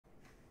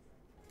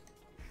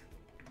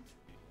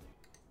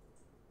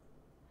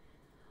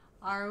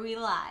Are we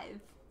live?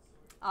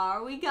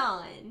 Are we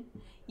going?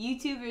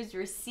 YouTubers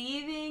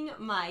receiving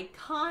my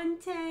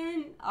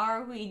content.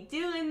 Are we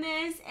doing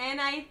this? And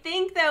I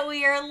think that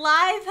we are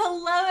live.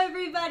 Hello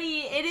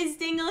everybody, it is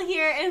Dingle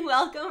here and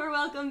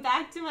welcome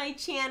back to my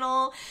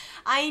channel.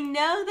 I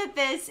know that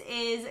this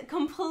is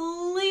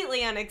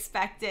completely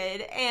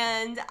unexpected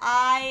and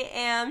I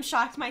am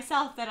shocked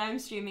myself that I'm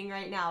streaming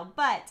right now,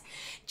 but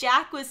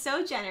Jack was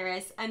so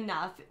generous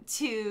enough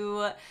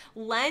to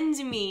lend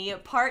me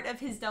part of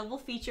his double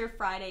feature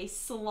Friday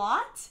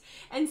slot,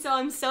 and so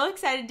I'm so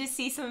excited to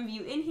see some of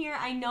you in here.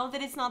 I know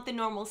that it's not the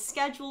normal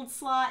scheduled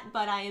slot,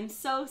 but I am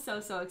so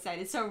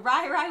excited. So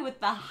Rai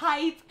with the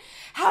hype.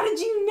 How did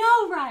you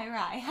know,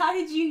 Rai? How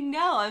did you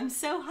know? I'm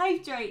so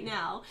hyped right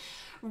now.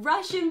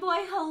 Russian Boy,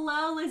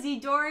 hello. Lizzie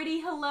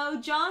Doherty,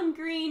 hello. John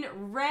Green,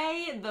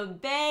 Ray the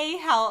Bay,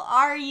 how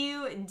are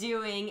you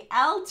doing?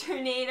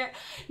 Alternator,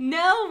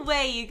 no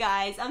way, you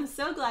guys. I'm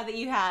so glad that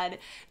you had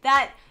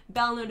that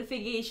bell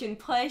notification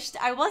pushed.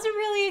 I wasn't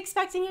really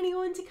expecting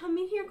anyone to come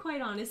in here,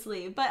 quite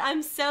honestly, but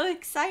I'm so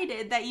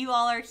excited that you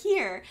all are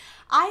here.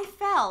 I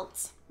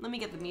felt, let me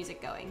get the music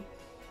going.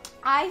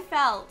 I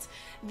felt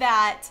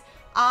that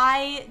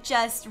I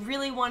just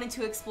really wanted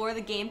to explore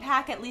the game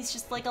pack at least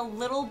just like a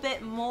little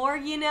bit more,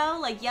 you know?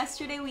 Like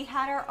yesterday we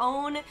had our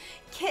own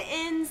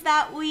kittens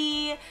that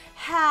we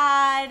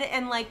had,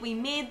 and like we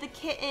made the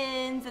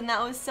kittens, and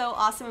that was so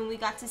awesome, and we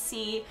got to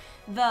see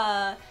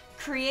the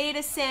create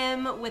a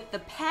sim with the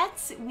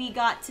pets. We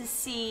got to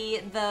see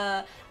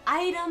the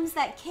items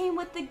that came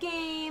with the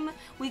game.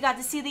 We got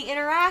to see the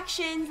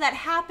interactions that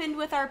happened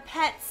with our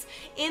pets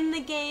in the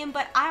game,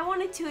 but I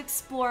wanted to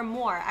explore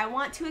more. I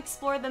want to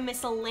explore the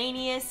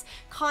miscellaneous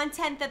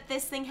content that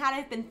this thing had.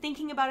 I've been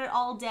thinking about it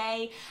all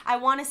day. I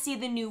want to see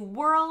the new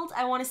world.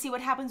 I want to see what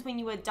happens when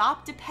you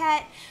adopt a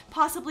pet,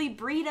 possibly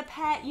breed a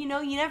pet, you know,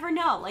 you never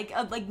know, like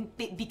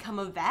become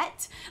a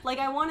vet. Like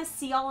I want to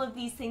see all of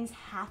these things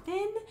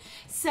happen.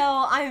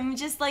 So I'm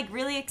just like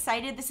really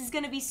excited. This is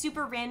going to be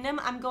super random.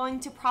 I'm going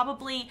to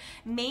probably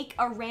make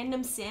a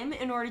random sim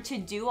in order to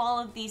do all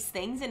of these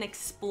things and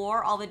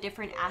explore all the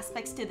different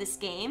aspects to this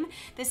game.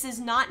 This is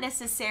not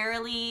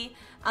necessarily,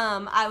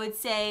 I would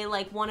say,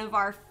 like one of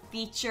our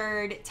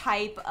featured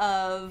type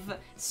of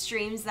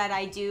streams that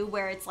I do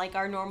where it's like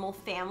our normal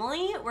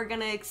family. We're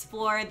gonna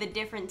explore the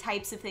different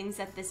types of things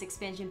that this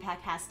expansion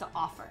pack has to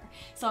offer.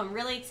 So I'm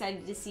really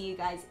excited to see you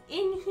guys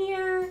in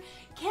here.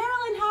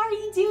 Carolyn, how are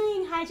you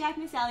doing? Hi Jack,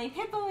 Miss Allie, and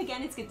Hippo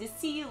again. It's good to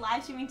see you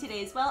live streaming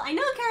today as well. I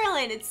know,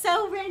 Carolyn, it's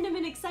so random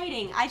and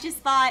exciting. I just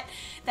thought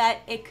that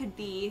it could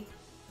be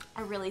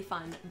a really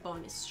fun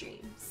bonus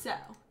stream. So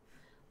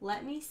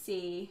let me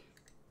see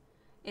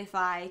if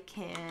I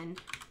can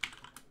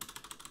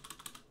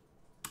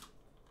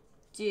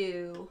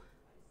do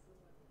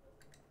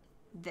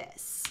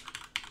this.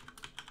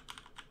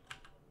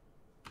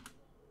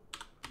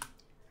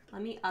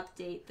 Let me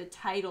update the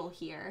title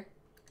here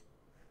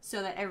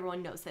so that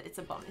everyone knows that it's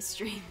a bonus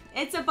stream.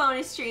 It's a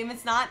bonus stream.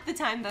 It's not the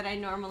time that I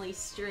normally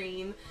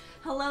stream.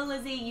 Hello,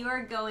 Lizzie. You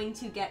are going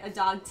to get a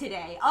dog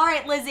today. All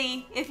right,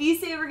 Lizzie. If you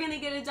say we're going to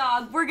get a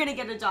dog, we're going to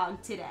get a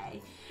dog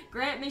today.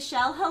 Grant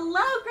Michelle.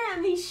 Hello,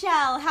 Grant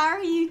Michelle. How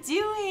are you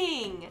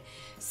doing?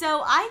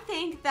 So I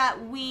think that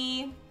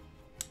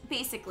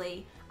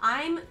basically,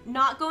 I'm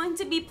not going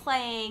to be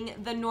playing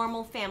the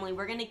normal family.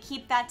 We're gonna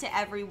keep that to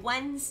every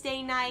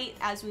Wednesday night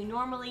as we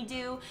normally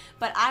do,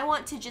 but I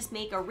want to just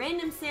make a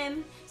random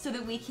sim so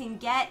that we can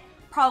get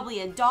probably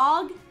a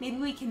dog. Maybe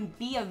we can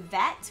be a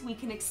vet. We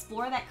can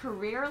explore that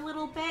career a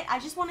little bit. I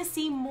just wanna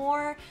see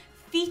more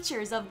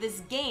features of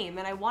this game,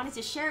 and I wanted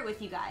to share it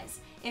with you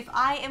guys. If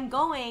I am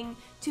going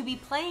to be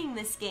playing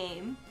this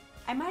game,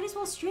 I might as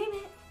well stream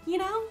it, you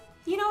know?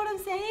 You know what I'm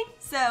saying?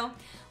 So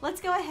let's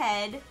go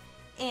ahead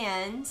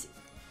and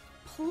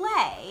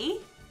play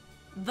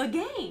the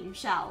game,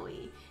 shall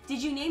we?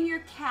 Did you name your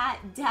cat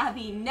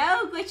Dabby?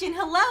 No, Glitchin.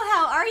 Hello,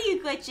 how are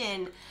you,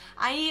 Glitchin?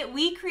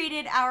 We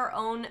created our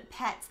own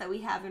pets that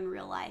we have in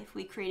real life.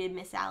 We created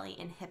Miss Allie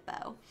and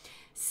Hippo.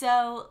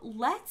 So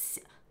let's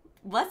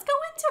go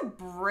into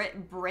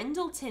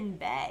Brindleton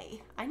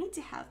Bay. I need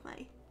to have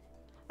I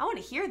want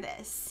to hear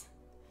this,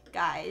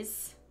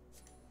 guys.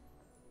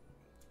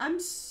 I'm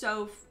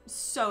so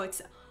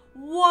excited.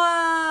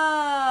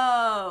 Whoa!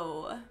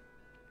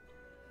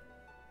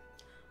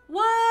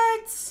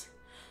 What?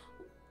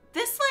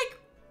 This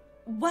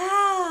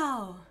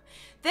wow.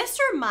 This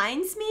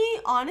reminds me,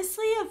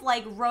 honestly, of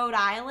like Rhode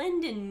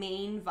Island and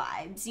Maine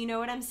vibes. You know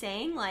what I'm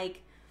saying?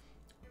 Like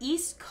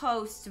East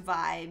Coast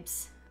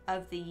vibes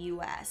of the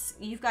US.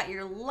 You've got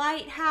your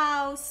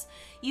lighthouse.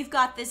 You've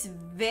got this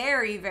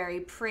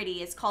very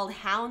pretty, it's called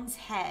Hound's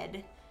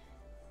Head.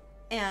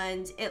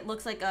 And it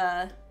looks like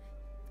a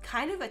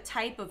kind of a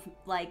type of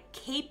like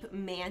Cape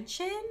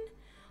Mansion.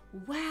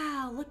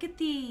 Wow, look at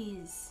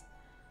these.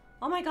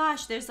 Oh my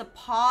gosh, there's a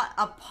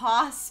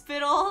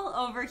hospital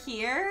over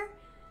here.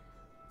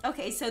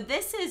 Okay, so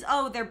this is,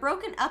 oh, they're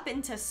broken up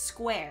into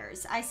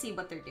squares. I see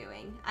what they're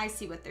doing. I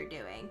see what they're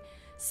doing.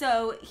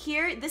 So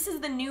here, this is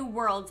the new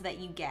world that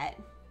you get.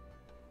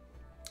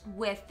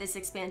 with this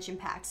expansion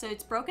pack. So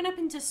it's broken up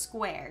into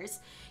squares.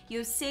 You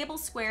have Sable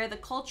Square, the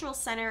cultural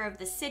center of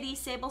the city.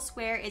 Sable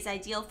Square is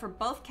ideal for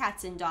both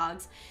cats and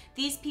dogs.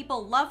 These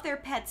people love their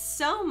pets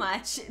so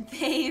much,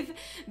 they've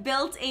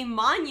built a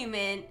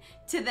monument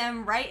to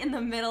them right in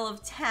the middle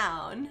of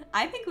town.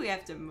 I think we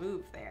have to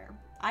move there.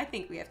 I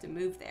think we have to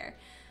move there.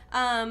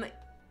 Oh,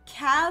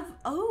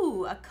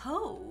 a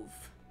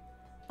cove.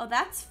 Oh,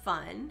 that's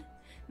fun.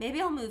 Maybe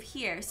I'll move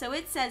here. So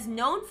it says,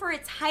 known for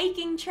its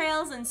hiking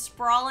trails and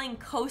sprawling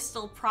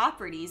coastal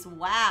properties.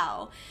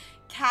 Wow.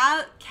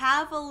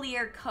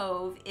 Cavalier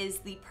Cove is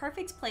the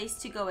perfect place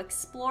to go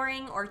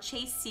exploring or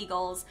chase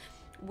seagulls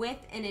with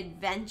an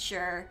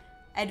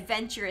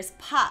adventurous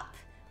pup.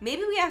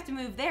 Maybe we have to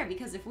move there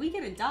because if we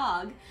get a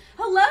dog...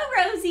 Hello,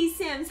 Rosie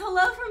Sims.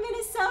 Hello from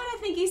Minnesota.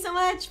 Thank you so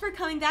much for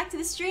coming back to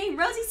the stream.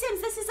 Rosie Sims,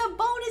 this is a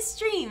bonus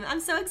stream. I'm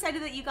so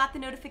excited that you got the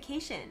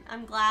notification.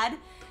 I'm glad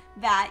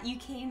that you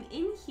came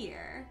in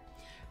here.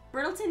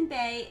 Brittleton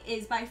Bay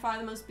is by far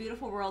the most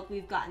beautiful world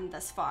we've gotten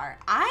thus far.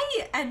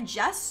 I am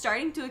just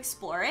starting to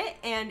explore it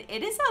and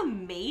it is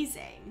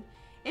amazing.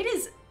 It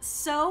is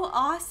so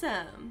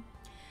awesome.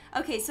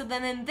 Okay, so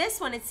then in this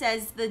one it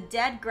says the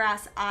Dead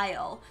Grass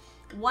Isle.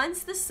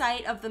 Once the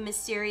site of the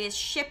mysterious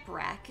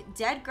shipwreck,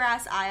 Dead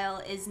Grass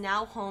Isle is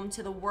now home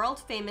to the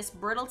world-famous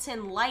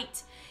Brittleton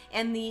Light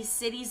and the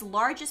city's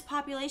largest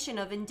population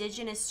of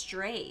indigenous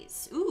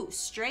strays. Ooh,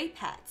 stray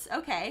pets.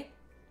 Okay.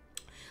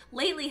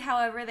 Lately,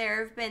 however,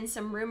 there have been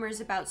some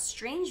rumors about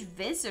strange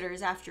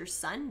visitors after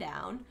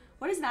sundown.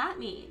 What does that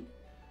mean?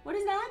 What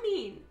does that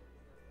mean?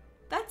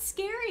 That's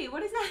scary.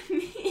 What does that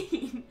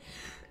mean?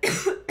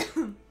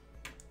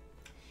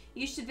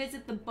 You should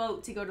visit the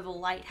boat to go to the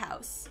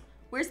lighthouse.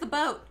 Where's the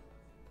boat?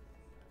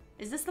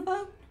 Is this the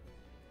boat?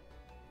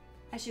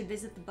 I should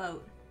visit the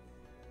boat.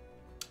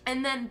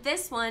 And then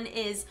this one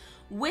is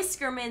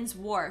Whiskerman's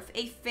Wharf,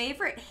 a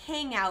favorite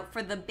hangout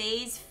for the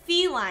bay's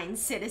feline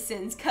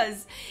citizens,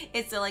 because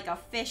it's like a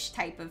fish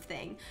type of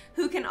thing,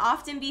 who can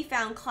often be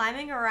found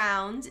climbing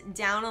around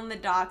down on the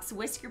docks.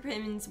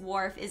 Whiskerman's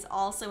Wharf is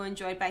also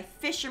enjoyed by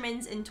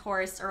fishermen and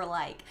tourists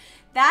alike.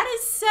 That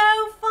is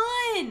so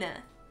fun!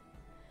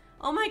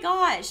 Oh my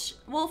gosh.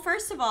 Well,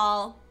 first of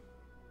all,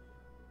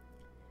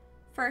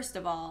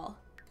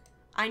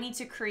 I need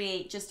to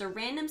create just a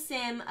random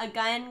sim.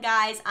 Again,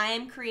 guys, I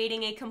am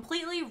creating a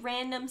completely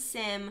random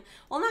sim.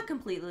 Well, not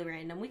completely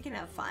random. We can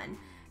have fun.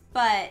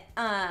 But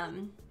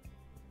I'm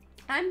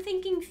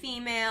thinking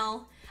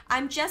female.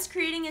 I'm just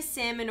creating a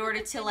sim in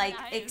order to like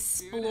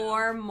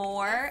explore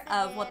more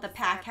of what the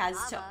pack has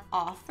to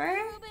offer.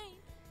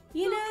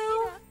 You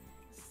know?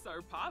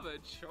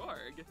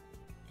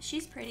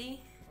 She's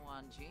pretty.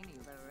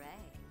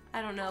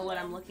 I don't know what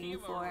I'm looking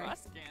for.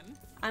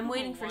 I'm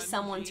waiting for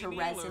someone to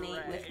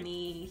resonate with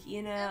me,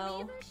 you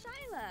know?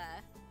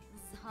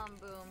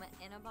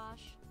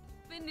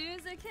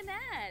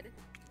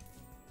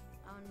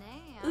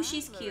 Ooh,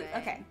 she's cute.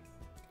 Okay.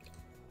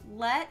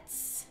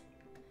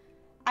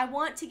 I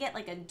want to get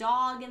like a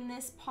dog in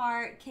this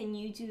part. Can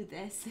you do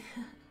this?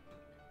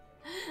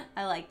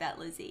 I like that,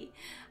 Lizzie.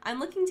 I'm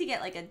looking to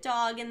get like a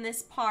dog in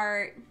this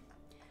part.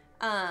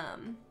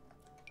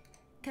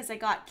 Because I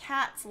got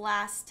cats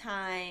last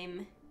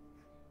time.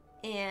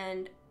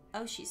 And,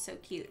 oh, she's so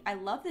cute. I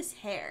love this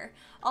hair.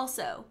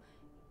 Also,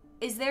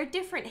 is there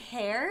different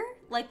hair?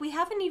 Like, we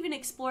haven't even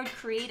explored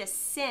Create a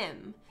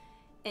Sim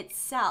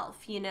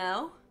itself, you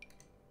know?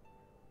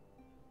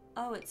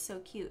 Oh, it's so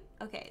cute.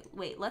 Okay,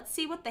 wait, let's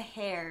see what the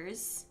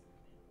hairs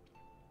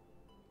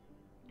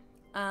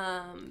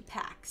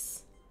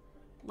packs.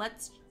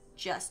 Let's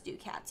just do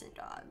cats and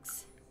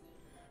dogs.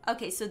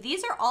 Okay, so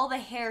these are all the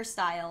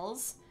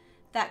hairstyles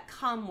that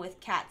come with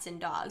cats and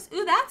dogs.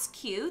 Ooh, that's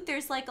cute.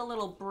 There's like a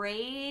little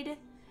braid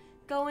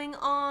going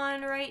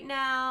on right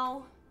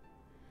now.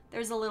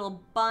 There's a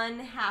little bun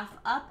half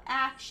up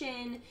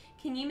action.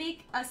 Can you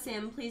make a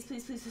sim, please,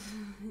 please, please?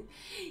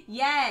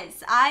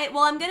 Yes,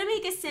 well, I'm gonna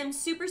make a sim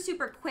super,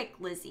 super quick,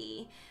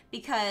 Lizzie,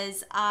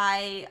 because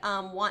I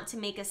want to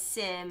make a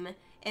sim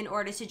in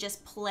order to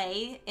just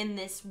play in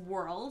this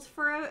world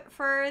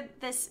for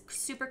this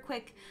super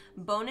quick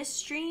bonus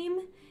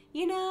stream,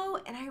 you know?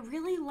 And I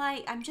really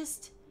like, I'm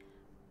just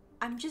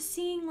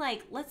seeing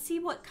like, let's see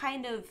what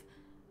kind of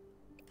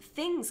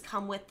things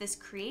come with this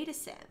Create a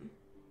Sim.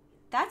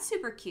 That's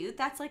super cute.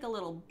 That's like a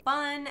little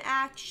bun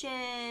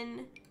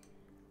action.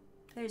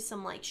 There's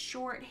some like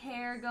short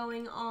hair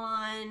going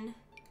on.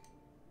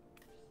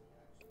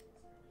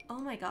 Oh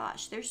my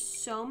gosh, there's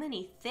so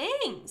many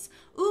things.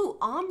 Ooh,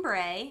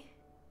 ombre.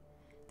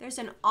 There's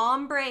an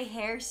ombre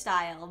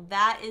hairstyle.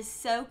 That is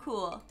so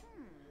cool.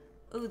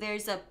 Ooh,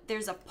 there's a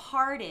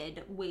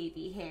parted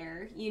wavy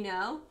hair, you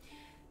know?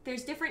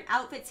 There's different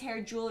outfits,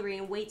 hair, jewelry,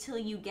 and wait till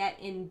you get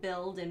in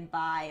build and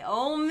buy.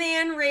 Oh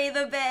man, Ray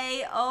the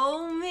Bay.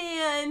 Oh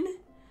man.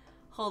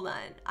 Hold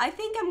on. I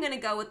think I'm gonna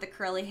go with the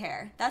curly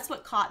hair. That's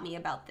what caught me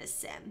about this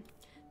sim.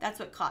 That's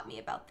what caught me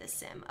about this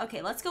sim.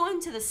 Okay, let's go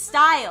into the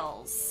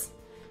styles,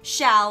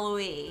 shall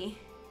we?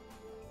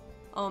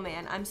 Oh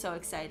man, I'm so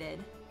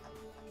excited.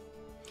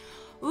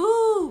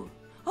 Ooh.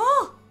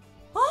 Oh.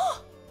 Oh.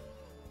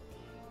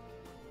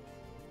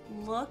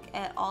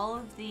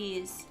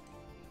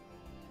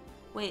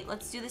 Wait,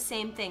 let's do the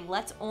same thing.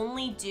 Let's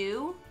only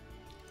do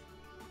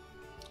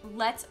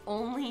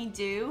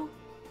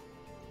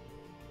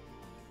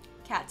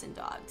cats and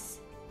dogs.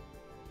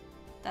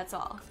 That's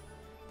all.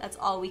 That's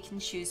all we can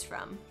choose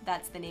from.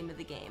 That's the name of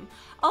the game.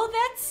 Oh,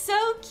 that's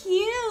so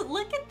cute.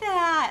 Look at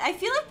that. I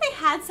feel like they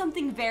had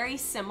something very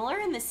similar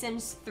in The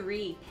Sims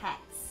 3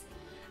 Pets,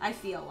 I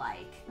feel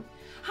like.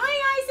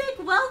 Hi,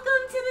 Isaac.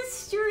 Welcome to the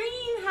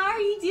stream. How are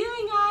you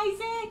doing,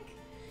 Isaac?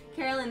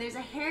 Carolyn, there's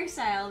a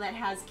hairstyle that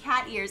has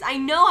cat ears. I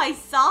know, I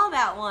saw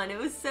that one. It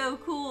was so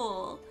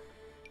cool.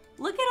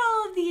 Look at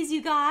all of these,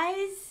 you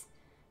guys.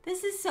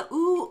 This is so,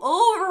 ooh,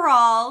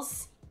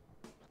 overalls.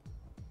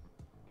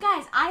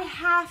 Guys, I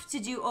have to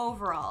do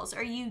overalls.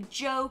 Are you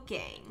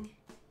joking?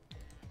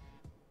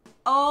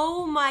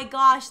 Oh my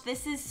gosh,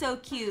 this is so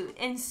cute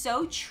and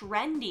so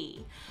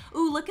trendy.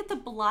 Ooh, look at the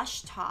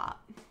blush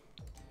top.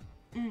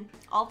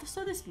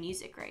 Also this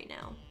music right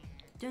now.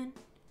 Dun.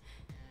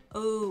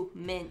 Oh,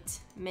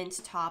 mint.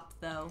 Mint top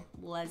though,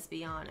 let's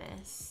be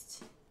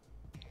honest.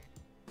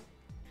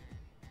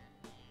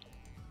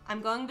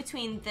 I'm going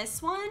between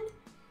this one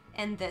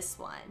and this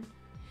one.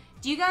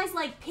 Do you guys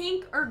like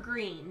pink or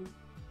green?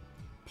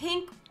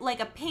 Pink, like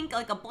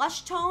a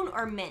blush tone,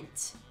 or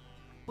mint?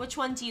 Which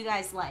one do you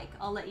guys like?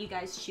 I'll let you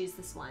guys choose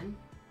this one.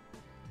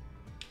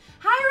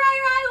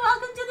 Hi, Rai,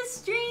 welcome to the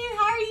stream.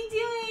 How are you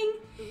doing?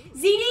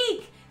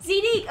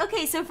 Zediq.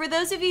 Okay, so for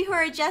those of you who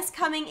are just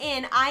coming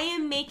in, I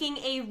am making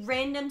a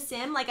random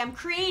sim, like I'm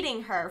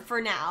creating her for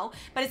now,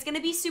 but it's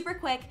gonna be super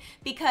quick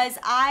because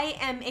I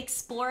am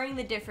exploring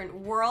the different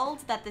world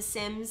that The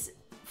Sims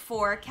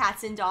for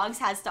cats and dogs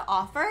has to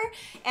offer,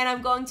 and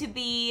I'm going to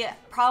be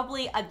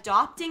probably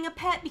adopting a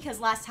pet because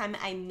last time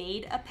I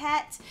made a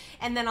pet,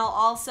 and then I'll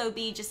also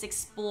be just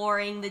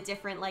exploring the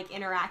different like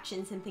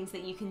interactions and things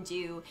that you can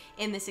do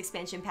in this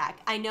expansion pack.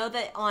 I know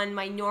that on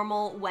my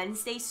normal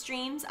Wednesday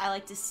streams I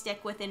like to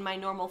stick within my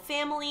normal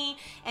family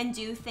and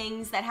do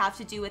things that have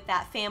to do with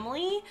that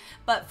family,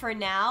 but for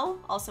now,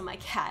 also my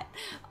cat,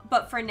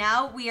 but for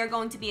now we are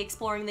going to be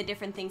exploring the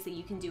different things that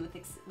you can do with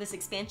this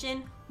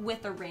expansion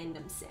with a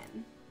random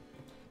sim.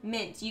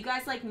 Mint. You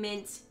guys like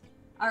mint?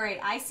 All right,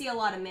 I see a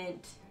lot of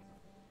mint.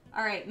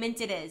 All right,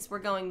 mint it is. We're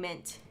going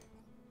mint.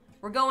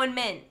 We're going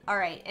mint. All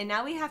right, and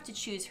now we have to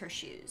choose her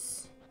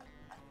shoes.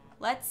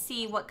 Let's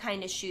see what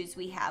kind of shoes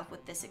we have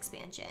with this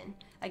expansion.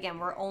 Again,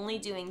 we're only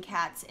doing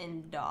cats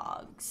and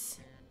dogs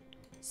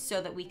so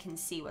that we can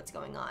see what's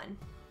going on.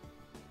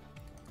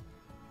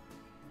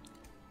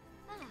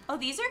 Oh,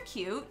 these are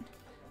cute.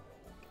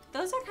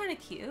 Those are kind of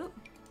cute.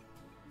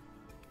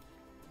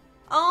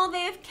 Oh,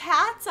 they have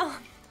cats on.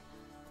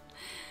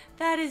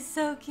 That is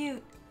so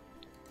cute.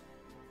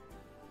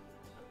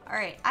 All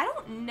right, I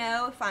don't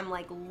know if I'm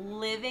like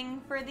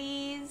living for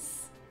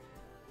these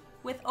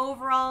with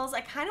overalls.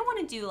 I kind of want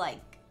to do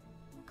like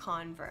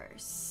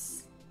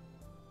Converse,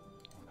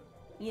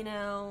 you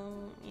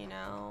know,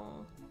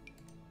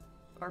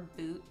 or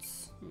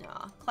boots.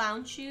 Nah.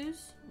 Clown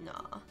shoes?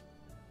 Nah.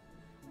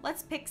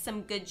 Let's pick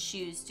some good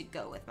shoes to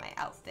go with my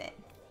outfit.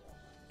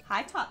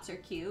 High tops are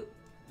cute.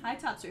 High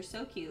tops are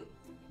so cute.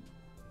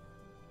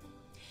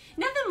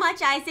 Nothing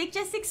much, Isaac,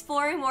 just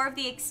exploring more of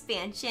the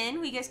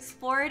expansion. We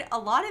explored a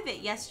lot of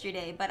it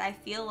yesterday, but I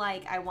feel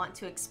like I want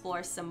to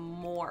explore some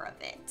more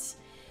of it.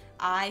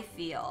 I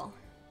feel.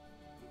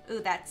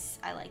 Ooh,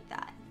 I like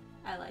that.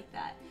 I like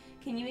that.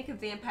 Can you make a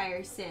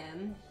vampire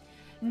sim?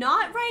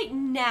 Not right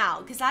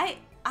now, because I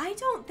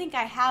don't think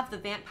I have the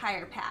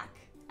vampire pack,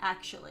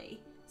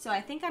 actually. So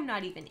I think I'm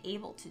not even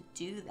able to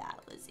do that,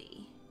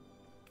 Lizzie.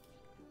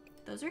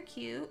 Those are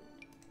cute.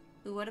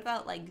 Ooh, what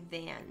about like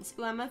Vans?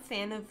 Ooh, I'm a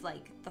fan of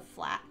like the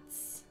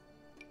flats.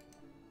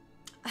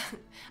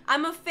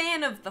 I'm a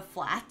fan of the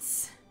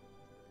flats.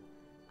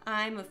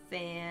 I'm a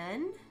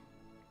fan.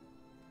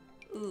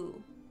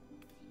 Ooh,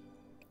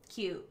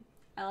 cute.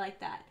 I like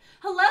that.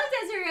 Hello,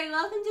 Desiree.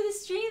 Welcome to the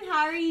stream.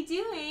 How are you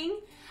doing?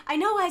 I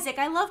know, Isaac.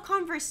 I love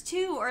Converse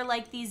too, or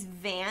like these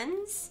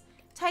Vans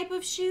type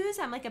of shoes.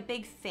 I'm like a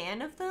big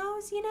fan of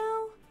those, you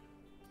know?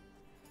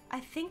 I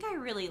think I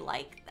really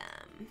like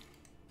them.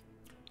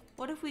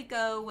 What if we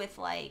go with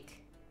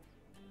like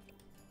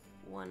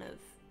one of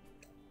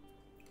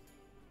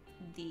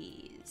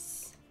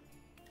these?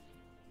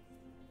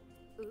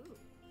 Ooh.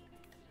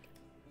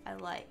 I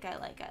like.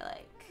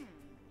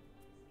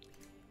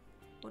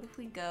 What if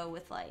we go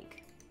with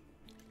like,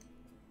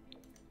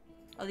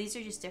 oh, these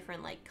are just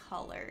different like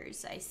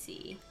colors, I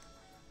see.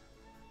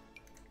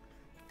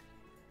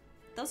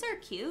 Those are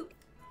cute.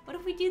 What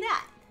if we do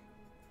that?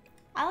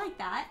 I like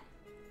that.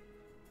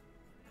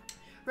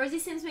 Rosie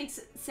Sims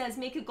says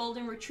make a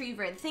golden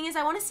retriever. The thing is,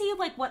 I want to see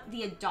like what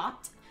the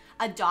adopt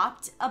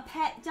a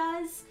pet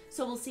does.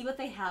 So we'll see what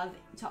they have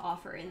to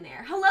offer in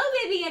there. Hello,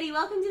 baby Eddie.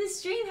 Welcome to the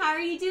stream. How are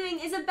you doing?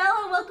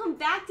 Isabella, welcome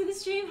back to the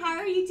stream. How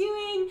are you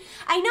doing?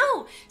 I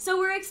know. So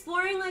we're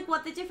exploring like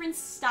what the different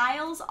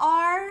styles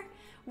are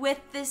with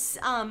this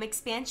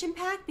expansion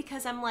pack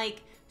because I'm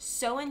like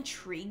so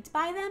intrigued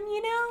by them,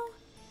 you know?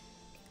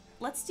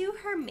 Let's do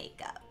her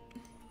makeup.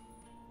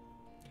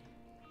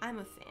 I'm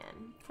a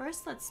fan.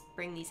 First, let's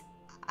bring these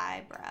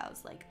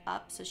eyebrows like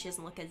up so she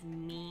doesn't look as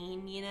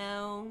mean, you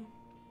know?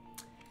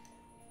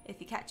 If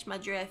you catch my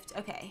drift.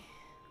 Okay.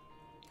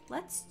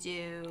 Let's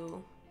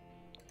do...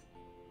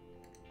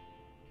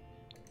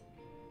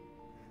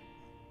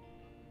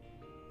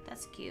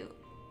 That's cute.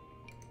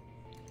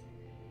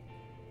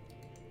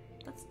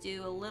 Let's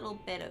do a little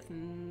bit of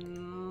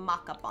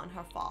mock-up on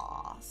her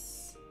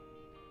face.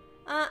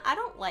 I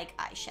don't like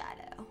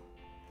eyeshadow.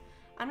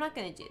 I'm not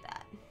gonna do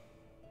that.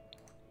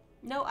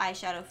 No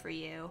eyeshadow for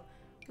you.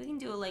 We can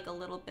do like a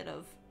little bit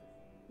of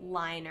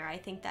liner. I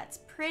think that's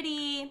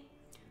pretty.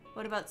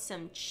 What about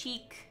some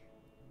cheek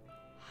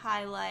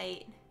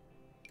highlight?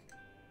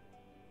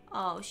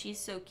 Oh, she's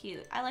so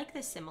cute. I like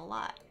this sim a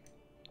lot.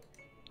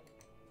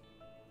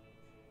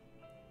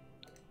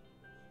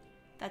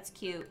 That's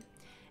cute.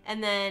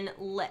 And then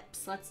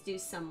lips. Let's do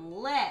some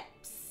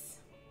lips.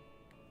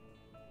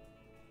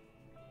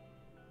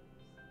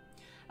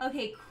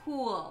 Okay,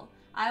 cool.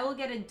 I will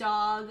get a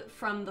dog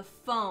from the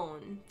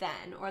phone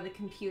then, or the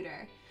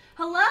computer.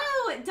 Hello,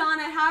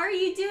 Donna. How are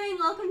you doing?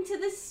 Welcome to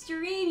the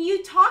stream.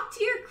 You talked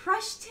to your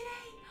crush today?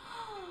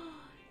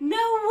 No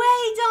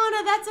way,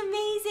 Donna. That's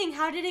amazing.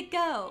 How did it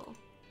go?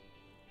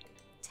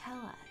 Tell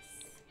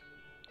us.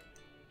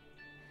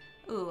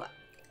 Ooh,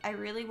 I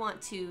really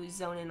want to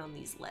zone in on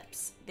these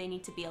lips. They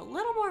need to be a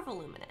little more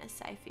voluminous,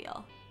 I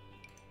feel.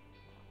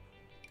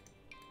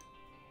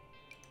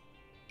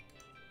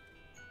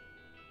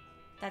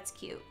 That's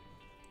cute.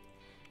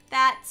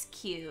 That's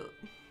cute.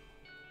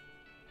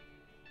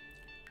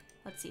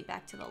 Let's see,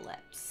 back to the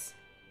lips.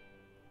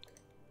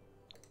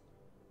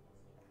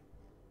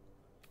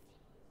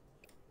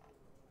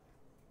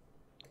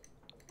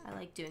 I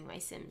like doing my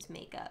Sims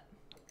makeup.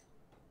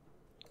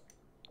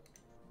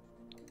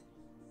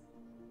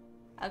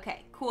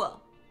 Okay,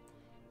 cool.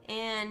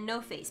 And no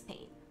face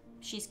paint.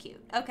 She's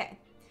cute. Okay.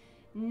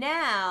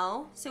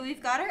 Now, so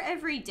we've got our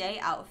everyday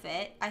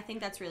outfit. I think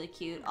that's really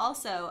cute.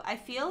 Also, I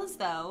feel as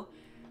though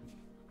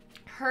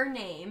her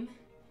name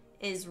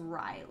is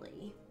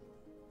Riley.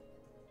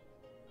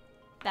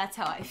 That's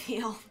how I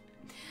feel.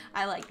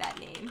 I like that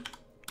name.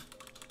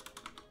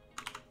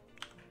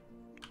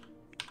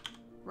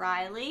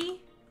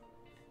 Riley.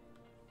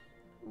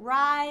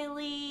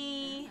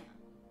 Riley.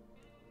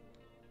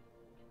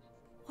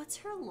 What's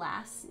her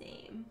last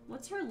name?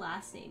 What's her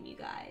last name, you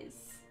guys?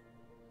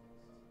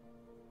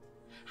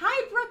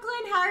 Hi,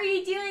 Brooklyn. How are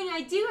you doing?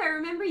 I do. I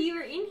remember you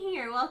were in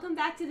here. Welcome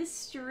back to the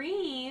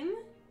stream.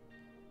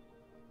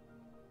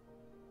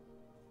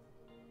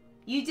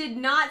 You did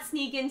not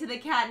sneak into the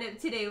catnip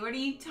today. What are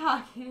you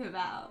talking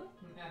about?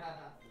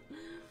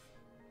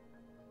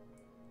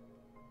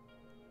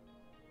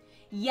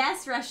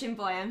 Yes, Russian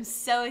boy. I'm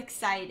so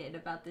excited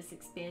about this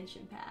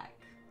expansion pack.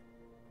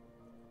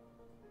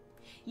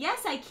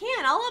 Yes, I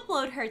can. I'll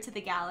upload her to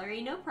the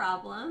gallery. No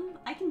problem.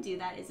 I can do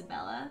that,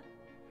 Isabella.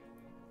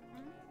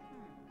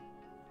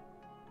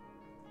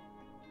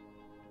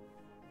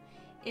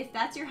 If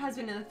that's your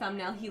husband in the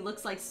thumbnail, he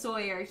looks like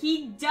Sawyer.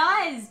 He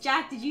does!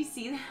 Jack, did you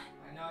see that?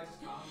 I know, I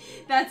just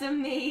commented. That's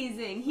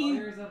amazing.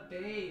 Sawyer's a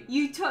babe.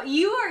 You're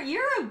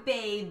a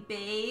babe,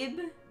 babe.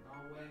 No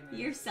way, man.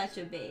 You're such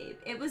a babe.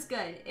 It was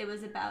good. It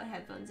was about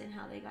headphones and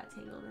how they got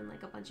tangled and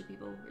like a bunch of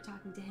people were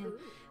talking to him.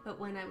 But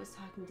when I was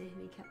talking to him,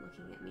 he kept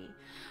looking at me.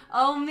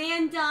 Oh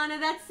man, Donna,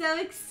 that's so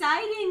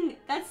exciting.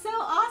 That's so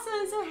awesome.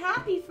 I'm so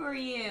happy for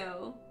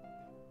you.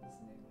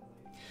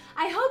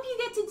 I hope you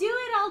get to do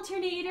it,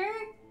 Alternator.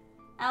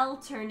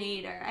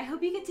 Alternator. I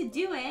hope you get to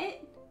do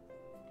it.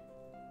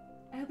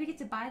 I hope you get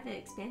to buy the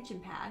expansion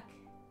pack.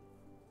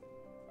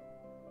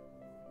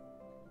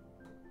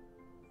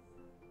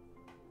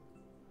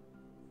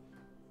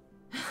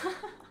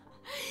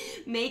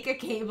 Make a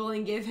cable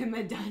and give him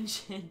a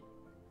dungeon.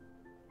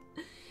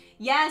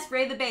 Yes,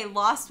 Ray the Bay.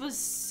 Lost was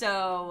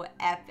so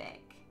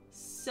epic.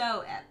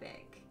 So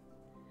epic.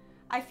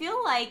 I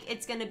feel like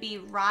it's gonna be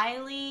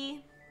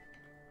Riley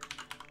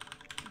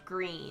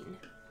Green,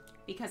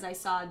 because I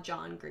saw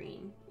John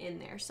Green in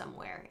there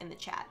somewhere in the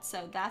chat.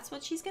 So that's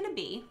what she's gonna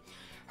be.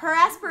 Her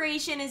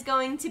aspiration is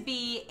going to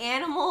be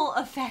animal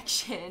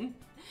affection.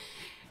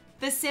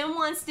 The sim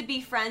wants to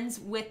be friends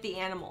with the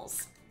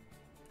animals.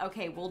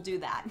 Okay, we'll do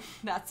that.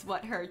 That's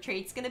what her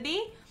trait's gonna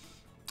be.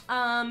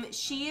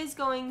 She is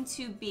going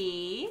to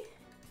be...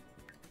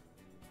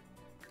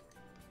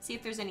 See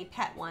if there's any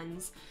pet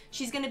ones.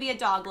 She's gonna be a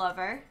dog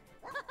lover.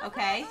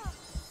 Okay.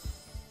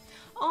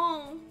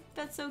 Oh,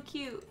 that's so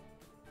cute.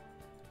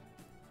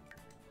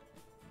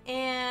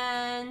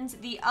 And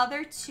the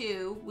other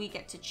two we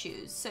get to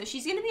choose. So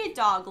she's gonna be a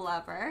dog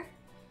lover.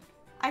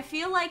 I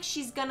feel like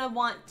she's gonna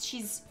want,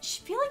 I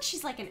feel like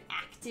she's like an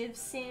active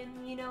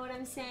sim, you know what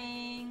I'm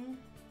saying?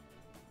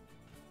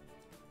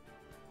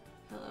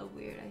 Hello,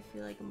 weird. I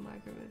feel like a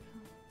Margaret.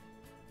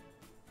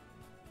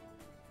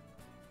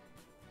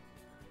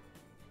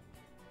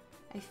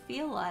 I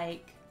feel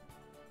like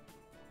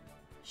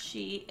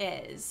she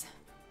is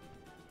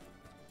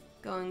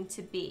going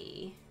to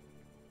be...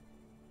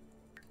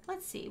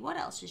 Let's see, what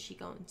else is she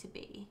going to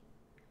be?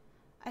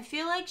 I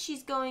feel like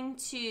she's going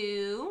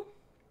to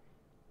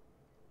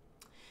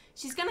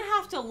She's gonna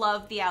have to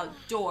love the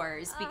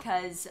outdoors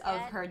because of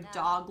her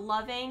dog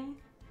loving,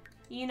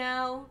 you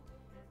know?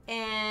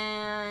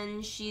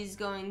 And she's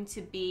going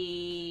to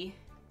be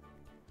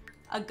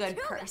a good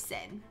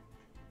person.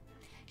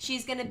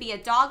 She's gonna be a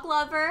dog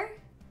lover.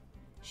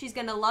 She's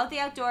gonna love the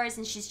outdoors,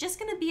 and she's just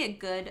gonna be a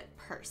good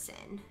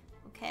person,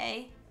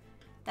 okay?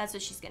 That's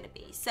what she's gonna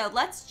be. So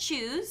let's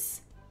choose.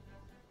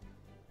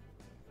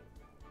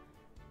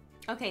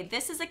 Okay,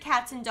 this is a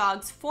cats and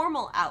dogs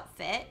formal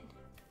outfit.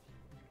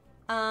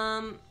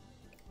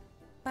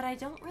 But I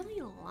don't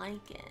really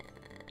like it.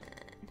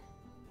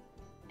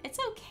 It's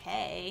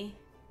okay.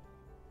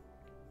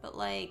 But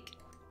like,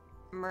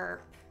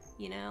 merp,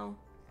 you know?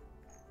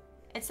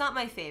 It's not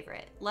my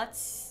favorite.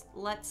 Let's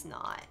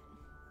not.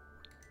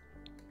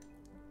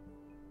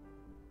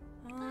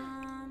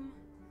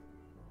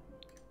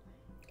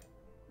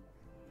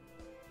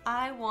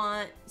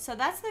 So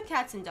that's the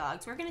cats and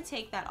dogs. We're gonna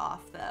take that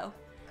off though,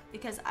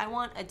 because I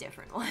want a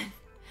different one.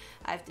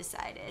 I've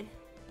decided.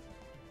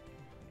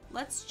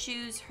 Let's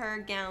choose her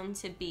gown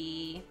to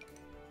be,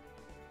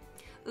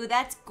 ooh,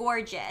 that's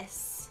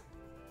gorgeous.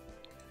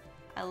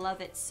 I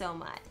love it so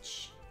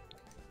much.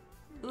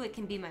 Ooh, it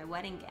can be my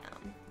wedding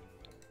gown.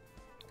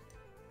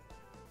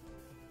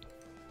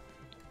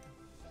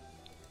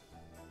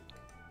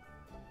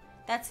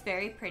 That's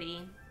very pretty.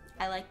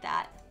 I like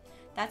that.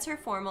 That's her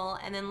formal.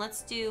 And then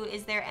let's do,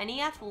 is there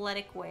any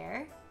athletic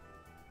wear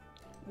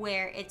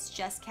where it's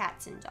just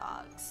cats and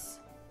dogs?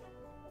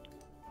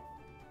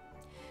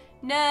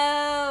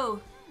 No!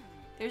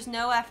 There's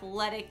no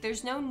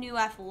new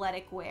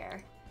athletic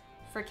wear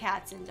for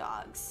cats and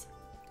dogs.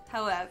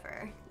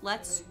 However,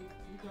 let's... You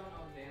don't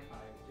own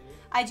vampires, do you?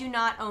 I do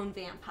not own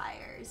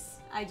vampires.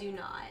 I do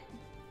not.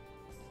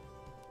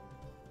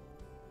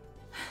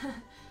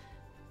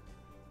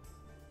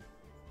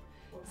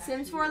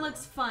 Sims 4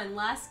 looks fun.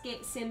 Last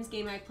Sims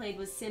game I played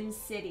was Sims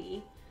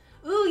City.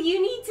 Ooh,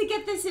 you need to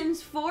get the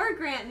Sims 4,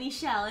 Grant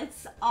Michelle.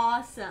 It's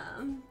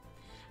awesome.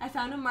 I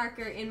found a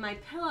marker in my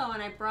pillow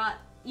and I brought...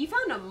 You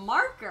found a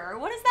marker?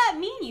 What does that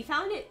mean? You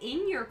found it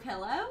in your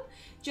pillow?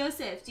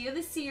 Joseph, do you have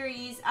the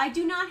series? I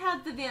do not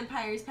have the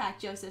Vampires pack,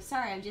 Joseph.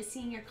 Sorry, I'm just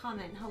seeing your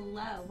comment.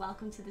 Hello,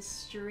 welcome to the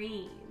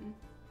stream.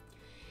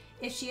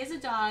 If she is a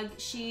dog,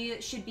 she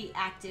should be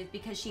active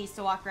because she needs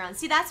to walk around.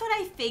 See, that's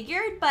what I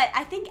figured, but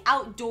I think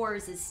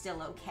outdoors is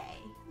still okay.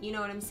 You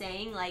know what I'm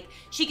saying? Like,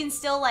 she can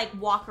still, like,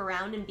 walk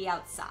around and be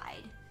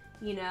outside,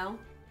 you know?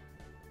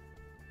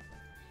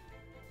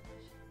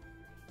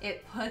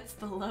 It puts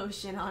the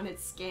lotion on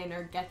its skin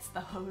or gets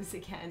the hose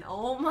again.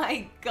 Oh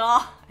my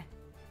god.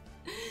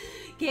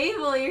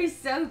 Gable, you're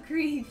so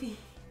creepy.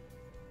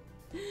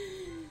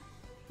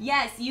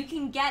 Yes, you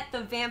can get the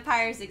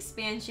Vampires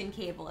expansion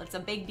cable. It's a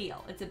big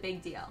deal. It's a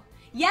big deal.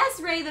 Yes,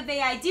 Ray the Bay,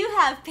 I do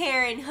have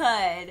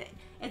Parenthood.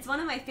 It's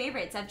one of my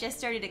favorites. I've just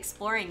started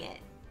exploring it.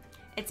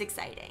 It's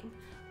exciting.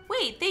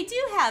 Wait, they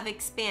do have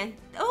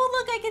Oh,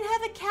 look, I can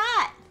have a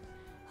cat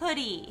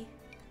hoodie.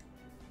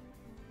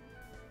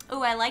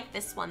 Oh, I like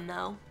this one,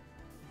 though.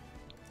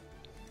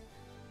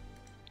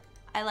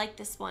 I like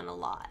this one a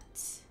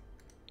lot.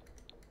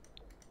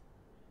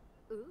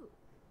 Ooh.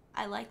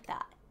 I like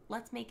that.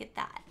 Let's make it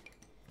that.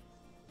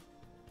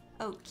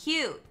 Oh,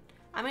 cute.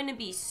 I'm gonna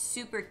be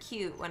super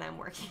cute when I'm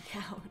working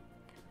out.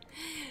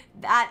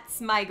 That's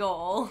my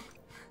goal.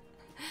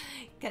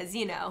 Because,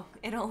 you know,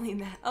 it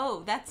only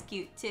oh, that's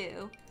cute,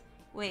 too.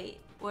 Wait,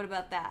 what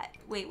about that?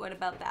 Wait, what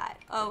about that?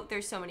 Oh,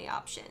 there's so many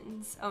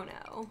options. Oh,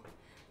 no.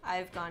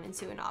 I've gone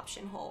into an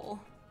option hole.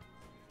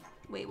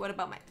 Wait, what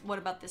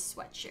about this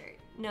sweatshirt?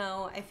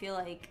 No, I feel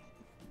like,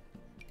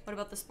 what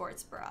about the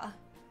sports bra?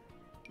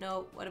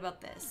 No, what about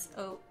this?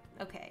 Oh,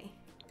 okay.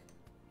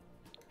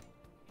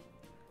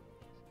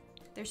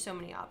 There's so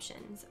many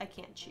options. I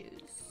can't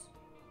choose.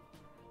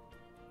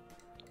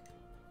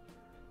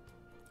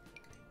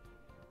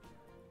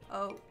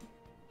 Oh,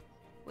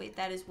 wait,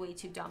 that is way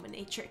too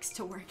dominatrix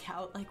to work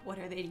out. Like, what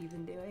are they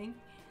even doing?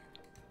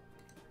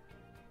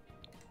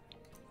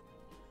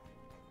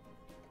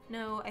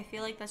 No, I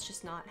feel like that's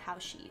just not how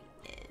she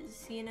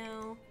is, you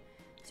know?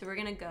 So we're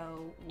gonna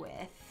go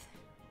with...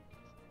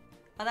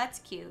 Oh, that's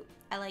cute.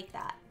 I like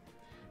that.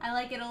 I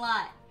like it a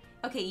lot.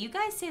 Okay, you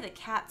guys say the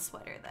cat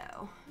sweater,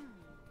 though.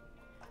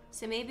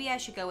 So maybe I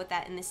should go with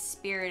that in the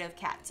spirit of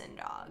cats and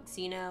dogs,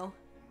 you know?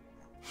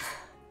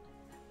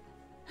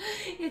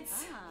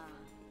 It's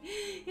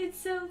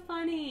so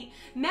funny.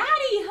 Maddie,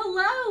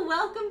 hello!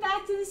 Welcome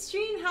back to the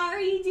stream. How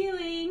are you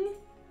doing?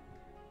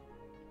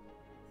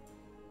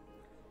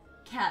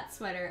 Cat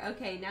sweater.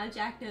 Okay, now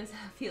Jack knows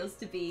how it feels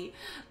to be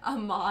a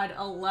mod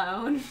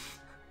alone.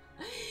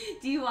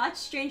 Do you watch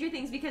Stranger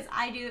Things? Because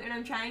I do, and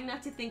I'm trying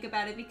not to think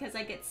about it because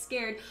I get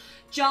scared.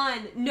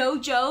 John, no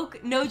joke,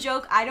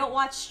 I don't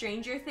watch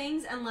Stranger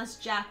Things unless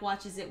Jack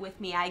watches it with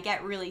me. I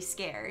get really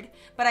scared.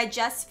 But I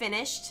just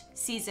finished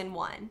season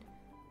 1.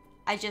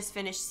 I just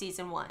finished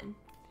season 1.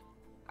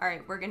 All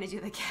right, we're gonna do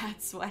the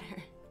cat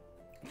sweater.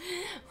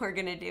 We're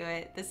gonna do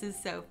it. This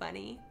is so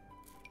funny.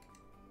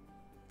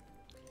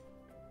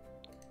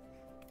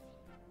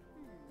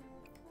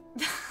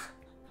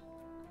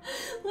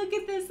 Look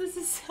at this. This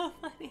is so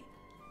funny.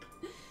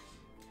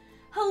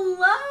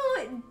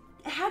 Hello.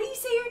 How do you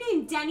say your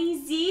name?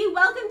 Denny Z.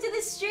 Welcome to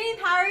the stream.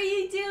 How are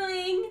you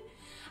doing?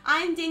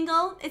 I'm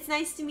Dingle. It's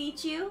nice to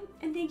meet you.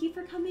 And thank you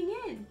for coming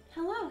in.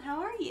 Hello. How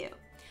are you?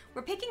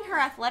 We're picking her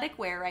athletic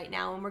wear right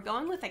now, and we're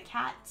going with a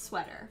cat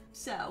sweater.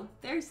 So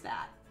there's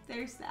that.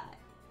 There's that.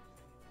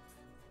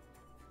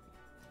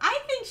 I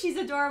think she's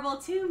adorable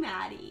too,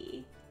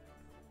 Maddie.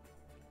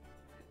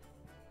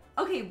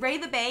 Okay, Ray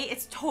the Bay,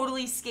 it's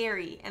totally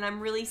scary, and I'm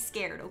really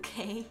scared,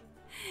 okay?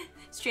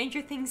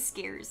 Stranger Things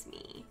scares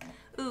me.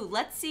 Ooh,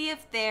 let's see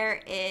if there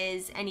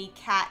is any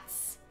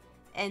cats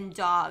and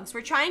dogs.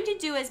 We're trying to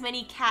do as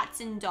many cats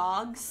and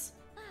dogs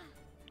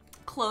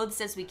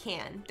clothes as we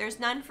can. There's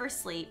none for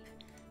sleep,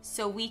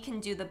 so we can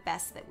do the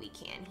best that we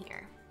can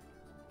here.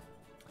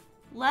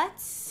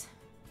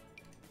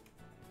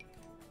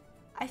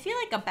 I feel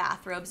like a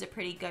bathrobe's a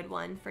pretty good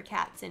one for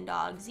cats and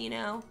dogs, you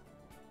know?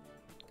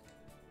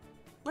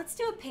 Let's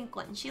do a pink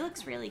one. She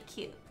looks really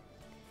cute.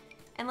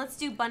 And let's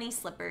do bunny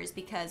slippers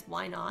because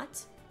why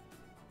not?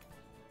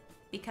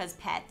 Because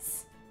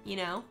pets, you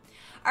know?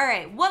 All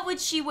right, what would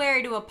she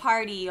wear to a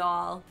party,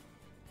 y'all?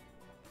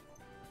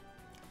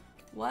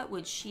 What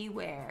would she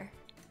wear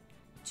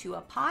to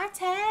a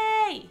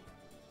party?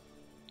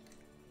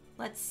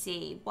 Let's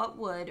see, what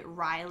would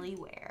Riley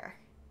wear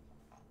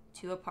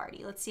to a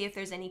party? Let's see if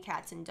there's any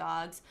cats and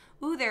dogs.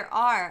 Ooh, there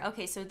are.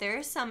 Okay, so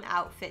there's some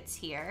outfits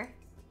here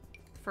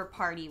for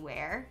party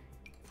wear.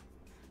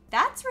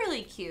 That's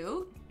really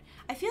cute.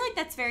 I feel like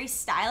that's very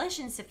stylish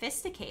and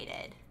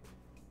sophisticated.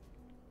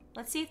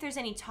 Let's see if there's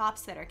any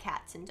tops that are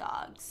cats and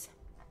dogs.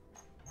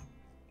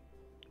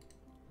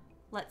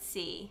 Let's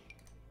see.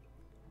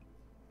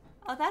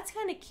 Oh, that's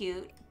kind of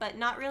cute, but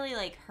not really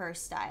like her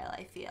style,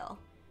 I feel.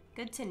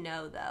 Good to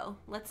know, though.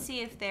 Let's see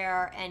if there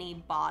are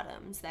any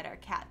bottoms that are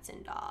cats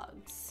and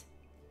dogs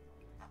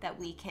that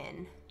we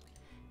can,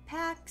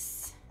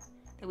 packs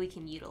that we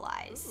can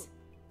utilize.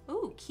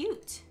 Ooh,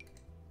 cute.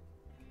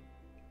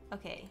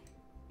 Okay,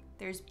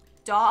 there's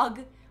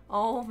dog.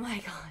 Oh my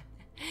God.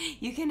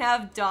 You can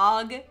have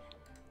dog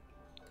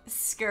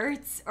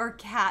skirts or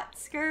cat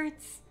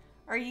skirts.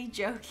 Are you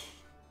joking?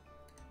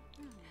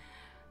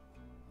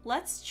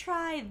 Let's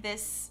try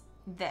this,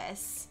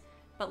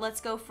 but let's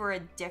go for a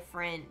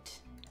different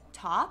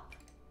top.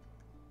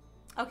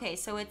 Okay,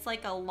 so it's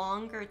like a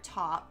longer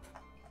top.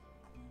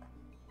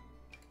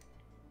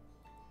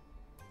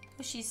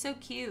 Oh, she's so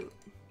cute.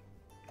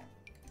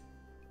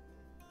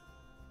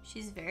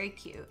 She's very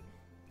cute.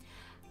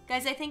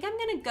 Guys, I think I'm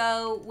gonna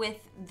go with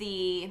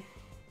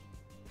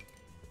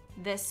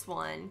this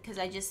one because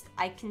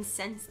I can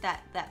sense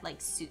that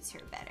like suits her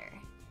better.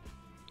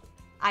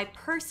 I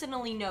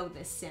personally know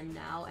this sim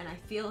now and I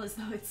feel as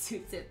though it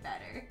suits it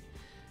better.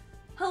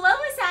 Hello,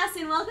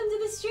 Assassin, welcome to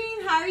the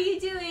stream. How are you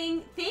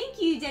doing?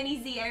 Thank you,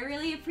 Denny Z, I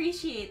really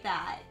appreciate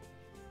that.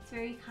 It's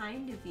very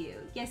kind of you.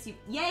 Yes,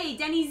 yay,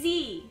 Denny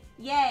Z,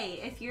 yay.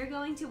 If you're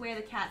going to wear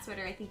the cat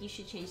sweater, I think you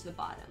should change the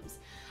bottoms.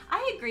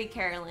 I agree,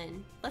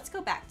 Carolyn. Let's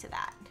go back to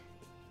that.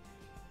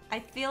 I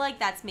feel like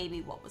that's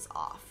maybe what was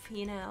off,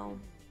 you know?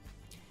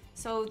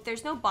 So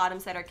there's no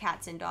bottoms that are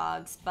cats and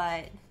dogs,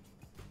 but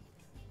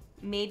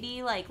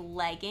maybe like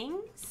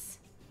leggings.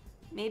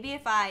 Maybe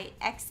if I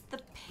X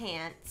the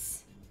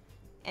pants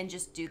and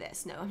just do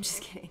this. No, I'm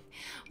just kidding.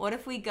 What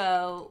if we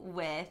go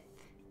with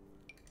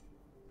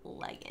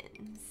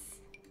leggings?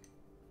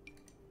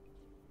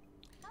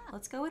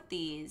 Let's go with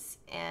these.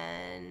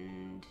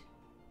 And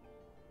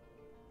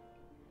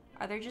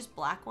are there just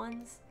black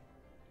ones?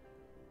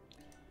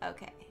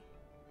 Okay.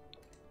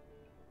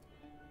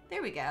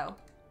 There we go.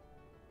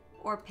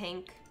 Or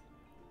pink,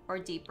 or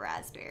deep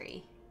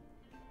raspberry,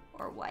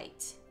 or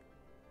white.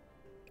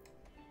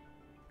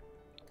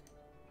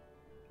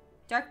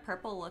 Dark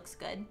purple looks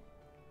good.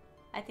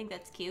 I think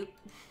that's cute.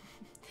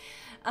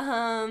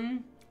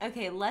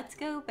 Okay, let's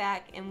go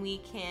back and we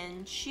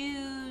can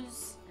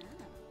choose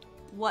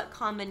what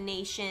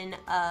combination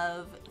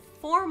of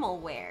formal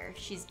wear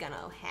she's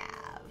gonna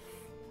have.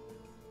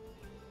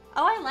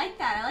 Oh, I like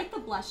that. I like the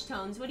blush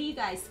tones. What do you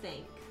guys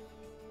think?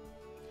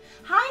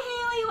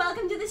 Hi, Haley.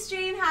 Welcome to the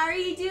stream. How are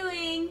you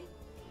doing?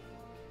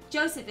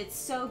 Joseph, it's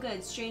so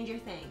good. Stranger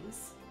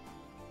Things.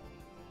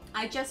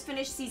 I just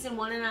finished season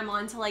 1 and I'm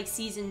on to like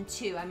season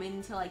 2. I'm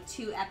into like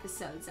 2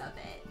 episodes of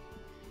it.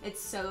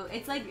 It's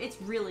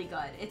really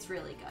good. It's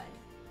really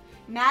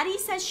good. Maddie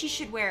says she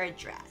should wear a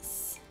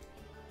dress.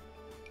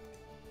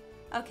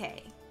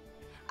 Okay.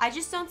 I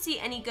just don't see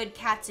any good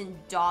cats and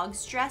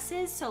dogs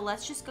dresses, so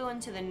let's just go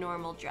into the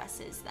normal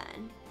dresses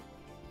then.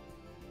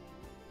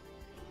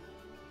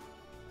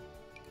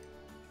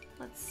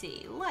 Let's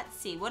see.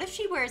 What if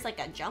she wears like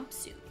a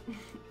jumpsuit?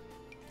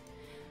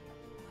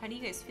 How do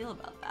you guys feel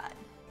about that?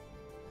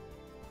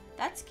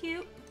 That's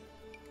cute.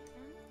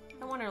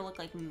 I want her to look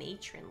like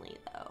matronly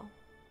though.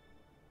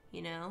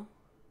 You know?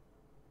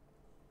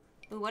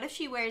 But what if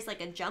she wears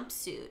like a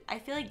jumpsuit? I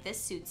feel like this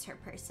suits her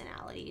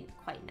personality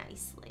quite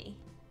nicely.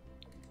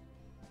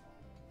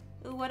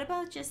 Ooh, what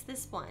about just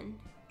this one?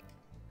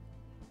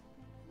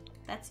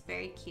 That's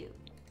very cute.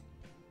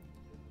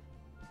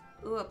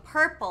 Ooh, a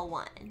purple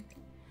one.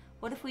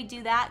 What if we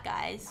do that,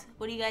 guys?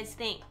 What do you guys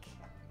think?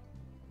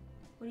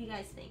 What do you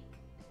guys think?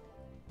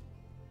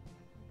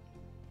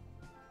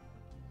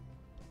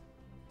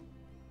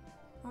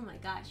 Oh my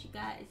gosh, you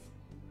guys.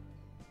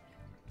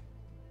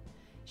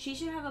 She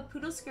should have a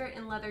poodle skirt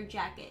and leather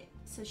jacket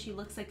so she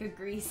looks like a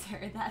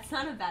greaser. That's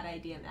not a bad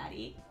idea,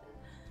 Maddie.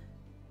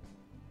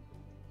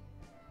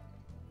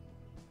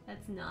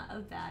 That's not a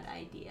bad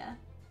idea.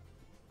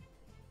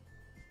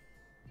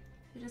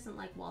 She doesn't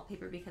like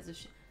wallpaper because of...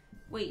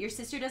 Wait, your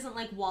sister doesn't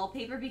like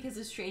wallpaper because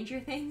of Stranger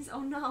Things?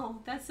 Oh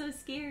no, that's so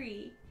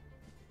scary.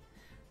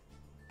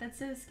 That's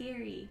so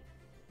scary.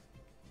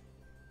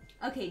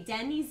 Okay,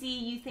 Denny Z,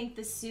 you think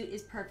the suit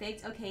is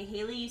perfect. Okay,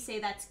 Haley, you say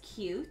that's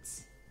cute.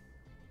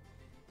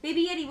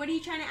 Baby Yeti, what are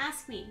you trying to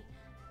ask me?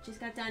 Just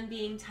got done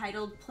being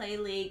titled Play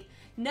League.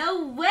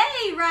 No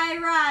way,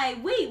 Rai.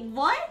 Wait,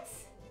 what?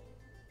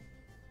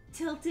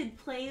 Tilted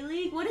Play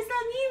League? What does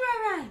that mean,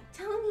 Rai?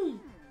 Tell me.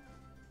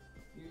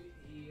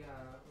 He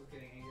was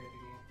getting angry at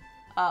the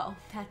game. Oh,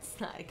 that's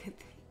not a good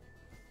thing.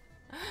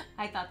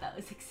 I thought that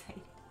was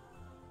exciting.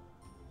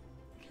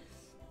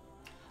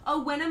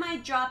 Oh, when am I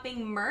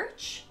dropping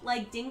merch?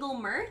 Like Dingle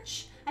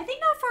merch? I think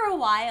not for a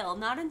while.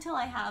 Not until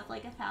I have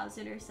like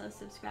 1,000 or so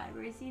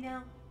subscribers, you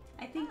know?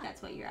 I think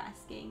that's what you're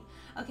asking.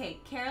 Okay,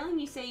 Carolyn,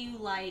 you say you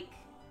like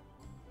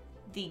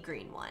the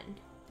green one,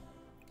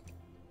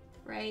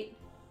 right?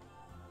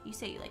 You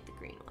say you like the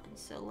green one.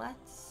 So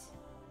let's...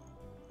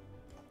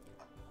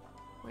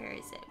 Where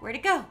is it? Where'd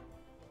it go?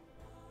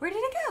 Where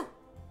did it go?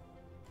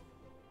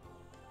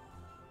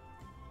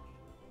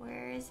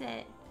 Where is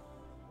it?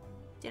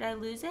 Did I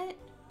lose it?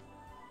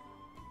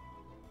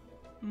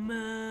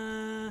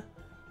 Am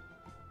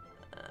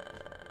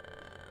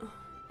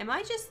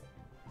I just...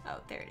 Oh,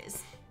 there it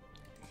is.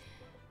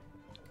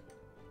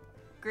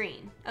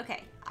 Green.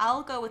 Okay,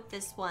 I'll go with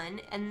this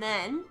one, and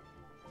then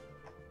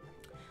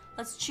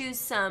let's choose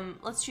some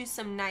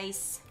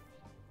nice...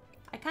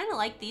 I kind of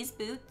like these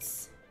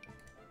boots.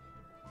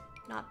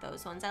 Not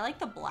those ones. I like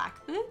the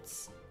black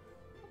boots.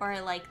 Or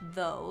I like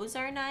those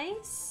are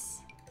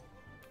nice.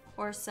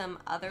 Or some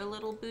other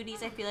little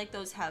booties. I feel like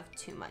those have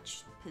too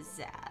much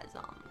pizzazz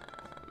on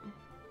them.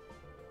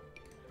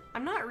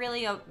 I'm not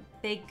really a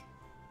big,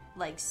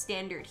 like,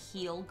 standard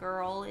heel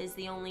girl is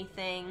the only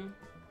thing.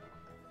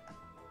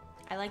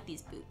 I like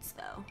these boots,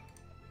 though.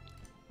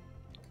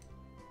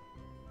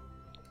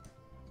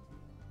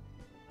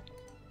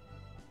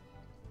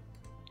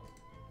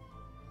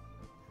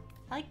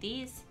 I like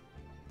these.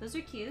 Those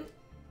are cute.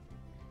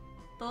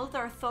 Those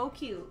are so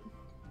cute.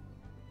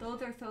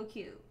 Those are so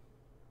cute.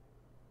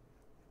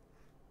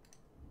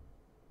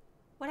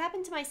 What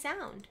happened to my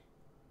sound?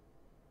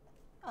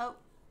 Oh.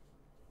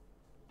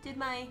 Did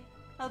my...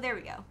 Oh, there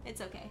we go. It's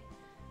okay.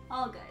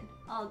 All good.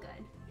 All good.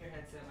 Your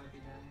headset might be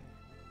dying.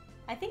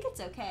 I think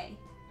it's okay. Okay.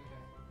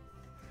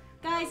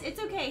 Guys, it's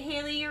okay.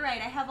 Haley, you're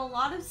right. I have a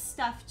lot of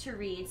stuff to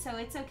read, so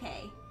it's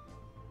okay.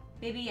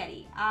 Baby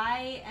Yeti,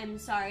 I am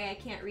sorry I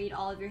can't read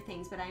all of your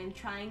things, but I am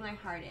trying my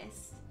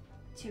hardest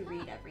to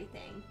read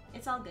everything.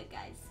 It's all good,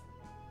 guys.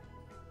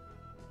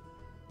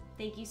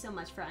 Thank you so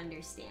much for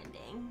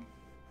understanding.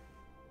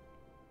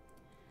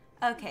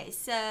 Okay,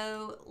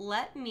 so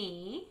let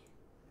me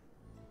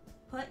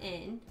put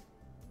in...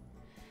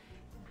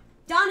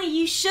 Donna,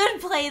 you should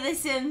play The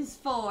Sims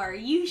 4.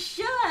 You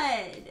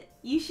should.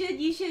 You should.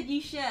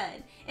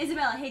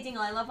 Isabella, hey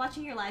Dingle, I love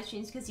watching your live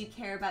streams because you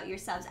care about your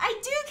subs. I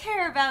do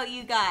care about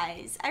you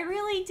guys. I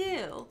really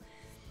do.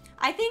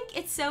 I think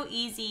it's so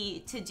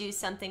easy to do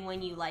something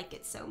when you like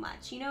it so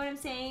much. You know what I'm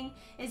saying?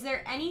 Is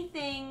there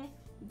anything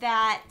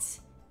that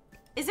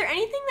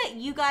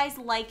you guys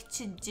like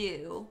to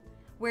do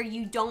where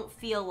you don't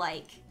feel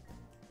like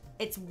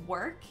it's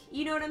work?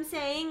 You know what I'm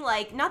saying?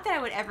 Like, not that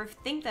I would ever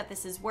think that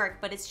this is work,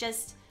 but it's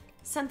just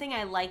something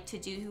I like to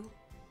do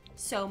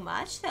so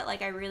much that,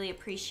 like, I really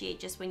appreciate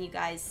just when you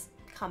guys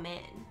come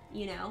in,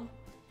 you know?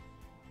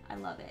 I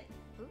love it.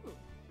 Ooh.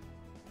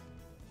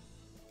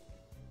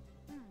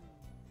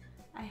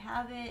 I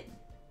have it.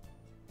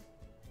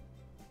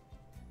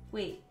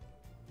 Wait,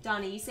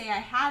 Donna, you say I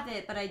have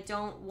it, but I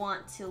don't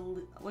want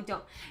to. Well,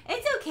 don't.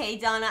 It's okay,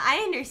 Donna. I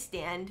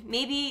understand.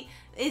 Maybe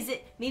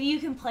you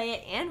can play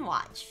it and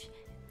watch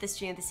the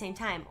stream at the same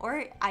time,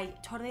 or I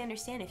totally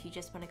understand if you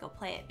just want to go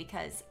play it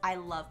because I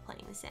love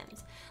playing The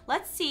Sims.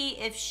 Let's see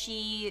if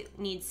she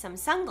needs some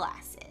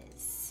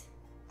sunglasses.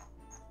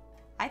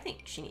 I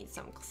think she needs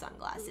some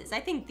sunglasses. I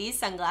think these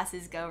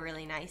sunglasses go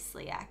really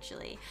nicely,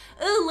 actually.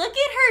 Ooh, look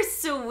at her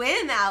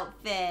swim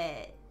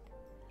outfit.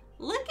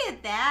 Look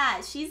at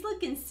that. She's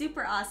looking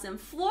super awesome.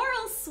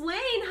 Floral Swain,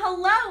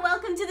 hello.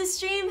 Welcome to the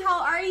stream.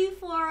 How are you,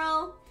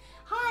 Floral?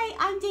 Hi,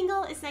 I'm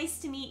Dingle. It's nice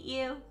to meet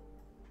you.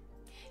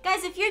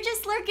 Guys, if you're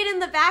just lurking in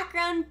the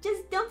background,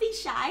 just don't be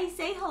shy.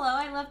 Say hello.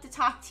 I love to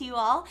talk to you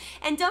all.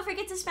 And don't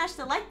forget to smash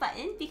the like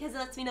button because it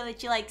lets me know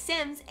that you like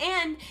Sims.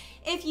 And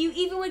if you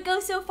even would go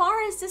so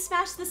far as to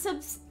smash the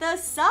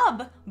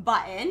sub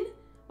button,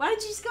 why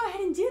don't you just go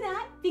ahead and do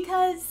that?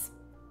 Because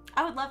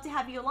I would love to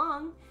have you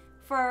along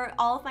for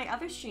all of my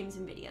other streams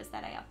and videos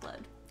that I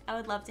upload. I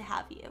would love to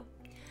have you.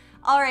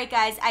 All right,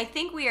 guys, I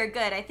think we are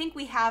good. I think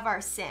we have our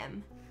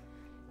sim.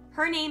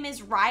 Her name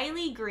is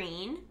Riley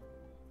Green.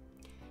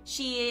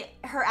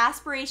 Her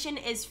aspiration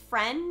is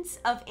friends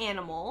of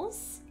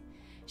animals.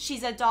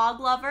 She's a dog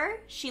lover.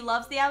 She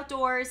loves the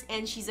outdoors,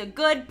 and she's a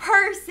good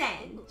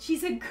person.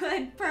 She's a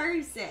good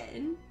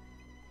person.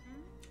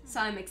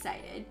 So I'm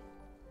excited.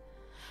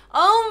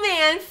 Oh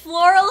man,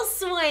 Floral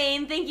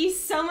Swain, thank you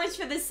so much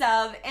for the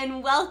sub,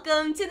 and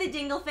welcome to the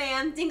Dingle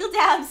fam. Dingle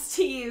dabs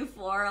to you,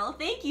 Floral.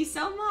 Thank you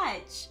so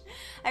much.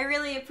 I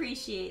really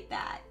appreciate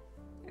that.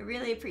 I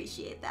really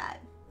appreciate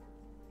that.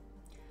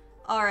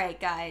 All right,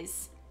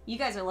 guys. You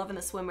guys are loving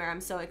the swimwear.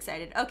 I'm so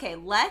excited. Okay,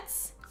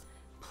 let's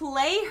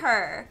play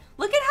her.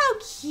 Look at how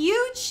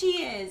cute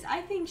she is. I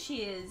think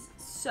she is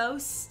so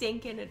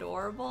stinking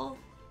adorable.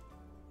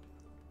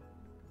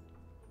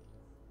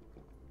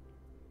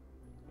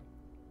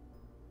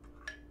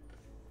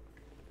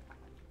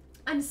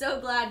 I'm so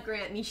glad,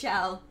 Grant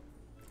Michelle.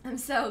 I'm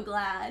so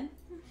glad.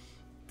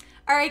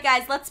 All right,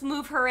 guys, let's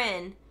move her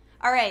in.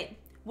 All right,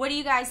 what do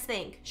you guys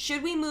think?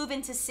 Should we move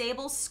into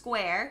Sable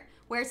Square,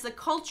 where it's the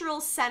cultural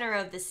center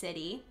of the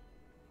city?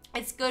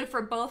 It's good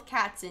for both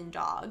cats and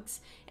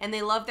dogs, and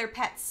they love their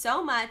pets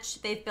so much,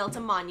 they've built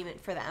a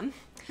monument for them.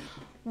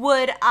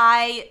 Would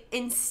I,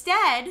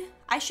 instead,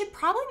 I should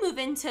probably move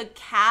into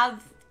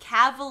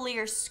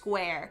Cavalier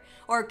Square,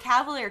 or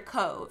Cavalier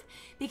Cove,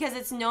 because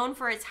it's known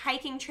for its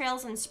hiking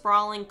trails and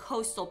sprawling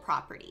coastal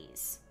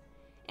properties.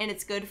 And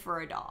it's good for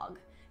a dog.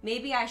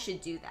 Maybe I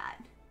should do that.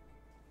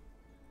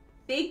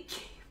 Big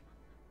K.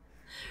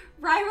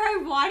 Rai,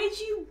 why did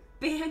you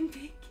ban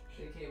Big K?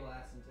 Big K will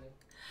ask him to.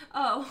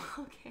 Oh,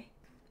 okay.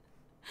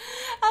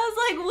 I was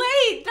like,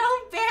 wait,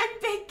 don't ban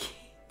Big K.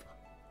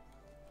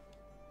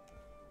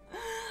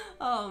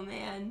 Oh,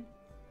 man.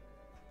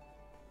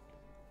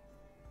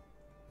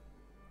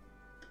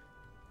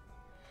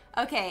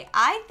 Okay,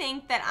 I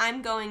think that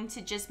I'm going to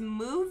just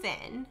move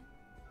in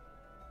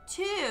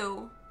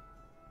to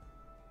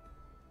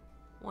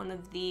one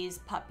of these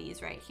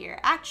puppies right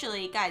here.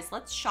 Actually, guys,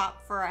 let's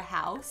shop for a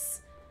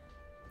house.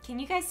 Can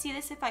you guys see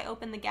this if I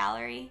open the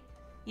gallery?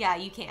 Yeah,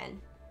 you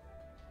can.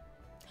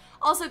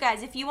 Also,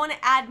 guys, if you want to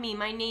add me,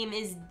 my name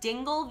is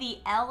Dingle. The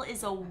L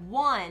is a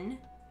 1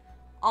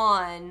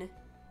 on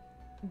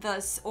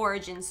the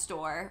Origin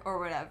store or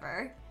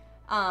whatever.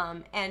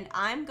 And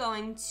I'm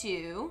going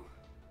to...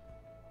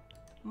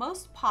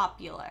 Most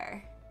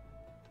popular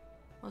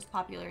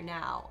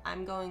now,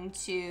 I'm going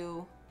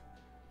to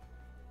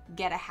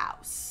get a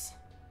house.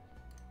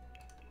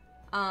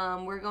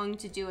 We're going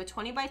to do a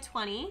 20 by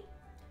 20,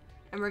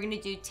 and we're going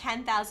to do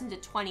 10,000 to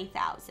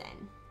 20,000.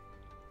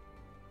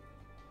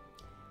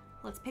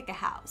 Let's pick a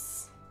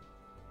house.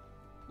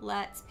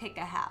 Let's pick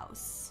a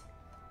house.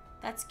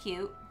 That's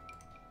cute.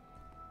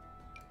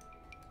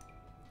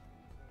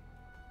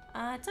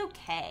 It's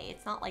okay.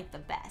 It's not like the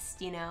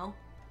best, you know?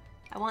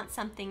 I want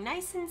something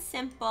nice and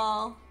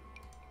simple.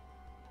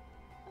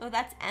 Oh,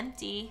 that's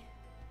empty.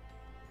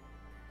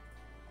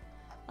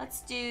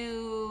 Let's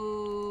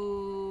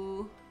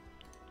do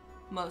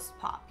most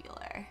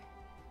popular.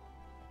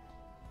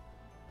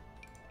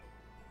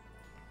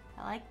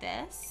 I like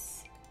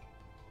this.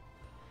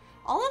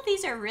 All of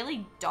these are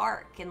really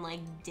dark and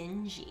like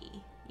dingy.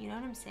 You know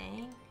what I'm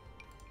saying?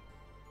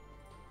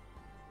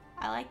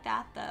 I like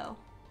that though.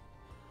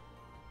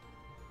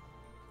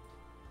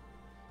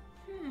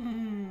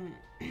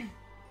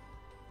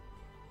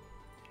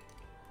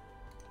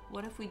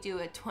 What if we do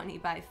a 20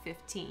 by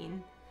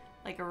 15?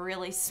 Like a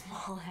really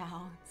small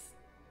house.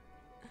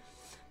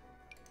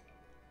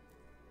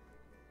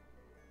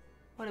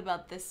 What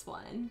about this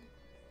one?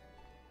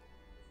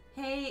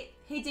 Hey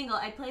Dingle,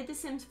 I played The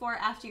Sims 4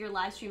 after your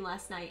live stream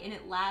last night and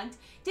it lagged.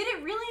 Did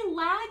it really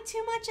lag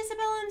too much,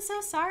 Isabella? I'm so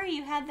sorry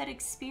you had that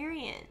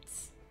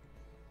experience.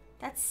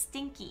 That's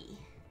stinky.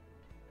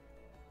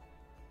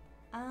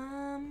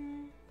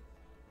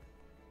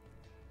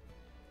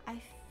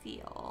 I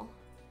feel...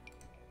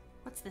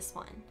 What's this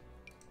one?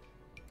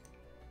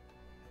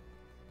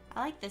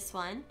 I like this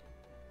one.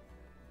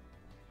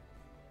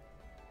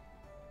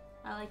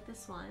 I like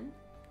this one.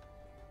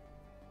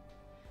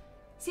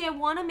 See, I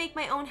want to make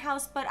my own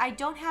house, but I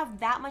don't have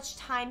that much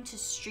time to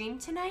stream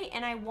tonight,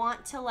 and I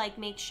want to like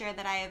make sure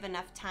that I have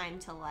enough time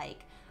to like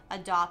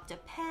adopt a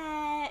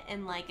pet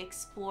and like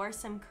explore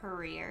some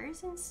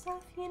careers and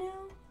stuff, you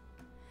know?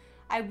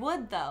 I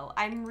would though.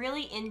 I'm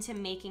really into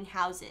making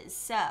houses,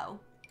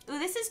 so. Ooh,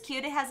 this is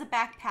cute. It has a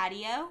back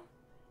patio.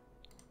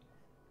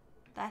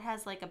 That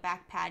has like a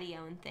back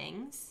patio and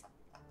things.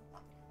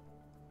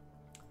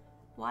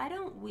 Why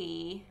don't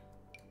we...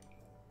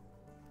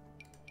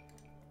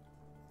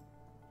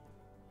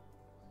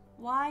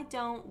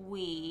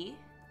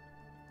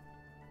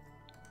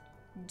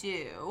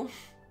 do...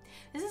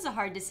 This is a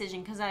hard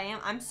decision because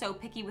I'm so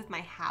picky with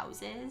my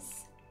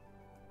houses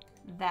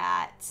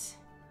that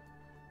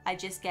I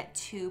just get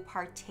too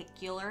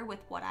particular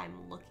with what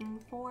I'm looking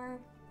for.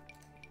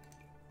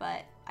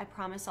 But I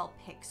promise I'll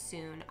pick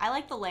soon. I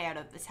like the layout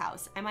of this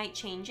house. I might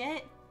change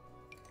it,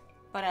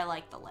 but I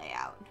like the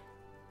layout.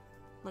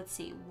 Let's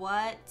see,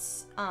 what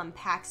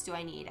packs do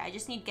I need? I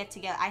just need get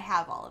together. I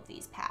have all of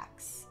these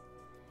packs.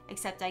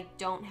 Except I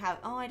don't have,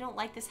 oh, I don't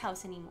like this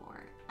house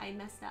anymore. I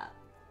messed up.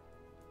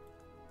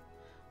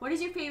 What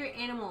is your favorite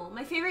animal?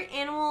 My favorite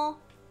animal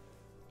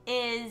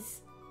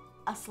is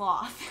a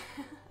sloth,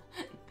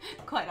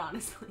 quite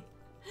honestly.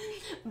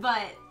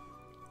 But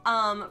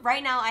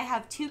right now I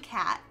have 2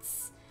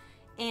 cats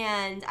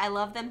and I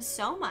love them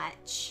so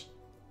much.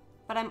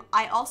 But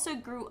I also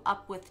grew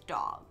up with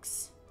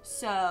dogs.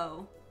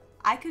 So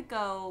I could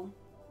go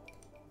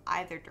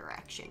either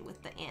direction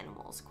with the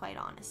animals, quite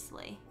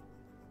honestly.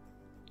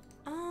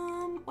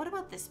 What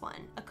about this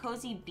one? A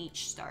cozy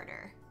beach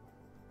starter.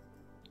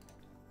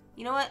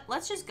 You know what?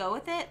 Let's just go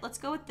with it. Let's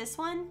go with this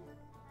one.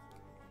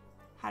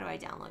 How do I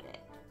download it?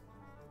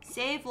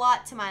 Save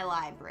lot to my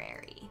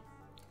library.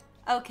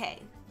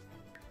 Okay.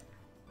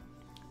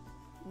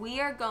 We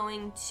are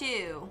going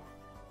to...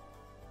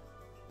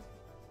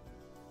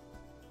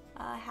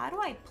 how do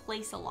I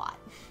place a lot?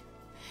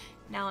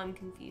 Now I'm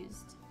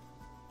confused.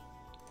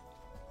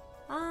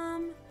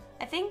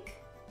 I think...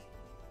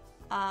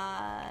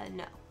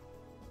 no.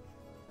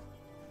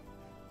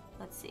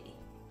 Let's see.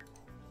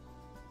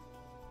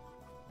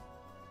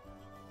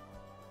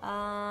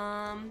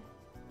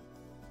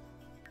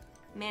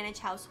 Manage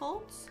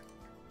households.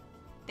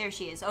 There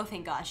she is. Oh,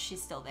 thank gosh,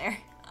 she's still there.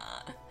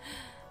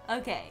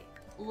 Okay,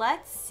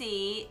 let's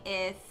see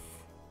if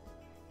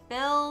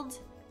build,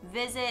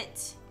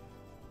 visit.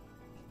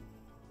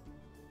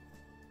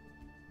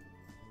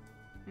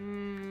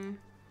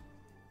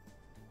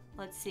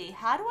 Let's see.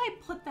 How do I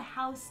put the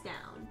house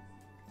down?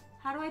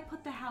 How do I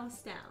put the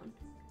house down?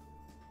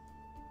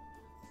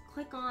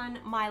 Click on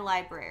my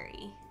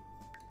library.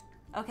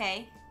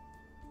 Okay.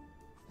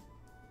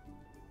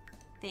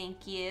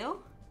 Thank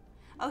you.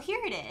 Oh, here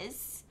it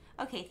is.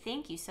 Okay,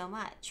 thank you so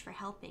much for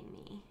helping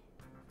me.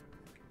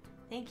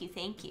 Thank you,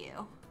 thank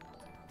you.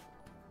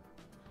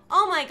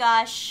 Oh my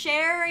gosh,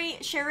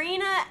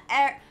 Sharina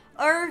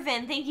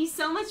Irvin, thank you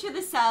so much for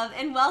the sub,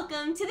 and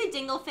welcome to the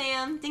Dingle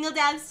fam. Dingle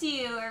dabs to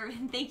you,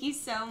 Irvin. Thank you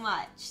so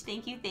much.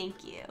 Thank you,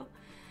 thank you.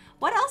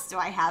 What else do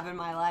I have in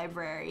my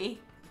library?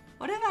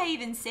 What have I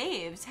even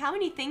saved? How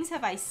many things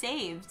have I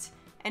saved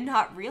and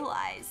not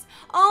realized?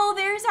 Oh,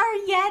 there's our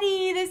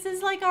Yeti. This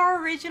is like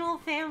our original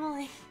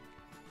family.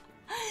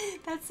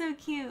 That's so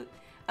cute.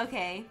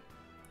 Okay,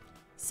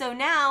 so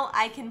now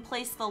I can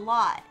place the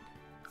lot.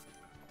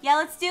 Yeah,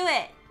 let's do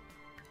it.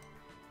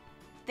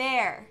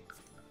 There.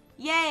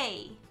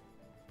 Yay.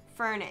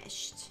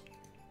 Furnished.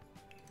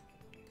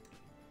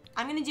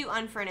 I'm gonna do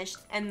unfurnished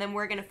and then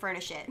we're gonna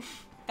furnish it.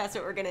 That's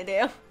what we're gonna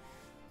do.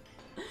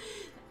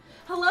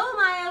 Hello,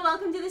 Maya.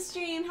 Welcome to the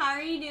stream. How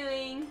are you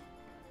doing?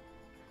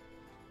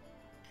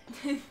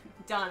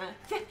 Donna.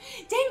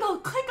 Dangle,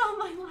 click on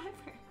my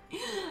library.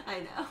 I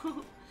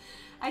know.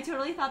 I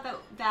totally thought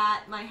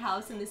that my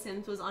house in The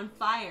Sims was on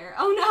fire.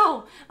 Oh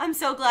no! I'm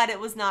so glad it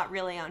was not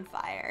really on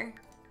fire.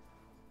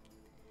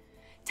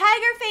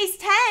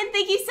 Tigerface10,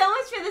 thank you so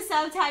much for the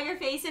sub,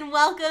 Tigerface, and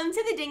welcome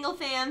to the Dingle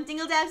fam.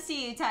 Dingle dabs to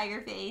you,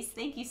 Tigerface.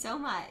 Thank you so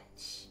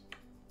much.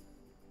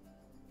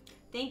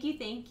 Thank you,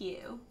 thank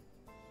you.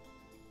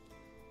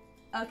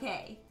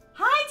 Okay.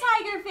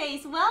 Hi,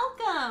 Tigerface.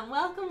 Welcome,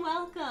 welcome,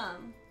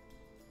 welcome.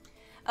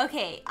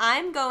 Okay,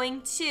 I'm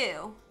going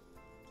to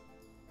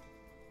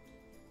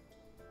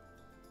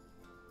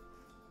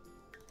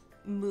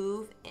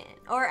move in.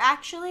 Or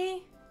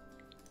actually,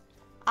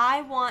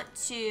 I want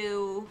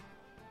to...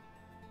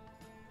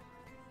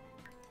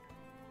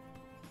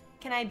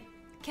 Can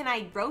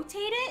I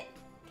rotate it?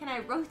 Can I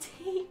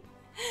rotate?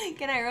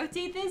 Can I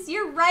rotate this?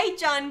 You're right,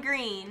 John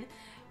Green.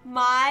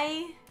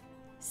 My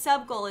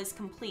sub goal is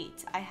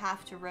complete. I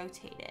have to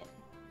rotate it.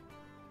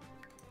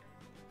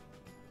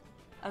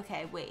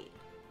 Okay, wait.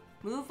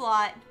 Move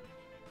lot.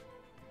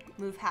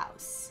 Move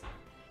house.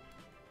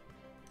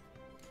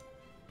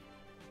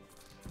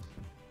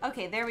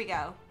 Okay, there we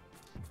go.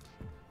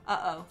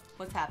 Uh-oh,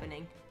 what's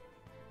happening?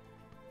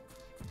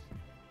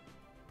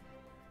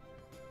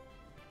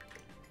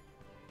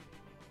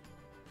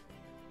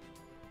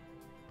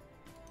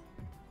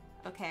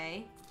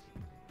 Okay.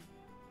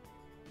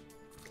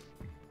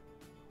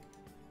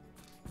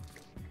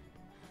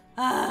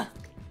 Ah!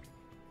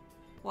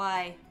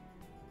 Why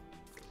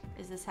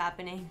is this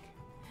happening?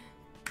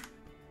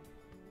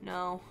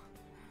 No.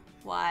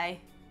 Why?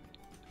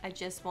 I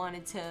just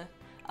wanted to...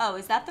 Oh,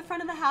 is that the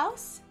front of the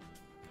house?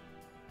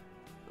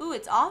 Ooh,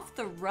 it's off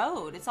the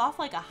road. It's off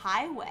like a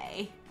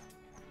highway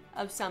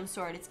of some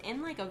sort. It's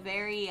in like a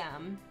very,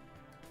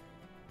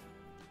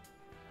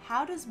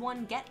 How does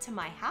one get to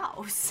my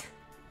house?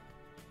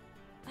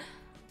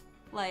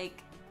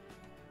 Like,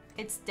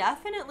 it's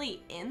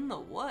definitely in the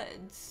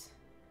woods.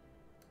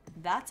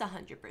 That's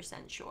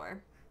 100%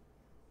 sure.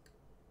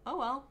 Oh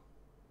well.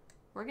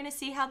 We're gonna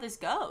see how this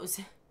goes.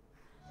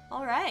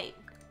 Alright.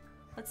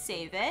 Let's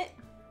save it.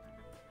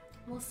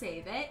 We'll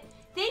save it.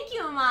 Thank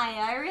you,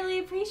 Amaya. I really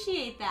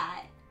appreciate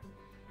that.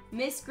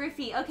 Miss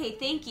Griffey. Okay,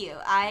 thank you.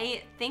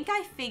 I think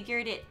I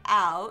figured it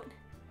out.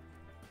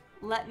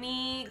 let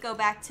me go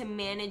back to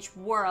manage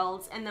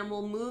worlds, and then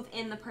we'll move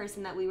in the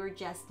person that we were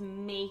just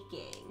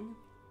making.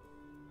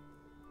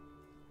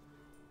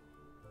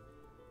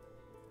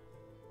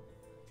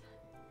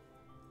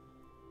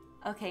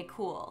 Okay,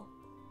 cool.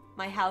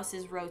 My house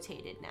is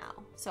rotated now,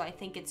 so I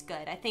think it's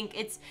good. I think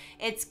it's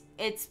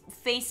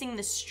facing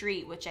the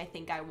street, which I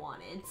think I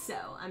wanted, so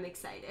I'm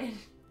excited.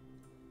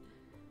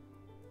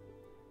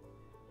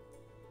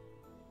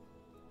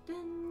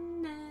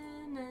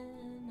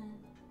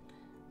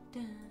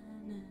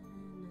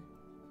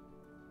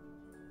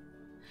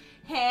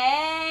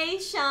 Hey,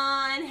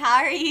 Sean.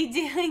 How are you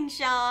doing,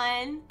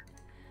 Sean?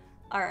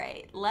 All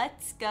right,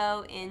 let's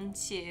go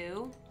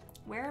into,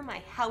 where are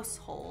my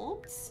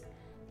households?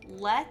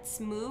 Let's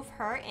move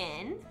her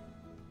in.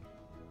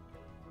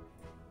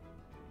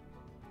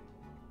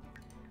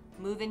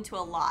 Move into a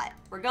lot.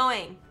 We're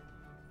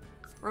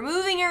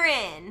moving her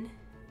in.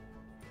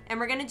 And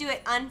we're gonna do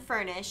it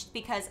unfurnished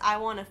because I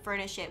wanna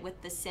furnish it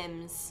with the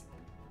Sims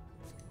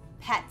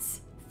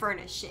pets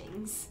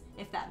furnishings,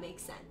 if that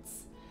makes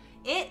sense.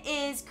 It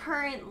is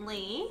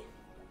currently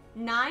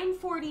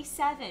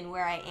 9:47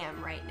 where I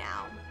am right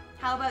now.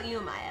 How about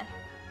you, Maya?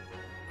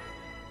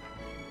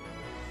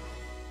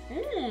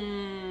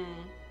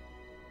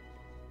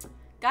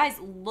 Guys,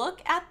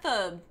 look at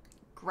the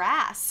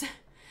grass.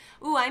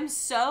 Ooh, I'm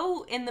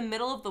so in the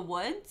middle of the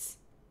woods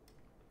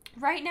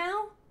right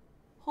now.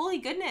 Holy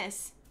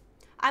goodness.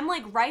 I'm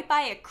like right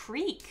by a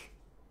creek.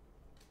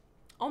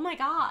 Oh my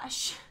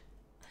gosh.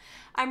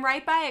 I'm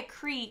right by a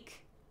creek.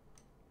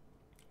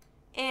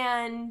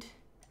 And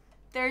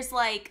there's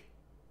like,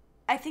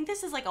 I think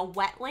this is like a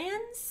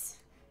wetlands.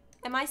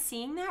 Am I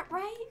seeing that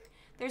right?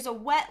 There's a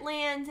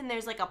wetland and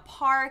there's like a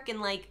park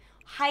and like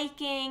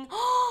hiking.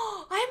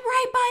 Oh, I'm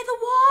right by the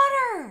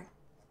water.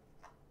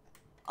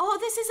 Oh,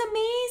 this is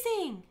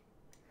amazing.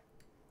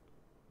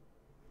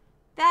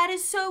 That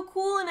is so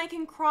cool, and I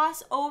can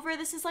cross over.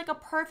 This is like a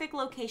perfect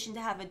location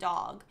to have a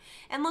dog.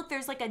 And look,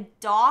 there's like a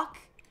dock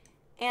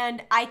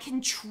and I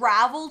can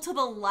travel to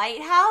the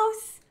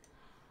lighthouse.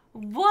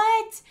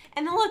 What?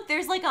 And then look,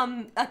 there's like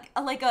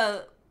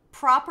a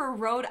proper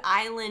Rhode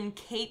Island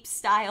Cape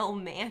style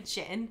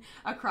mansion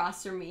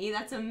across from me.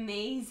 That's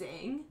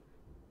amazing.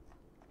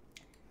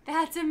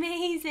 That's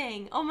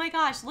amazing. Oh my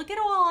gosh, look at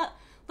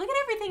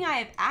everything I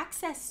have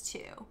access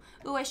to.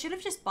 Ooh, I should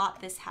have just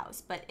bought this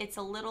house, but it's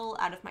a little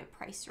out of my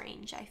price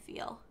range, I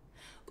feel.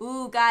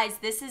 Ooh, guys,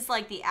 this is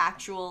like the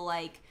actual,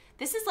 like,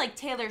 this is like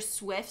Taylor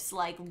Swift's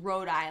like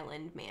Rhode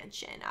Island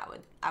mansion.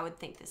 I would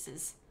think this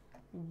is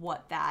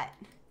what that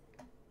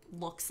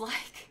looks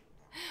like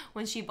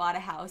when she bought a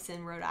house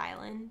in Rhode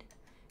Island.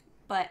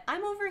 But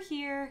I'm over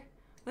here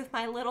with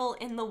my little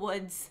in the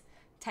woods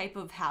type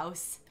of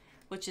house,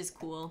 which is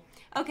cool.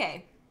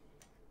 Okay,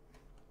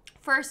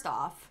 first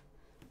off,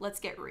 let's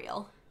get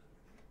real.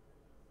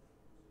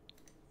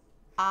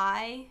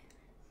 I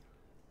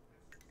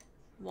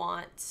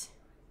want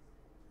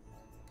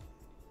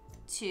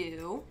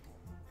to,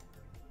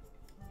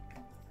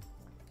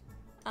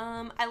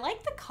 I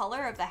like the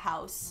color of the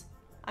house.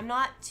 I'm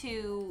not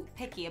too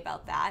picky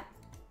about that.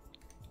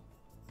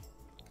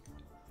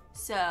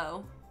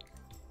 So,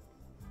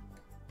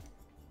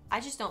 I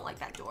just don't like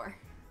that door.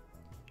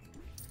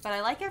 But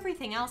I like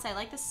everything else. I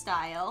like the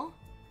style.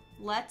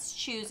 Let's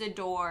choose a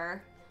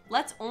door.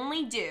 Let's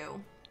only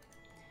do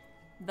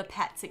the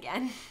pets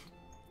again.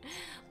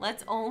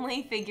 Let's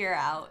only figure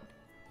out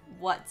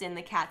what's in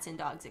the Cats and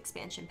Dogs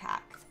expansion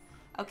pack.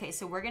 Okay,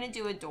 so we're gonna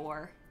do a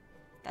door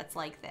that's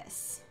like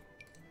this.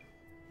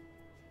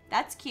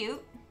 That's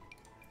cute.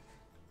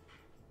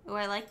 Oh,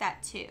 I like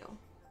that too.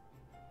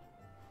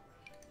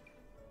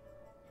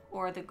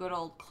 Or the good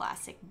old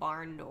classic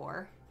barn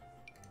door.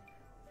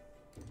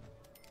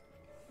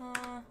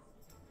 I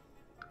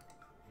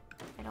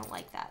don't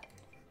like that.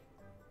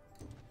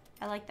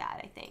 I like that,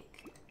 I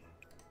think.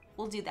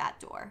 We'll do that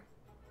door.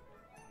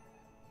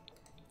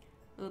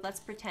 Ooh, let's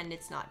pretend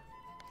it's not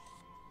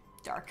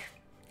dark.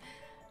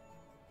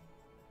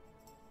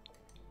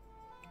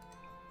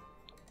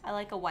 I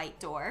like a white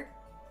door.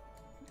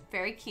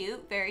 Very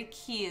cute, very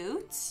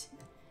cute.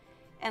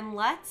 And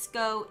let's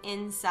go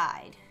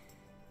inside.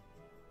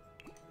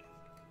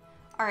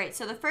 All right,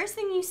 so the first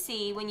thing you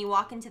see when you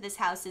walk into this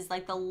house is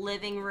like the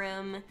living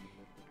room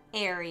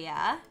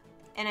area.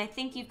 And I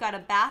think you've got a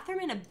bathroom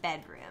and a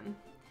bedroom.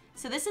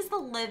 So this is the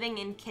living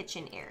and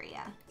kitchen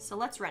area. So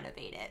let's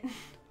renovate it.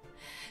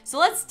 So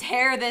let's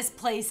tear this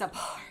place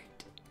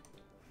apart.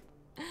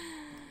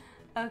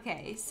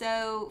 Okay,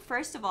 so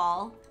first of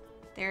all,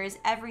 there is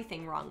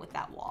everything wrong with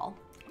that wall.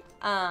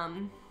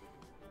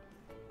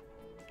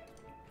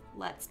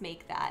 Let's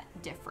make that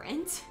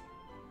different.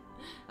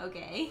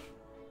 Okay.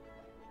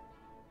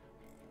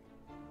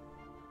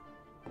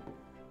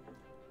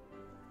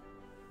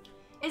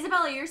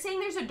 Isabella, you're saying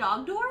there's a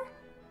dog door?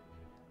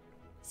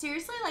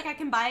 Seriously? Like I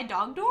can buy a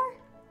dog door?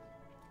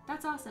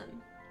 That's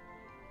awesome.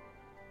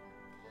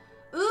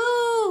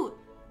 Ooh!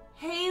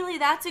 Haley,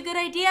 that's a good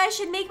idea. I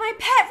should make my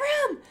pet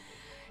room!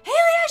 Haley,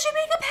 I should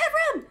make a pet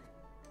room!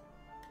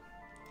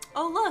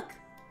 Oh, look.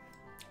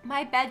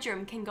 My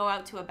bedroom can go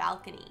out to a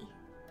balcony.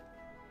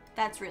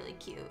 That's really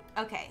cute.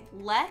 Okay,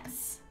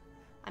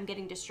 I'm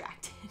getting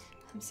distracted.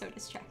 I'm so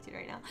distracted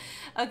right now.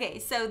 Okay,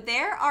 so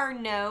there are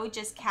no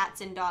just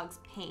cats and dogs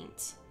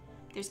paint.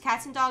 There's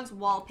cats and dogs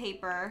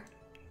wallpaper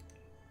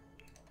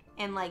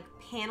and like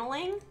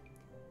paneling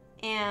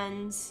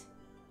and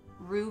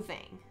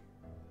roofing.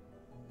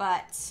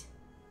 But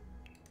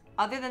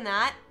other than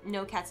that,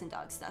 no cats and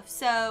dog stuff.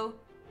 So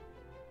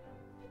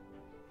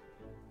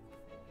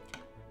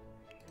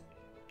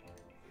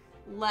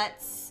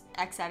let's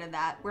X out of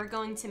that. We're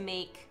going to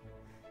make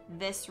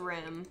this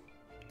room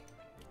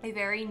a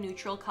very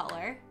neutral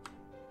color.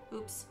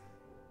 Oops.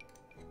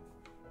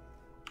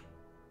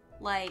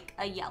 Like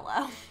a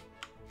yellow,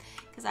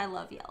 because I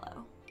love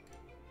yellow.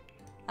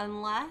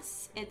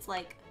 Unless it's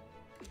like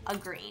a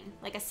green,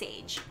 like a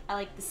sage. I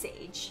like the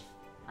sage.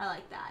 I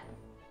like that.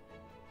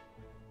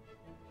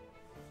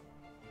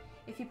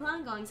 If you plan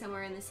on going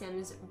somewhere in The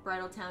Sims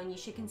Bridletown, you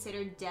should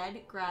consider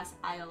Dead Grass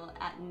Isle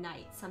at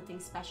night. Something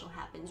special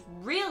happens.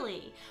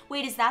 Really?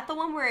 Wait, is that the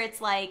one where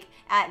it's like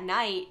at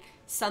night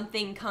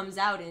something comes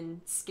out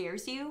and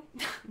scares you?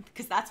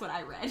 Because that's what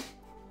I read.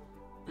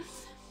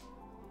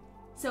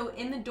 So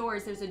in the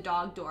doors, there's a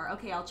dog door.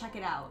 Okay, I'll check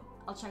it out.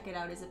 I'll check it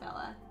out,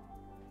 Isabella.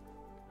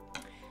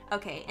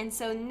 Okay, and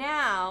so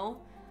now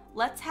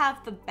let's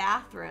have the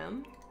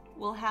bathroom.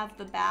 We'll have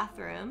the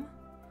bathroom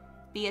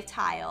be a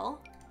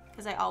tile,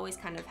 because I always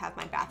kind of have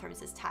my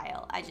bathrooms as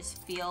tile. I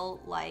just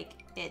feel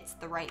like it's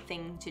the right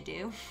thing to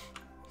do.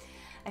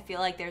 I feel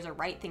like there's a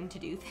right thing to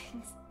do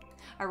things,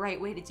 a right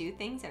way to do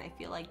things, and I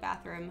feel like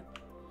bathroom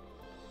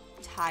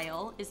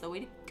tile is the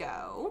way to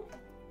go.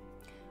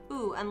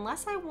 Ooh,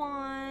 unless I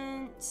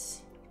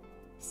want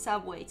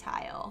subway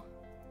tile.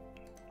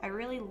 I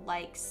really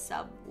like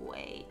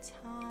subway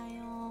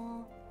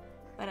tile,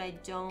 but I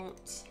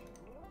don't.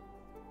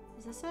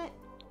 Is this it?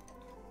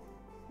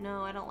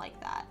 No, I don't like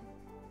that.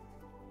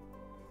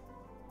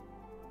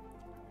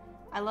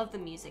 I love the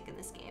music in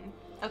this game.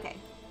 Okay.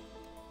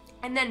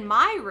 And then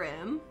my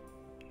room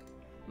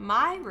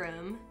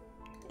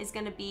is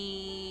gonna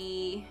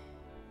be,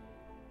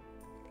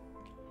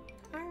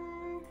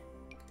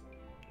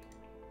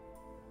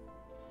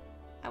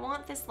 I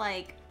want this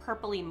like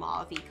purpley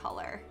mauvey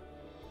color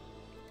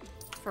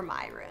for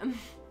my room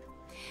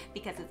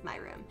because it's my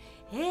room.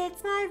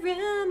 It's my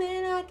room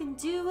and I can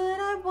do what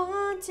I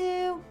want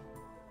to.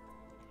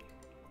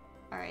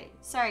 All right,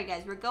 sorry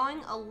guys, we're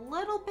going a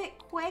little bit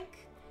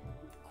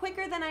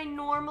quicker than I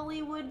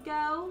normally would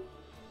go.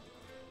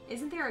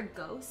 Isn't there a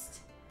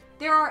ghost?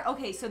 There are,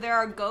 okay, so there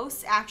are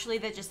ghosts actually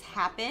that just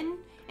happen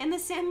in The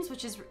Sims,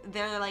 which is,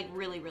 they're like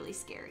really, really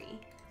scary.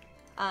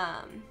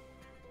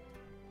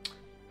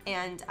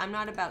 And I'm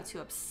not about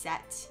to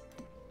upset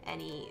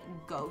any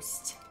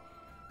ghost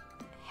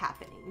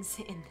happenings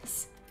in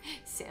this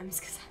Sims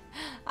because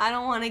I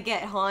don't want to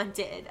get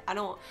haunted.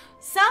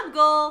 Sub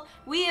goal,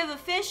 we have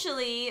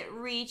officially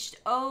reached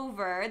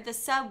over the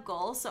sub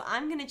goal, so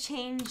I'm gonna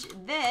change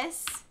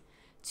this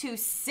to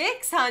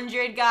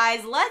 600,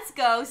 guys. Let's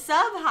go.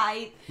 Sub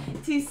height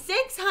to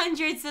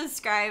 600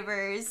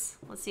 subscribers.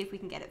 Let's see if we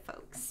can get it,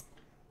 folks.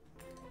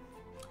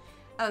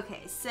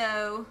 Okay,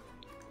 so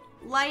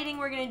lighting,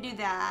 we're gonna do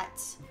that.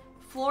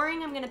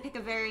 Flooring, I'm gonna pick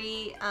a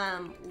very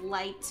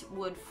light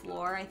wood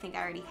floor. I think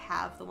I already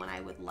have the one I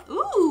would like.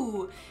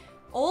 Ooh,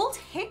 old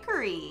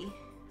hickory.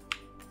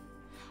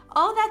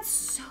 Oh, that's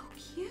so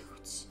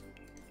cute.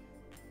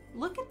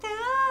 Look at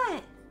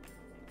that.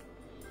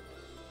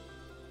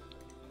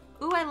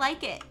 Ooh, I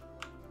like it.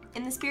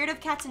 In the spirit of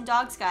cats and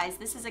dogs, guys,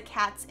 this is a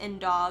cats and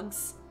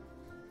dogs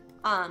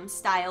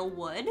style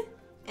wood.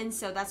 And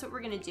so that's what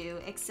we're gonna do,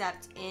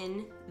 except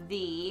in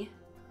the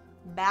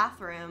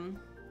bathroom,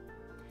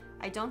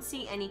 I don't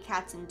see any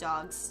cats and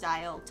dogs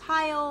style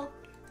tile,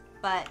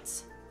 but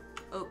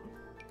oh,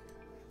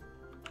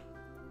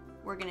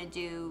 we're gonna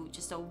do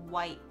just a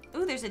white.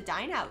 Ooh, there's a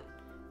dine out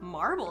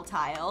marble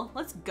tile.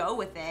 Let's go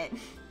with it.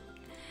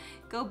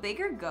 Go big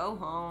or go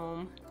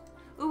home.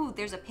 Ooh,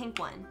 there's a pink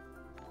one.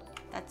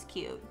 That's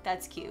cute.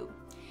 That's cute.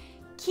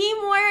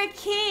 Kimora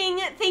King,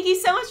 thank you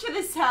so much for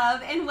the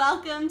sub and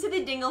welcome to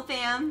the Dingle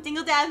fam.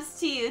 Dingle dabs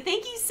to you.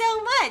 Thank you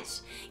so much.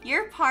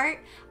 You're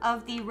part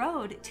of the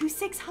road to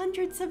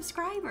 600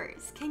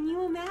 subscribers. Can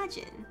you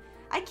imagine?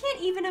 I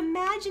can't even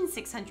imagine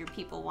 600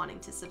 people wanting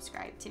to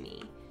subscribe to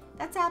me.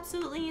 That's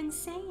absolutely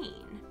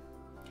insane.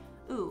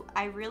 Ooh,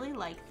 I really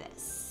like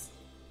this.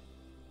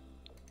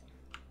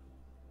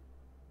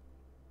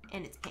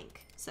 And it's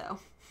pink, so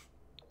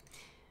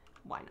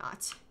why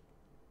not?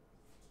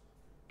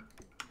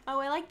 Oh,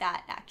 I like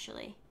that,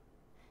 actually.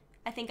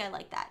 I think I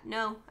like that.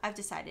 No, I've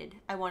decided.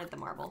 I wanted the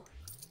marble.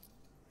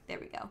 There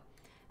we go.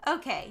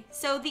 Okay,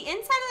 so the inside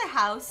of the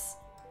house,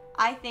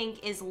 I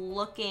think, is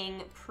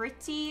looking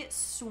pretty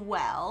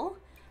swell.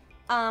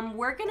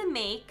 We're gonna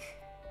make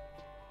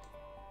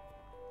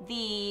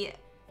the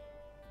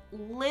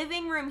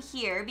living room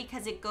here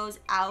because it goes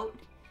out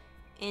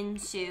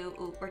into,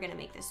 ooh, we're gonna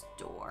make this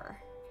door.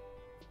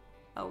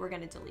 Oh, we're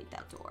gonna delete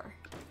that door.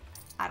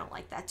 I don't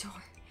like that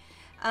door.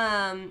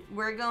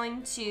 We're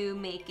going to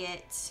make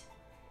it,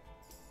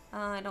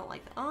 I don't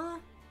like that.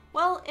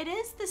 Well, it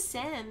is the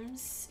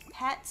Sims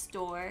pet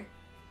store.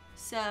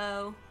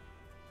 So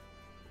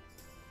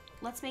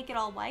let's make it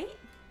all white.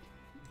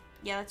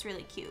 Yeah, that's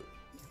really cute.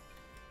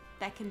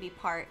 That can be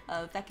part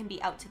of, that can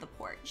be out to the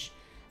porch.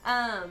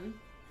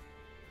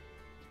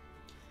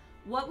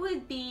 What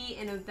would be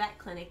in a vet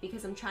clinic,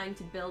 because I'm trying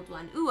to build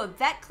one. Ooh, a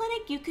vet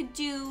clinic, you could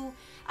do,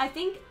 I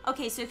think,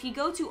 okay, so if you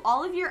go to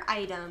all of your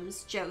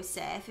items,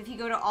 Joseph, if you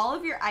go to all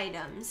of your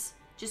items,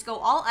 just go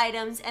all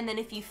items, and then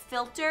if you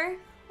filter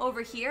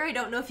over here, I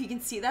don't know if you can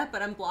see that,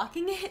 but I'm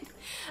blocking it.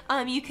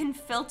 You can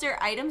filter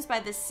items by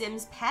the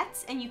Sims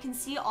pets, and you can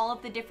see all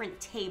of the different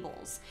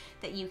tables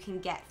that you can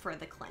get for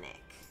the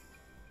clinic.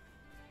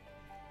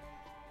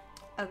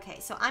 Okay,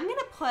 so I'm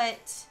gonna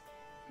put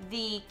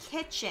the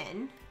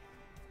kitchen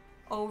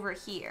over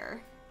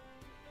here.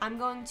 I'm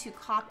going to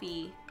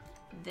copy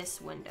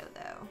this window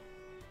though,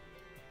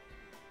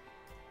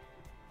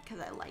 because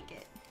I like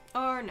it.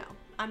 Or no,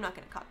 I'm not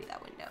gonna copy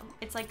that window.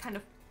 It's like kind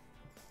of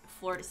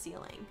floor to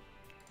ceiling.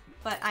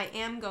 But I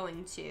am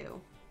going to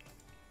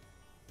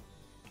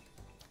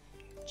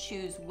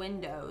choose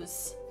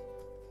windows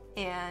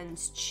and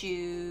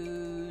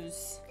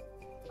choose,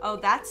 oh,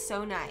 that's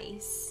so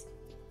nice.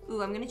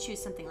 Ooh, I'm gonna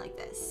choose something like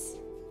this.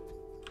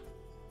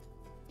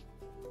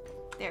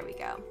 There we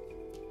go.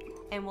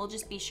 And we'll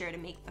just be sure to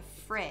make the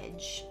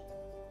fridge,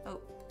 oh.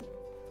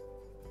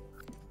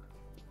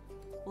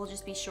 We'll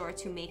just be sure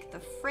to make the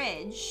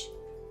fridge,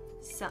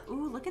 so,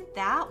 ooh, look at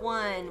that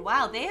one.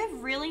 Wow, they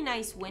have really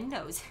nice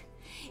windows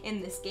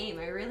in this game.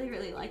 I really,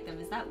 really like them.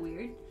 Is that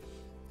weird?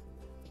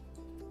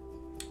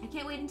 I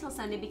can't wait until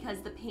Sunday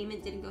because the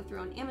payment didn't go through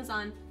on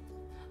Amazon.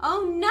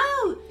 Oh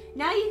no!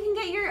 Now you can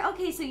get your,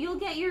 okay, so you'll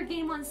get your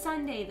game on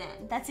Sunday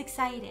then. That's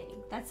exciting.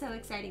 That's so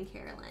exciting,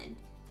 Carolyn.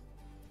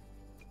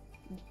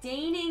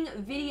 Dating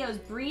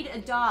videos, breed a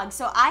dog.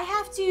 So I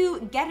have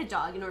to get a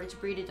dog in order to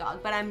breed a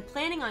dog, but I'm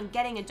planning on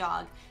getting a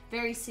dog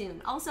very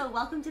soon. Also,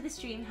 welcome to the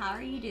stream. How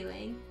are you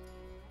doing?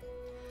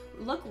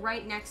 Look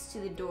right next to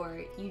the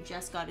door. You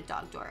just got a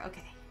dog door.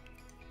 Okay.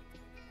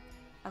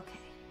 Okay.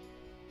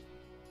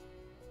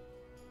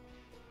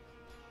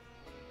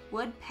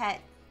 Wood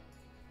pet.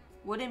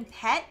 Wooden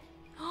pet?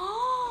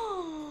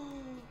 Oh!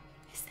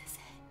 Is this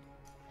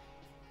it?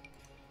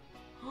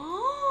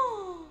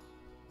 Oh!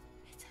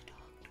 It's a dog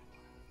door.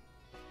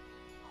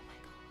 Oh my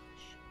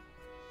gosh.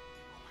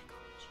 Oh my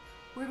gosh.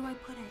 Where do I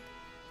put it?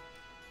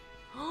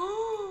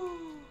 Oh!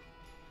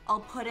 I'll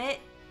put it.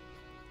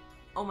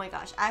 Oh my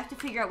gosh. I have to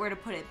figure out where to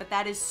put it, but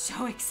that is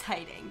so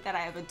exciting that I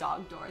have a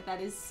dog door. That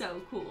is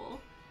so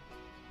cool.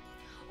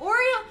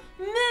 Oreo!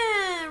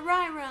 Meh!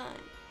 Rai.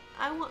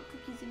 I want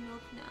cookies and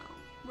milk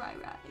now. Rai.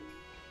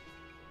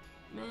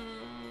 Meh.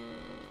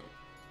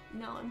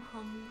 No, I'm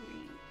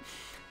hungry.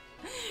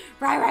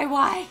 Rai,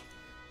 why?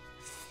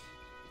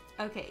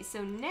 Okay,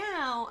 so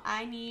now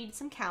I need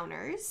some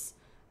counters.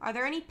 Are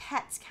there any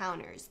pets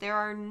counters? There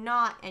are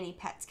not any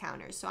pets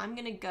counters, so I'm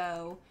gonna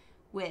go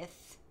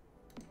with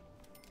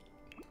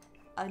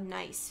a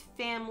nice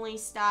family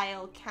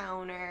style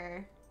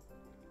counter.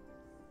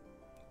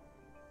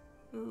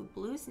 Ooh,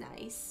 blue's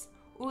nice.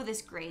 Ooh,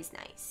 this gray's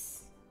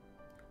nice.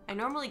 I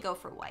normally go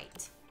for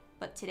white,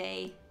 but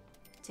today,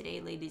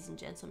 ladies and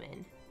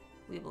gentlemen,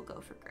 we will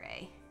go for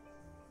gray.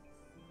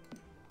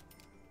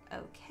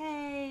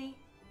 Okay,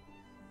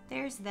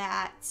 there's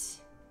that.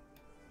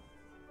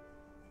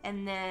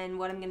 And then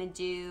what I'm gonna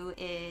do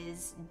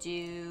is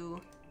do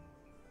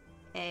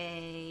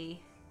a,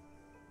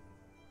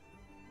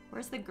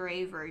 where's the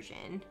gray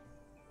version?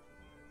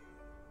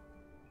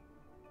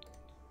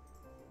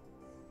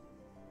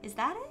 Is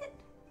that it?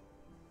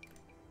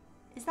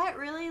 Is that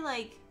really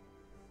like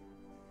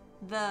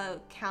the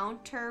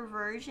counter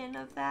version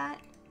of that?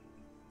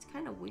 It's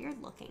kind of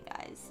weird looking,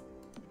 guys.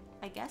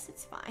 I guess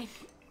it's fine.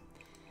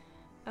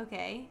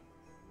 Okay.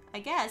 I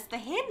guess the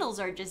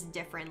handles are just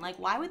different. Like,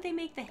 why would they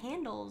make the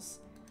handles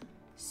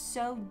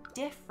so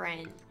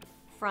different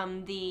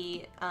from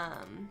the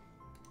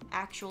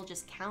actual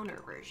just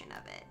counter version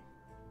of it?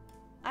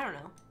 I don't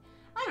know.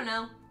 I don't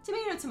know.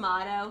 Tomato,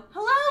 tomato.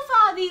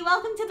 Hello, Fabi.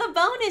 Welcome to the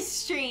bonus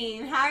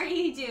stream. How are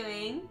you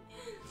doing?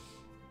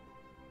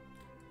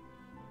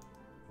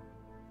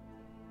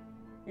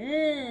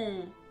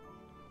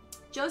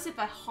 Joseph,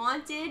 a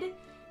haunted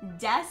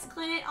desk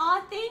clinic.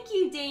 Aw, thank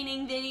you,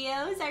 Dating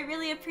Videos. I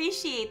really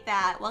appreciate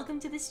that. Welcome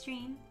to the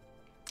stream.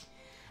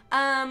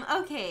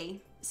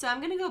 Okay. So I'm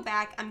gonna go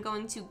back. I'm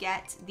going to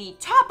get the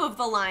top of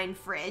the line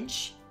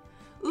fridge.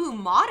 Ooh,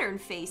 modern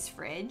face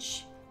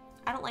fridge.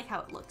 I don't like how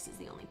it looks is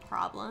the only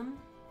problem.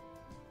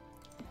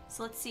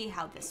 So let's see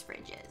how this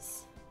fridge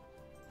is.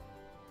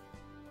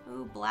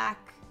 Ooh,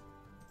 black,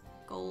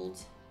 gold.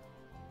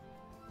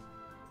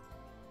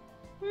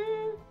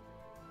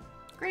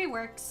 Gray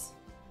works.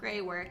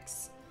 Gray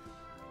works.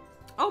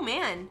 Oh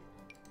man.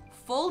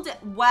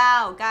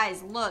 Wow,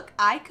 guys, look.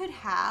 I could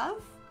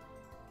have...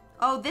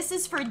 Oh, this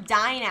is for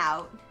dine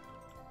out.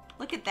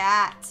 Look at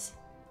that.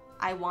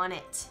 I want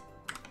it.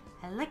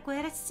 I like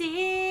what I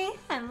see.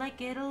 I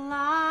like it a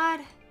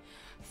lot.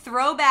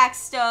 Throwback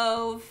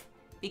stove,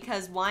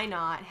 because why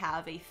not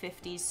have a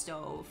 50s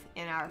stove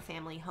in our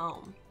family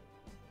home?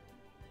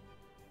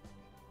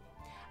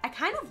 I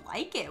kind of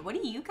like it. What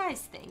do you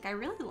guys think? I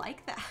really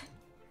like that.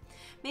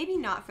 Maybe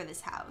not for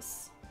this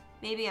house.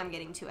 Maybe I'm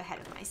getting too ahead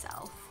of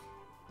myself.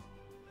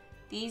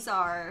 These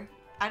are,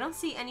 I don't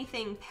see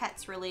anything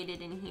pets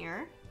related in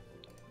here.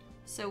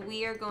 So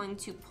we are going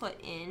to put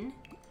in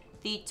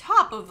the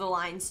top of the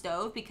line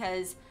stove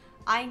because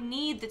I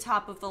need the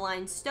top of the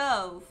line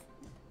stove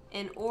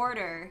in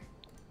order,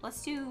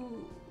 let's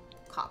do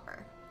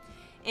copper,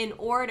 in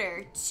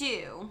order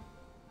to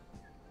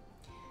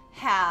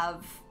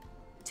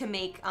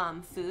make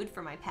food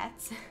for my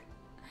pets.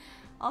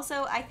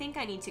 Also, I think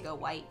I need to go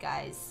white,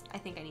 guys. I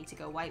think I need to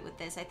go white with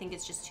this. I think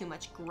it's just too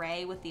much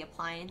gray with the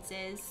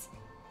appliances.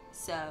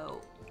 So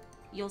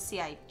you'll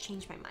see I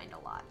change my mind a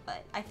lot,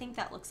 but I think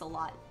that looks a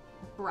lot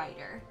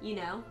brighter, you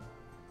know?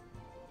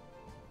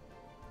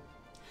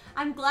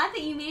 I'm glad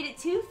that you made it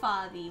too,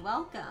 Fabi.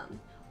 Welcome.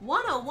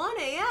 1:01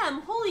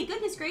 a.m. Holy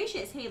goodness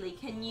gracious. Haley,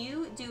 can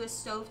you do a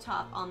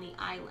stovetop on the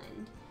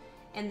island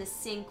and the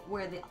sink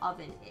where the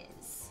oven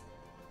is?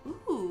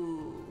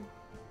 Ooh.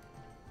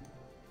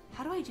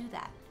 How do I do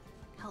that?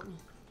 Help me.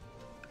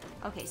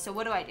 Okay, so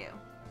what do I do?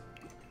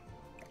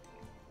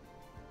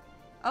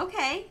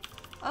 Okay.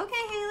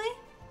 Okay, Haley.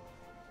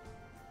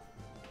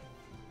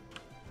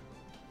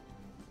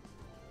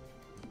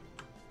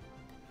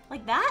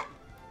 Like that?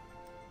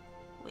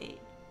 Wait.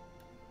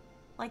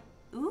 Like,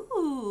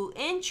 ooh,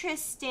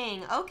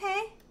 interesting.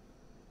 Okay.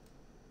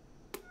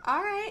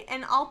 All right,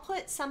 and I'll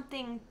put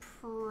something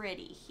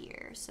pretty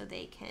here so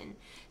they can,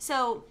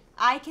 so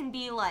I can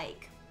be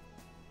like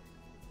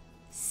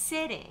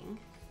sitting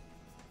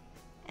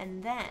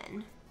and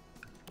then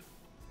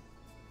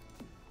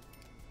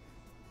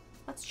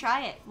let's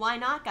try it. Why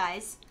not,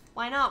 guys?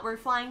 Why not? We're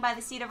flying by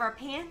the seat of our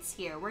pants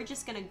here. We're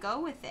just gonna go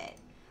with it.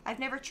 I've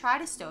never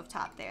tried a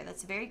stovetop there.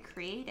 That's very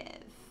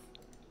creative.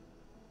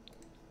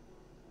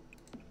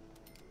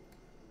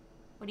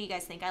 What do you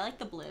guys think? I like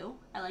the blue.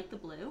 I like the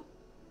blue.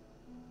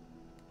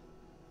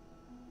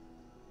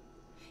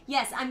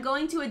 Yes, I'm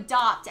going to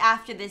adopt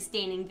after this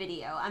dating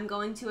video. I'm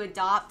going to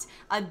adopt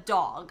a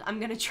dog. I'm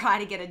going to try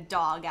to get a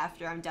dog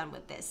after I'm done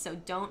with this, so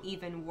don't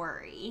even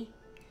worry.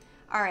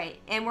 All right,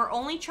 and we're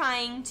only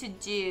trying to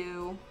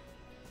do...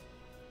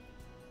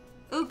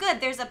 Ooh,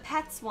 good, there's a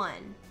pets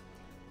one.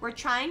 We're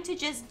trying to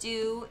just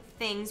do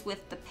things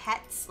with the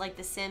pets, like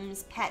the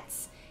Sims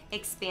Pets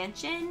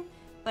expansion,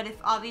 but if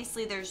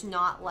obviously there's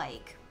not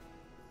like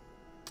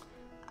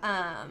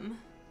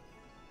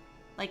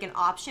an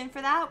option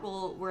for that,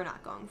 we're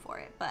not going for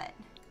it, but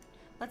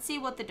let's see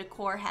what the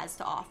decor has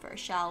to offer,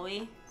 shall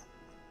we?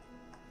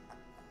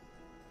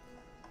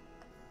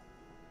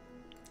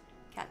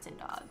 Cats and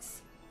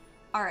dogs.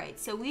 All right,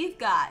 so we've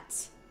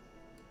got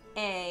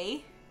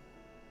a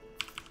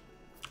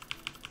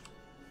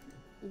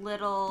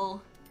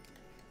little,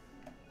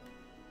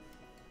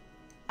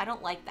 I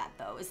don't like that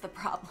though, is the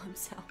problem,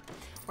 so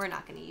we're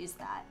not gonna use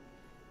that.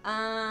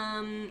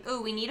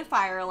 Oh, we need a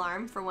fire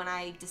alarm for when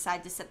I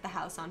decide to set the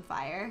house on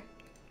fire.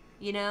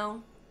 You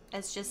know,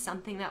 it's just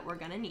something that we're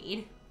gonna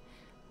need.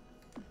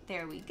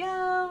 There we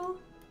go.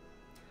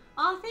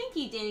 Oh, thank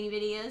you, Dating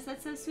Videos.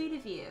 That's so sweet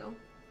of you.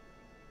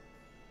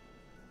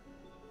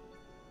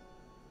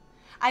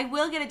 I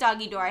will get a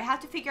doggy door. I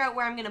have to figure out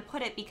where I'm gonna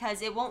put it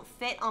because it won't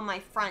fit on my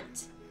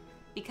front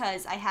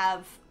because I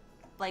have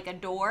like a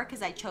door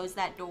because I chose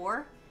that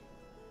door.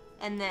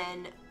 And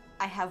then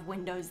I have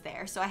windows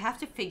there, so I have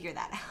to figure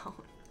that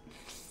out.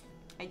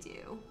 I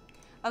do.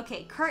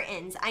 Okay,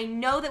 curtains. I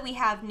know that we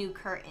have new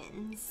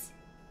curtains.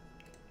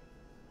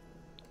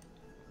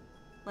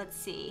 Let's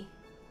see.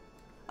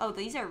 Oh,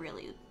 these are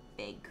really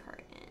big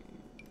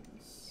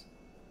curtains.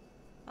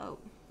 Oh.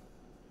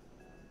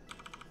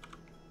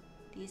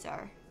 These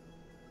are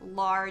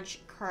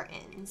large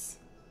curtains.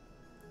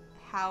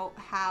 How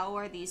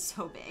are these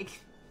so big?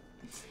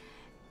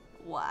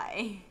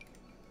 Why?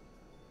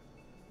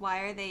 Why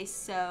are they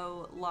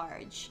so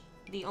large?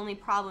 The only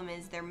problem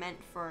is they're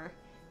meant for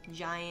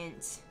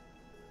giant...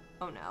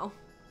 Oh no,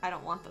 I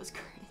don't want those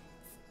curtains.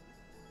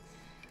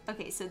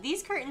 Okay, so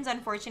these curtains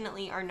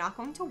unfortunately are not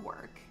going to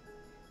work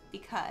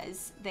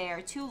because they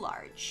are too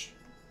large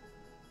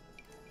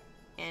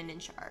and in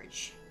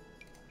charge.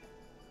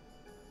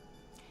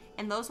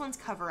 And those ones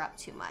cover up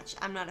too much.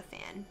 I'm not a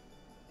fan.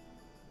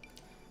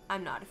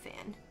 I'm not a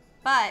fan.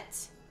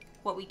 But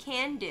what we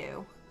can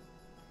do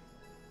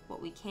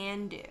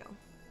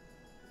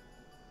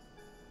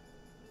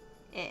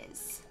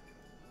is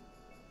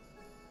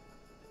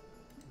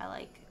I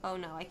like, oh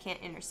no, I can't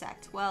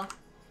intersect. Well,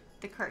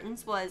 the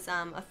curtains was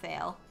a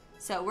fail.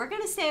 So we're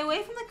gonna stay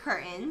away from the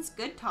curtains.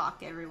 Good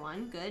talk,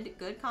 everyone.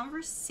 Good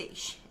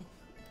conversation.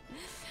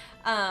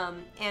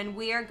 And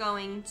we are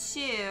going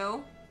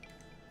to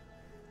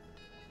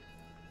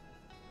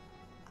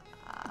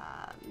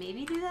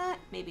maybe do that,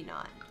 maybe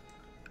not.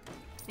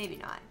 Maybe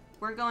not.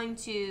 We're going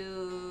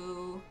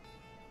to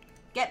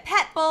Get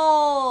pet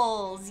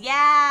bowls.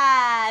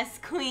 Yes,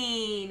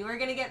 queen. We're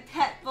gonna get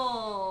pet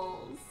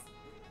bowls.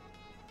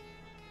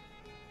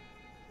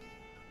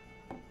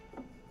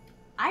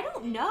 I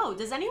don't know.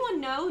 Does anyone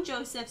know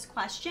Joseph's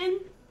question?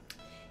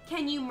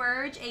 Can you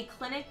merge a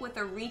clinic with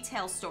a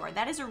retail store?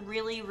 That is a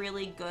really,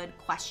 really good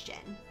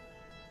question.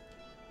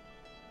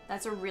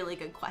 That's a really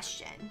good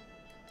question.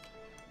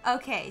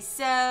 Okay,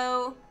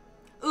 so,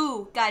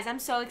 ooh, guys, I'm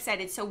so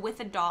excited. So with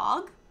a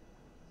dog,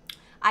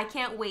 I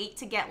can't wait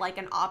to get like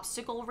an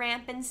obstacle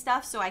ramp and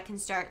stuff so I can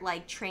start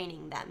like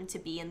training them to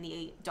be in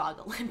the dog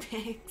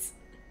Olympics.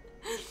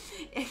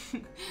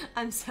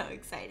 I'm so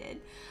excited.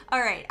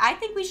 All right, I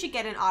think we should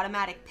get an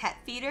automatic pet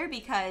feeder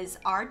because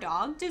our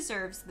dog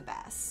deserves the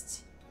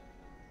best.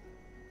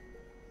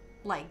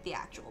 Like the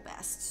actual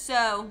best.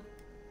 So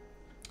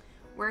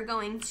we're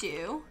going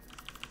to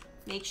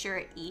make sure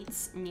it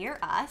eats near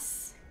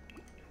us.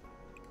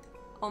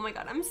 Oh my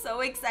God, I'm so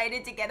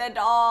excited to get a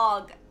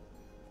dog.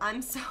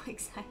 I'm so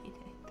excited.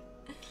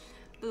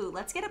 Ooh,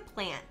 let's get a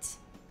plant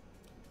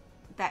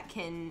that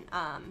can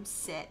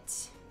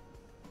sit.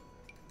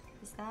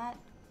 Is that?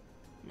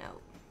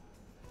 No.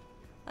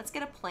 Let's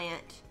get a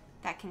plant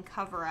that can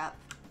cover up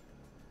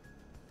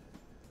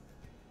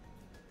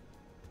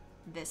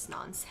this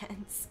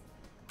nonsense.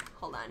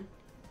 Hold on.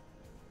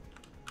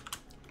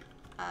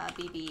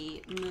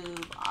 BB,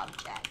 move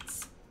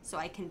objects. So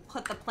I can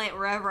put the plant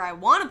wherever I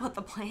want to put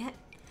the plant.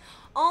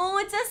 Oh,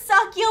 it's a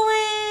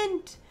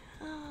succulent!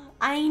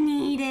 I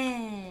need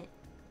it.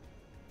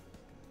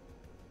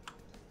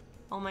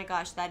 Oh my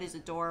gosh, that is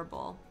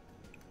adorable.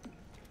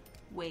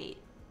 Wait,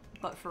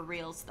 but for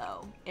reals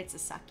though, it's a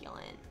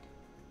succulent.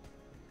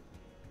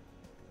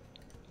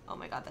 Oh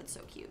my God, that's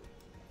so cute.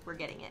 We're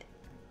getting it.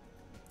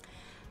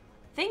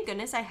 Thank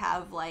goodness I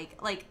have like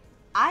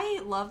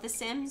I love The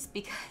Sims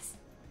because,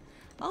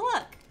 oh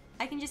look,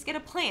 I can just get a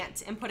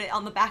plant and put it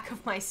on the back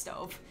of my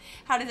stove.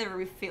 How does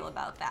everybody feel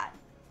about that?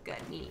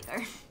 Good, me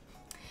neither.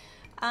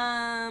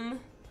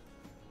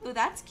 Ooh,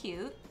 that's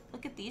cute.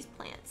 Look at these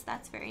plants.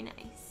 That's very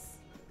nice.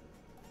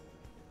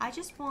 I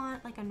just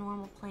want like a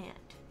normal plant.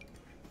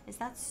 Is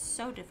that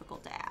so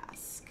difficult to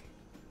ask?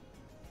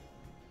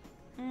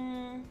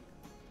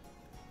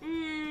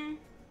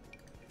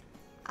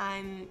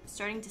 I'm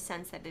starting to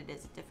sense that it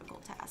is a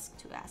difficult task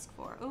to ask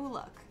for. Oh,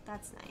 look,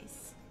 that's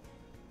nice.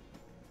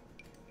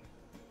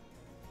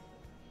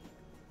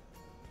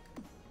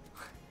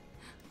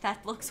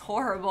 That looks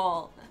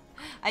horrible.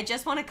 I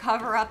just want to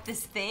cover up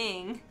this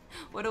thing.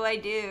 What do I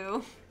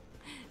do?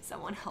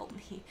 Someone help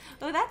me.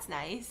 Oh, that's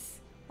nice.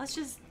 Let's,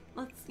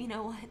 you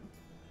know what?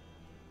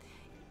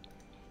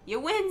 You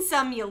win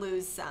some, you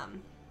lose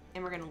some.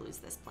 And we're gonna lose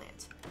this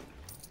plant.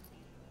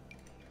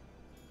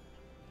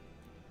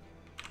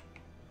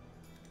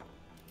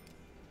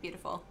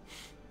 Beautiful.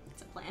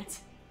 It's a plant.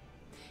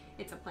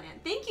 It's a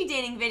plant. Thank you,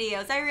 Dating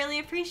Videos. I really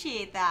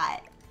appreciate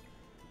that.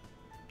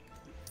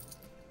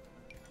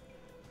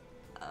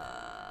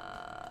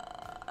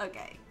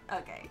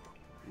 Okay.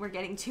 We're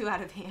getting too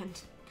out of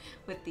hand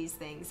with these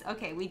things.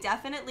 Okay, we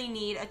definitely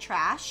need a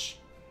trash.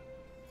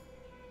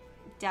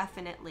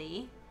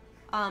 Definitely.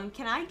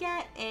 Can I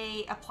get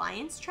a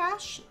appliance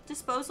trash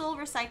disposal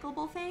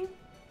recyclable thing?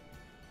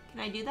 Can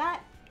I do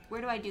that?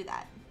 Where do I do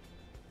that?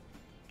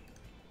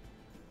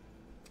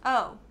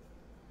 Oh,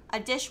 a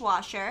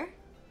dishwasher,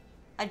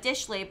 a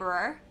dish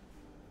laborer,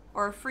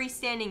 or a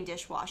freestanding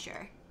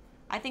dishwasher.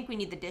 I think we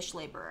need the dish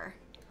laborer,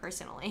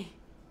 personally.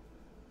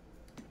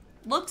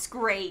 Looks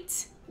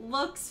great.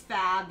 Looks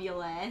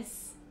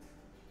fabulous.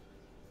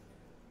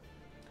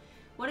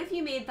 What if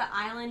you made the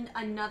island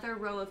another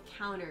row of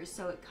counters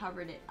so it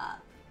covered it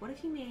up? What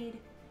if you made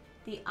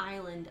the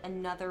island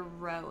another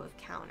row of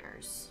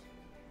counters?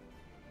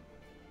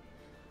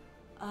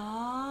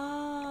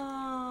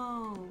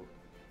 Oh,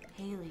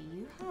 Haley,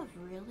 you have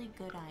really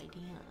good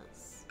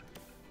ideas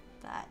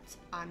that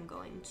I'm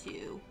going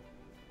to...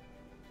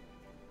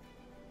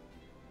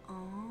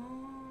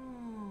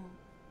 Oh,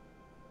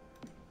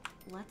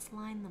 let's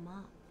line them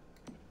up.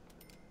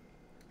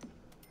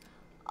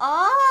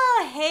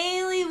 Oh,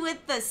 Haley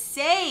with the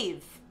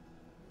save.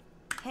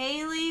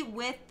 Haley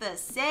with the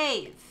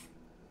save.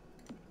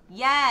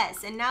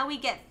 Yes, and now we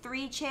get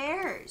 3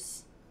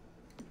 chairs.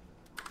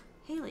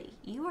 Haley,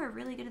 you are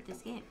really good at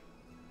this game.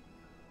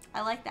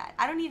 I like that.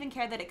 I don't even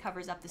care that it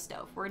covers up the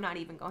stove. We're not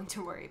even going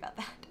to worry about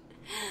that.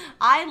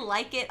 I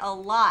like it a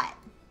lot.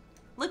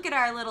 Look at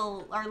our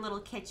little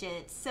kitchen.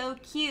 It's so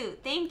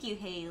cute. Thank you,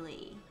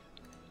 Haley.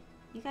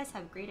 You guys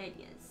have great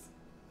ideas.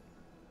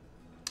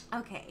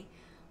 Okay,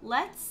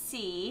 let's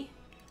see.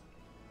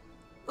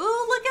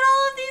 Ooh, look at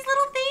all of these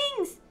little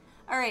things.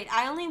 All right,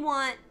 I only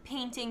want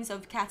paintings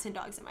of cats and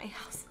dogs in my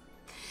house.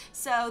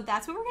 So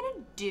that's what we're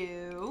gonna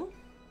do.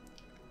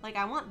 Like,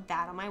 I want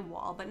that on my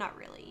wall, but not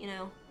really, you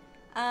know?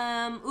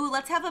 Ooh,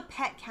 let's have a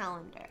pet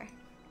calendar.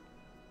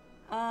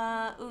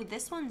 Ooh,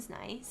 this one's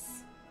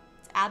nice.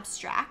 It's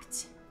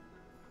abstract.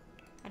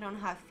 I don't know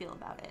how I feel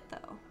about it,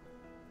 though.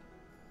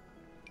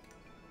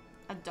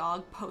 A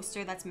dog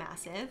poster, that's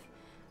massive.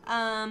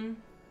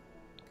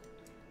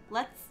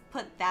 let's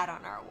put that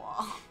on our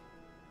wall.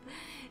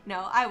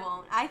 No, I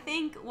won't. I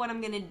think what I'm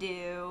gonna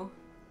do,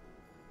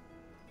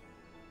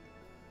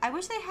 I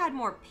wish they had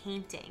more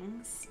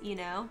paintings, you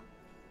know?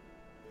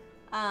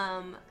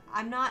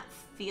 I'm not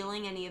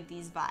feeling any of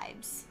these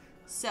vibes.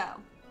 So,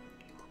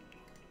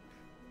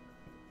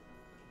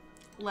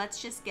 let's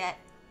just get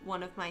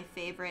one of my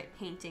favorite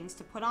paintings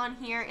to put on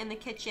here in the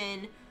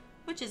kitchen,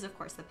 which is of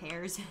course the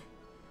pears.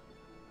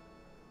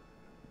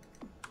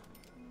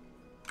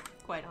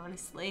 Quite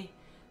honestly.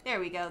 There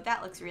we go.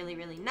 That looks really,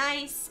 really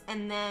nice.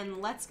 And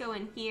then let's go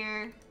in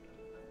here.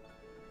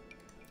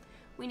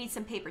 We need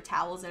some paper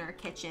towels in our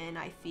kitchen.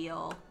 I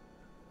feel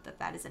that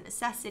that is a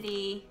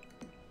necessity.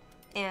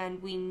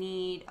 And we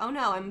need, oh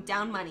no, I'm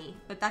down money,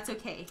 but that's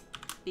okay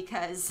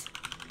because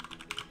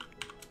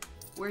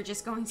we're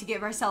just going to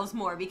give ourselves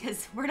more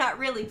because we're not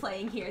really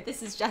playing here.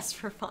 This is just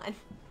for fun.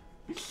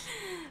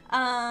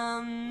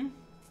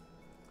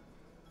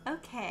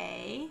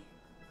 Okay.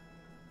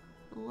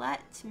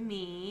 Let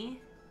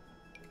me,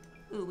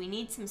 ooh, we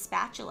need some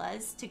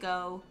spatulas to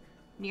go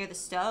near the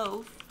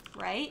stove,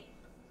 right?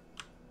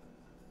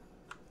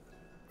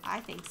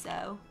 I think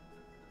so.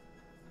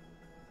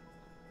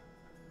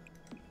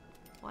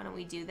 Why don't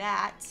we do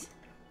that?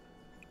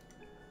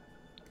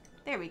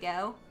 There we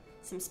go.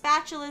 Some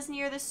spatulas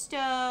near the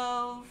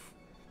stove.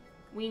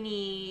 We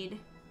need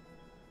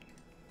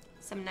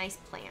some nice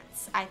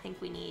plants. I think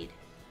we need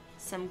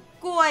some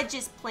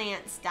gorgeous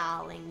plants,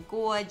 darling.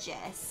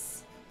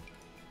 Gorgeous.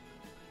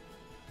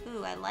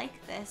 Ooh, I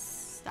like this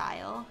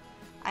style.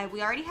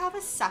 We already have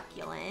a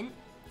succulent,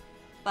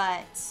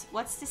 but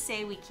what's to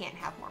say we can't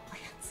have more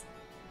plants?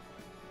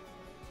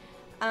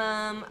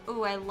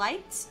 Ooh, I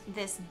liked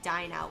this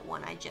dine out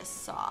one I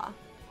just saw.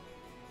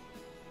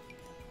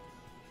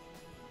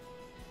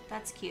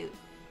 That's cute.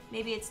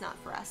 Maybe it's not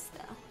for us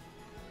though.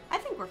 I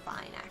think we're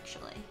fine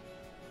actually.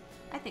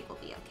 I think we'll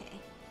be okay.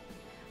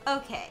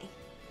 Okay.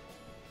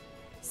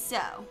 So,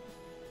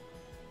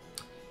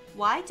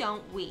 why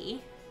don't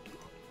we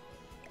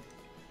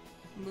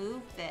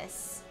move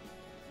this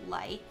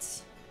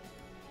light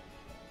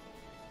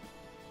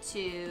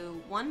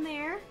to one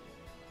there,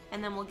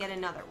 and then we'll get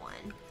another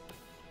one.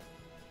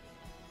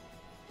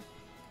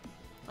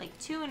 Like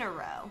 2 in a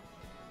row.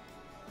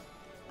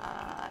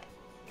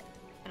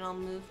 And I'll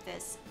move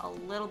this a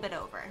little bit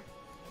over.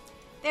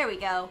 There we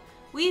go.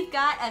 We've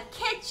got a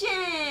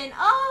kitchen.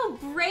 Oh,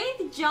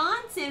 Braith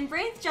Johnson.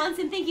 Braith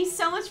Johnson, thank you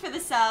so much for the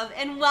sub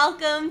and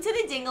welcome to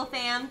the Dingle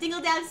fam.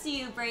 Dingle dabs to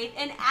you, Braith.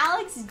 And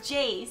Alex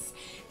Jace,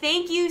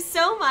 thank you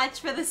so much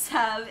for the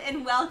sub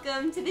and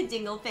welcome to the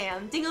Dingle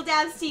fam. Dingle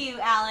dabs to you,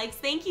 Alex.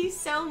 Thank you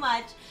so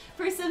much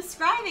for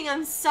subscribing.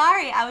 I'm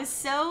sorry, I was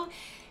so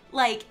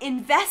like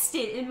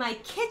invested in my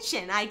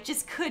kitchen. I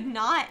just could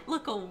not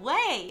look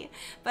away.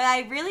 But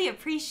I really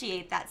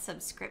appreciate that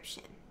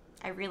subscription.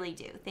 I really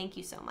do. Thank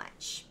you so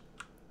much.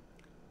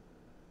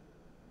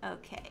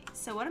 Okay,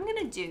 so what I'm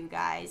gonna do,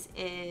 guys,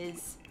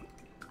 is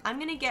I'm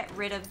gonna get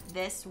rid of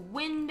this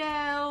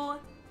window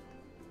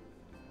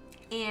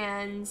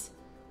and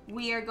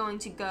we are going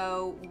to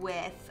go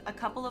with a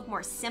couple of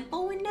more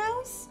simple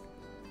windows.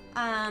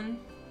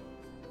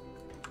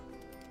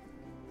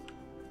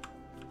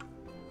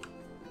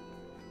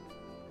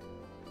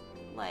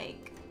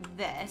 Like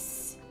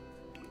this,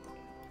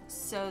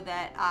 so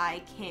that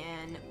I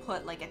can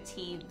put like a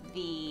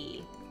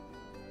TV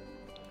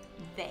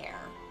there,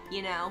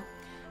 you know?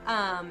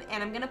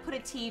 And I'm gonna put a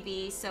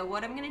TV, so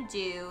what I'm gonna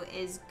do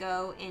is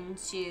go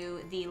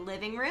into the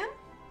living room.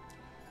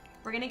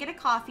 We're gonna get a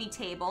coffee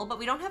table, but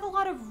we don't have a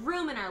lot of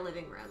room in our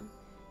living room.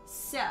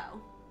 So,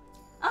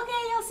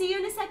 okay, I'll see you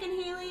in a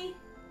second, Haley.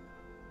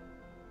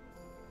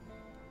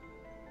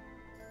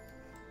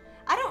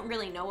 I don't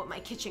really know what my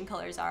kitchen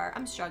colors are.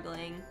 I'm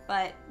struggling,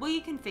 but well,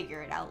 you can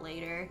figure it out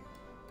later.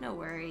 No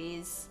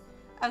worries.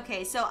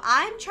 Okay, so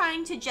I'm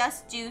trying to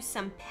just do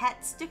some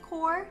pets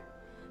decor,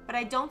 but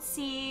I don't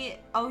see,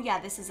 oh yeah,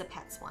 this is a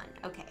pets one.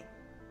 Okay.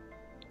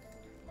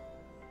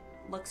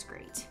 Looks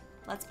great.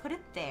 Let's put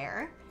it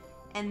there.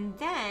 And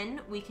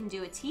then we can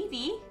do a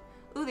TV.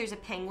 Ooh, there's a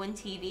penguin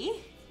TV.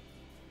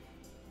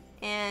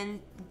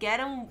 And get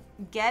 'em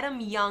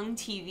young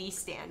TV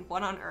stand.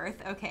 What on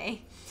earth?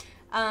 Okay.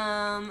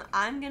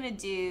 I'm gonna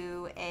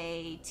do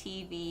a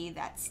TV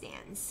that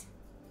stands,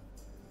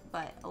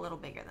 but a little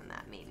bigger than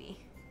that, maybe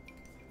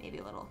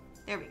a little.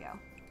 There we go.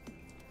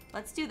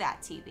 Let's do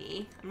that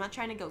TV. I'm not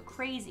trying to go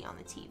crazy on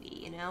the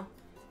TV, you know,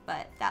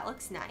 but that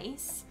looks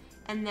nice.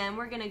 And then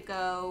we're gonna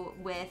go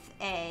with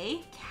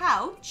a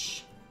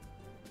couch.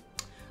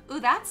 Ooh,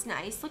 that's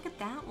nice. Look at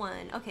that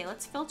one. Okay,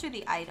 let's filter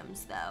the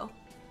items though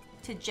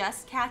to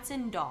just cats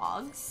and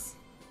dogs.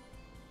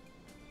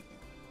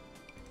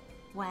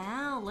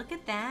 Wow, look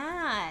at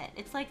that.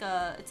 It's like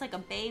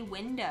a bay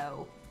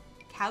window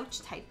couch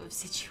type of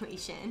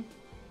situation.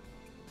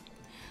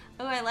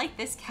 Oh, I like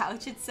this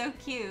couch. It's so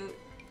cute.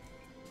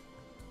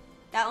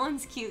 That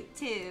one's cute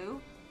too.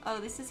 Oh,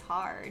 this is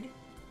hard.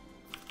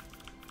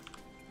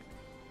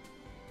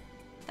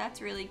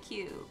 That's really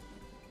cute.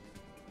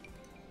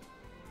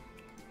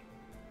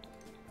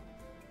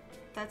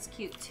 That's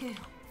cute too.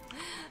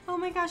 Oh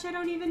my gosh, I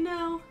don't even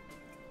know.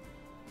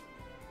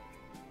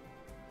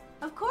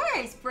 Of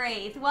course,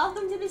 Braith.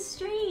 Welcome to the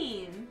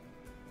stream.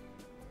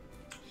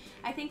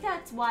 I think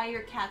that's why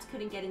your cats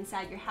couldn't get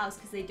inside your house,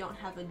 because they don't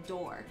have a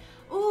door.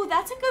 Ooh,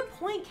 that's a good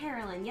point,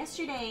 Carolyn.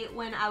 Yesterday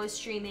when I was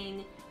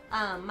streaming,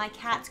 my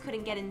cats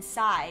couldn't get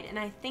inside, and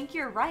I think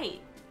you're right.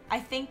 I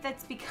think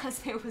that's because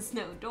there was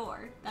no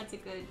door. That's a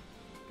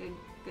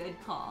good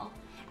call.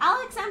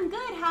 Alex, I'm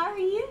good. How are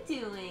you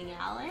doing,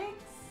 Alex?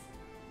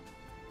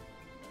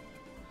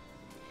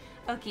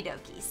 Okie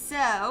dokie.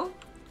 So,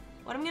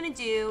 what I'm gonna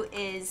do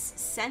is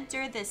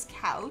center this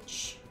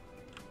couch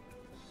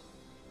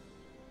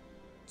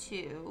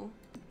to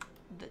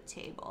the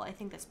table. I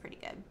think that's pretty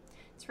good.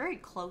 It's very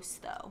close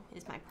though,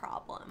 is my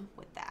problem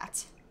with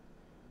that.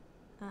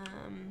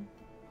 I'm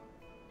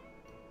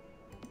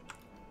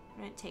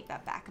gonna take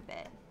that back a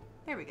bit.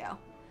 There we go.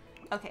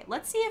 Okay,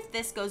 let's see if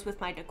this goes with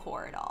my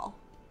decor at all.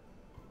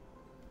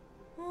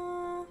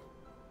 I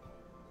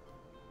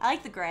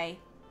like the gray.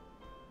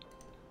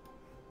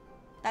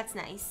 That's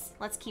nice.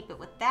 Let's keep it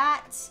with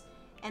that.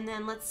 And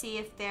then let's see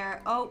if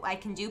there, oh, I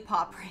can do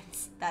paw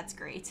prints. That's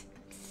great.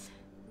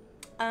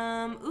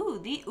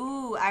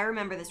 Ooh, I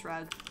remember this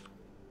rug.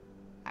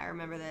 I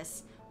remember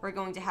this. We're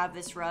going to have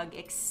this rug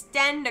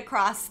extend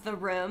across the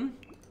room.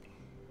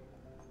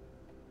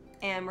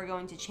 And we're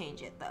going to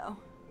change it though.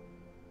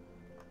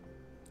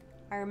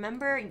 I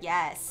remember,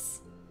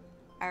 yes.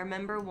 I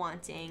remember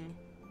wanting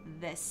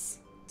this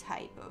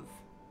type of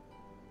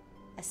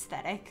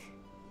aesthetic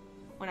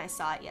when I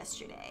saw it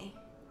yesterday.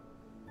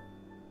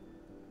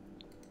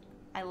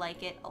 I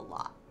like it a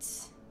lot.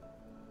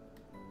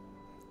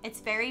 It's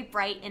very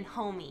bright and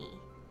homey,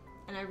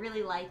 and I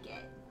really like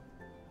it.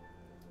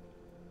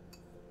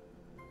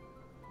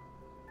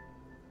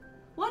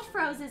 What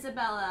froze,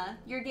 Isabella?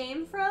 Your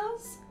game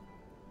froze?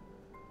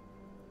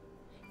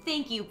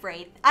 Thank you,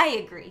 Braith. I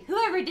agree.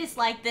 Whoever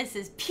disliked this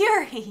is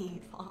pure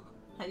evil.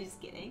 I'm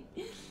just kidding.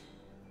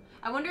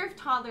 I wonder if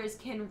toddlers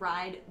can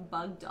ride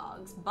bug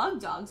dogs. Bug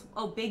dogs?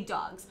 Oh, big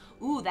dogs.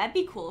 Ooh, that'd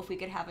be cool if we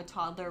could have a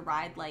toddler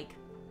ride, like,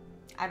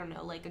 I don't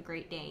know, like a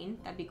Great Dane.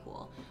 That'd be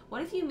cool.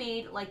 What if you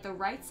made, like, the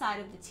right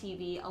side of the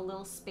TV a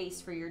little space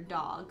for your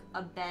dog?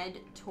 A bed,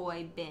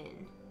 toy,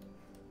 bin.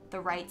 The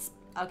right...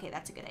 Okay,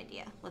 that's a good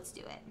idea. Let's do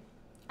it.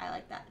 I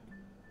like that.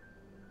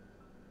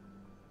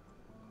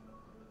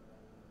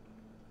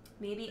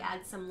 Maybe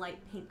add some light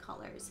pink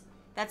colors.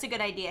 That's a good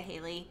idea,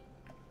 Haley.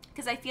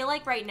 Because I feel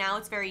like right now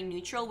it's very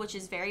neutral, which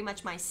is very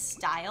much my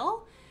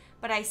style.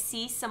 But I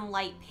see some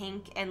light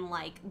pink and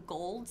like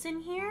golds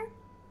in here.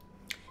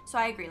 So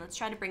I agree. Let's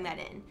try to bring that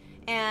in.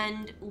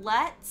 And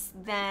let's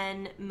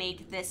then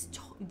make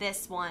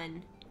this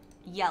one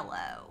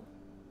yellow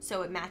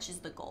so it matches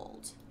the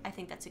gold. I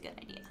think that's a good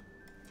idea.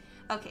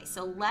 Okay,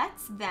 so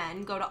let's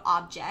then go to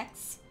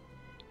objects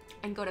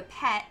and go to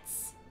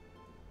pets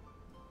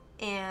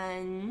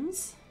and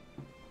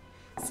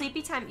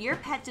sleepy time. Your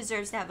pet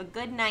deserves to have a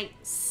good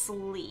night's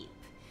sleep.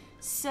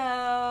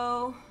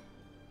 So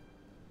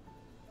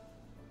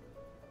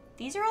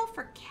these are all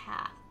for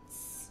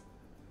cats.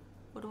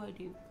 What do I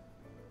do?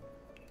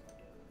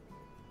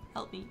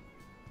 Help me.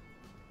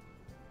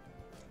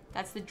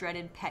 That's the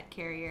dreaded pet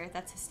carrier.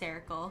 That's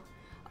hysterical.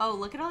 Oh,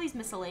 look at all these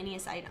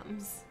miscellaneous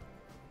items.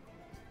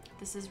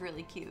 This is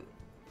really cute.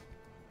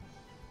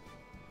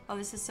 Oh,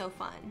 this is so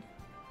fun.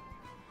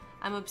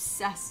 I'm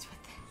obsessed with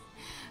this.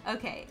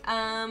 Okay,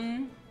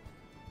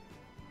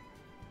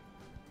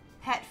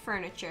 pet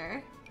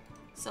furniture.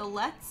 So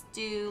let's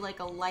do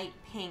like a light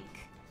pink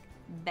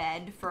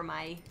bed for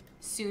my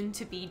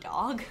soon-to-be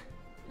dog.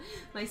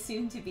 My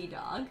soon-to-be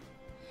dog.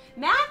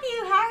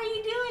 Matthew, how are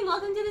you doing?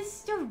 Welcome to the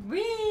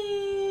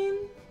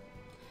stream.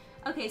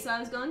 Okay, so I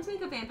was going to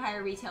make a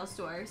vampire retail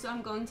store, so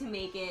I'm going to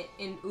make it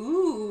in,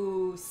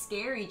 ooh,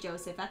 scary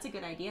Joseph. That's a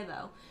good idea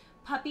though.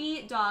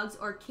 Puppy, dogs,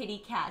 or kitty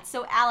cats.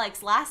 So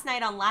Alex, last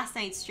night on last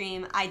night's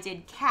stream, I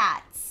did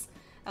cats,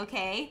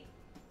 okay?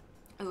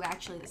 Oh,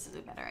 actually, this is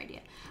a better idea.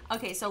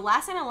 Okay, so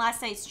last night on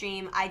last night's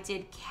stream, I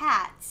did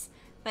cats,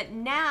 but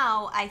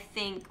now I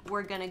think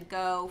we're gonna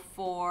go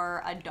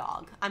for a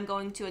dog. I'm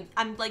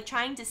like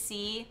trying to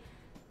see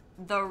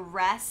the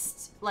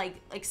rest, like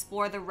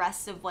explore the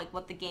rest of like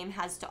what the game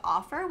has to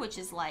offer, which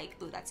is like,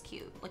 ooh, that's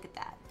cute. Look at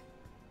that.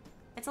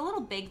 It's a little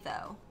big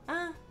though.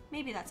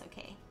 Maybe that's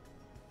okay.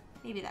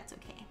 Maybe that's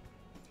okay.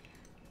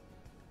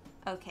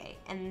 Okay,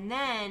 and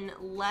then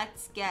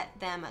let's get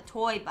them a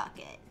toy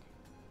bucket.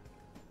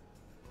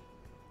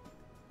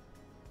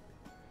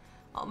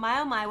 Oh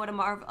my, what a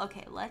marvel.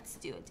 Okay, let's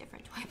do a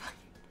different toy bucket.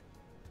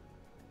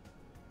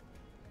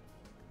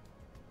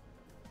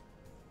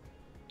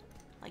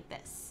 Like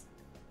this.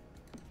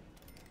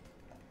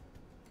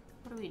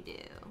 What do we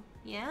do?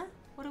 Yeah?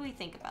 What do we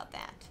think about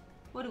that?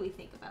 What do we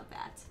think about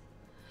that?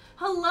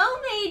 Hello,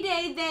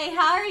 Mayday Bay.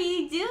 How are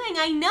you doing?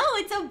 I know,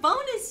 it's a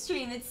bonus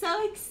stream. It's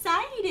so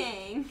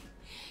exciting.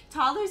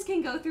 Toddlers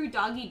can go through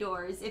doggy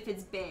doors if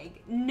it's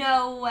big.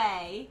 No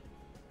way.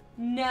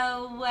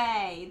 No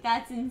way.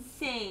 That's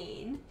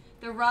insane.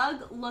 The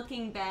rug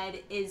looking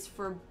bed is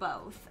for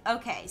both.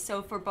 Okay,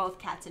 so for both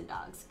cats and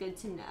dogs. Good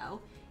to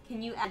know.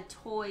 Can you add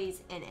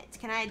toys in it?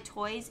 Can I add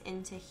toys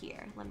into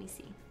here? Let me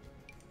see.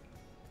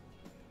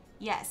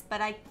 Yes,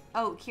 but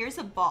oh, here's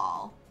a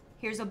ball.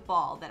 Here's a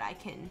ball that I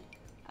can,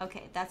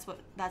 okay, that's what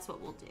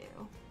we'll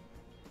do.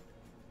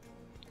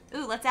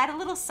 Ooh, let's add a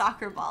little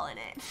soccer ball in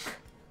it.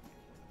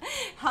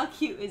 How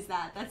cute is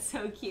that? That's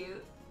so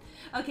cute.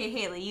 Okay,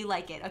 Haley, you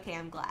like it. Okay,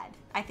 I'm glad.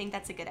 I think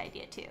that's a good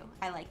idea too.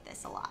 I like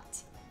this a lot.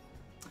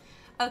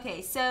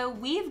 Okay, so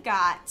we've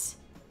got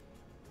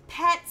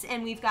pets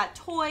and we've got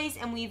toys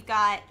and we've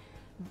got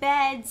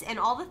beds and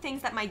all the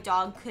things that my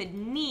dog could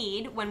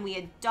need when we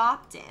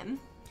adopt him.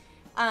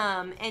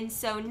 And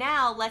so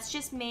now let's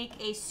just make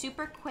a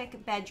super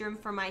quick bedroom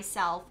for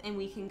myself and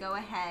we can go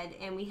ahead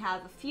and we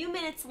have a few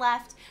minutes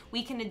left.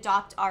 We can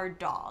adopt our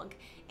dog.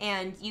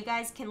 And you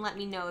guys can let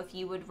me know if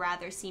you would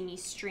rather see me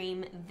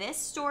stream this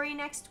story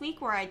next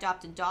week where I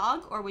adopt a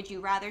dog, or would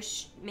you rather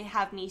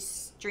have me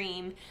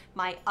stream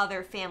my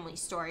other family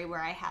story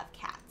where I have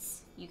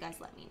cats? You guys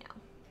let me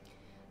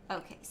know.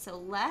 Okay, so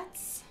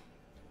let's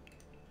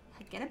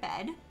get a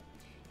bed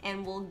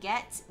and we'll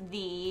get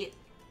the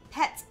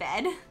pet's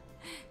bed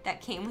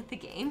that came with the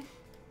game.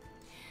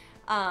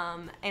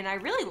 And I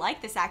really like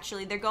this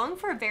actually. They're going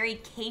for a very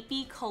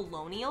capey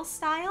colonial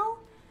style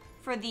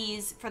for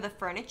the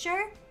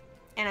furniture,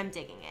 and I'm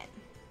digging it.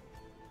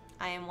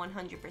 I am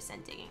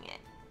 100% digging it.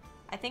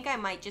 I think I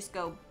might just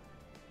go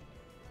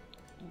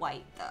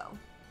white though.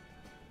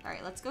 All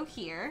right, let's go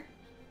here.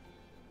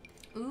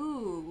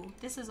 Ooh,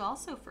 this is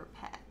also for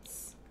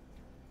pets.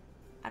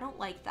 I don't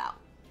like that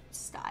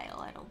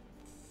style, I don't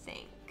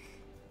think.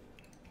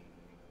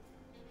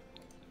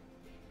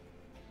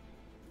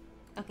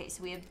 Okay,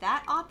 so we have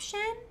that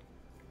option.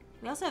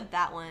 We also have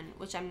that one,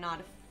 which I'm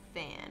not a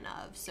fan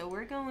of. So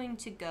we're going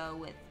to go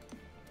with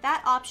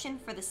that option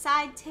for the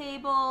side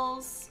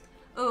tables.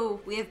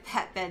 Oh, we have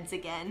pet beds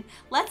again.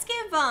 Let's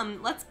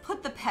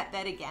put the pet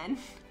bed again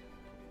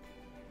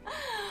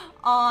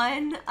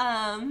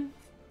on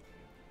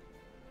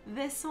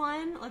this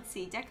one. Let's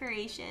see,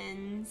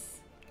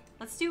 decorations.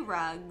 Let's do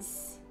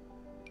rugs.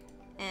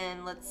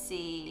 And let's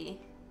see.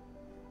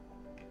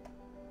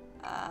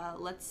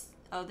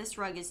 Oh, this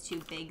rug is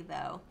too big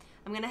though.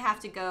 I'm gonna have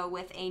to go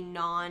with a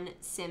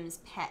non-Sims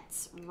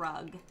Pets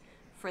rug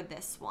for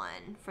this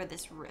one, for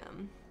this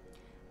room,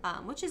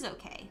 which is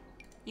okay.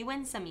 You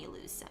win some, you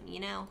lose some, you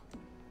know?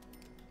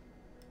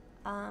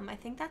 I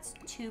think that's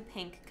too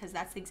pink because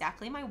that's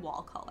exactly my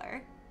wall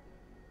color.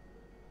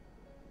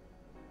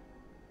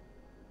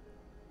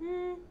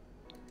 I'll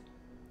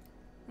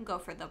go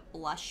for the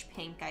blush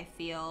pink, I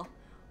feel.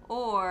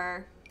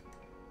 Or,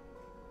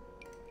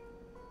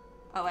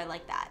 oh, I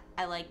like that.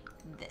 I like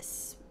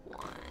this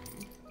one.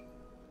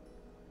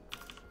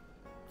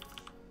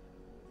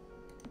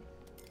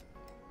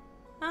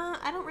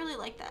 I don't really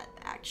like that,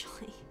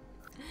 actually.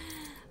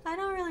 I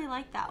don't really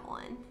like that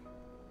one.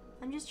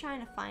 I'm just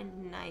trying to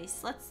find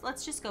nice.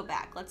 Let's just go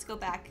back. Let's go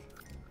back.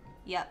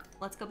 Yep,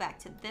 let's go back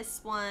to this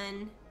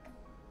one.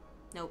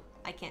 Nope,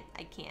 I can't.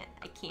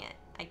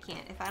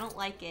 If I don't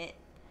like it,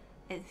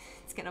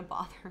 it's gonna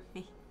bother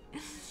me.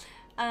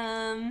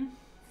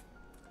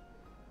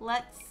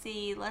 Let's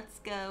see, let's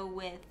go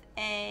with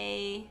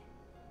a,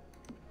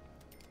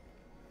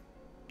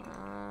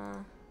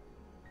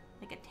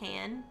 like a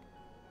tan.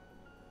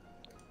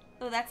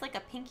 Oh, that's like a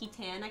pinky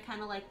tan. I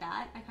kind of like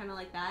that.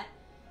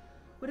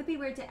 Would it be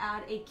weird to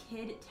add a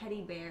kid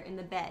teddy bear in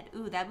the bed?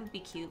 Ooh, that would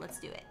be cute.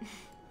 Let's do it.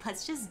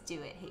 Let's just do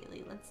it,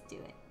 Haley. Let's do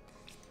it.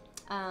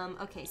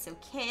 Okay, so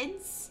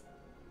kids.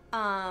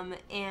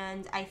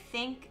 And I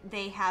think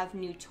they have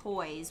new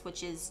toys,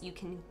 which is you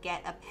can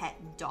get a pet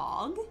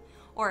dog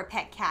or a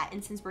pet cat.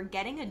 And since we're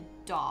getting a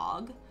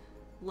dog,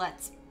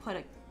 let's put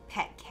a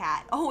pet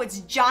cat. Oh,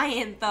 it's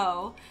giant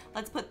though.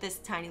 Let's put this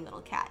tiny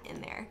little cat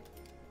in there.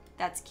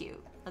 That's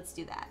cute. Let's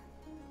do that.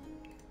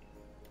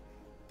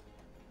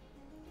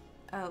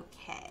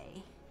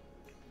 Okay.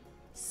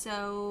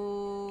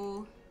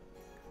 So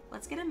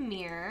let's get a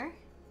mirror.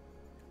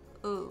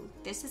 Ooh,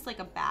 this is like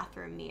a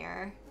bathroom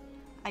mirror.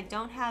 I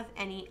don't have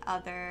any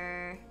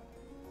other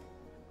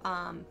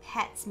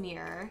pets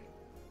mirror.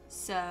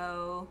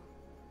 So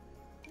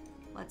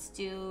let's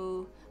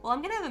do, well,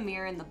 I'm gonna have a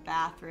mirror in the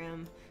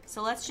bathroom.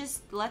 So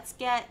let's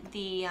get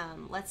the,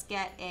 let's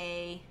get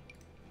a,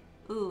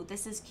 ooh,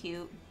 this is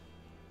cute.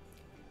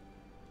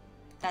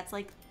 That's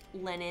like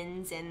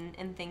linens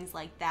and things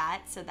like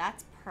that. So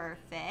that's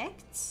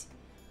perfect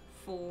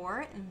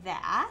for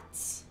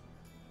that.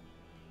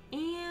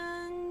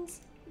 And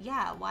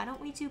yeah, why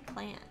don't we do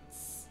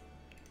plants?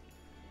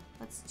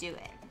 Let's do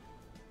it.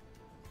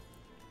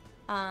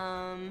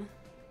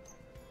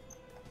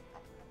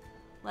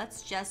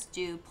 Let's just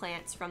do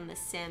plants from The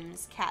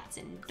Sims Cats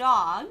and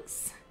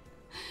Dogs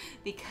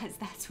because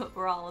that's what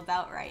we're all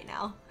about right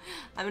now.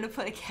 I'm gonna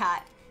put a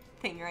cat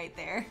thing right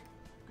there.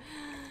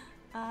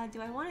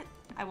 Do I want it?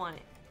 I want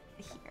it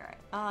here.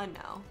 Oh,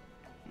 no.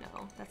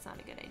 No, that's not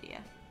a good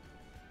idea.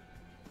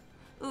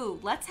 Ooh,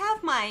 let's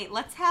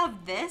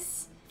have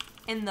this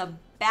in the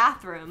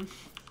bathroom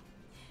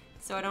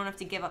so I don't have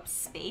to give up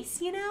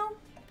space, you know?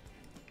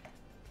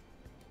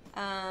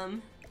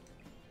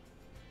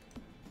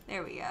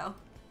 There we go.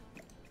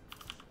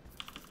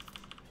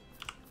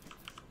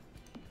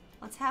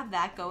 Let's have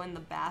that go in the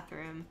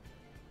bathroom.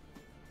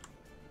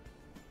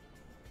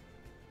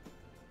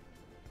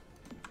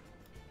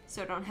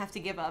 So I don't have to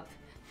give up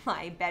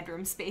my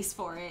bedroom space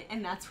for it,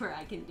 and that's where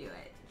I can do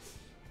it.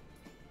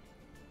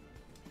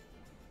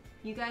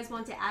 You guys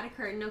want to add a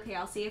curtain? Okay,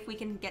 I'll see if we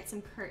can get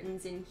some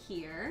curtains in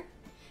here.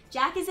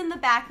 Jack is in the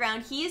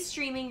background. He is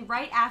streaming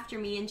right after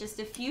me in just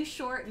a few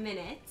short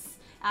minutes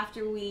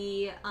after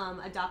we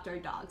adopt our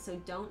dog, so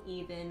don't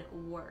even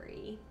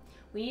worry.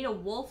 We need a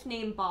wolf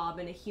named Bob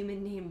and a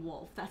human named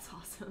Wolf. That's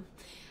awesome.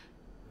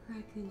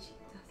 Raccoon, she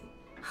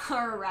doesn't.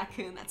 Or a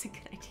raccoon, that's a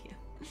good idea.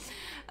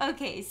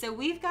 Okay, so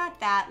we've got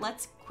that.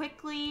 Let's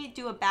quickly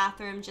do a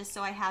bathroom just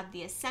so I have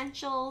the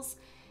essentials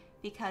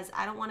because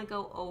I don't want to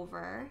go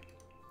over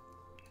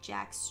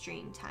Jack's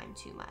stream time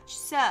too much.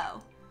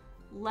 So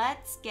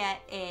let's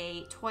get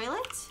a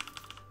toilet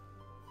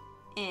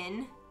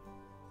in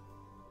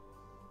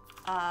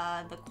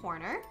the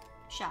corner,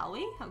 shall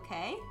we?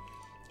 Okay.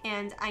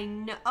 And I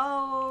know,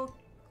 oh,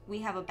 we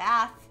have a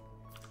bath.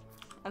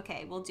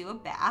 Okay, we'll do a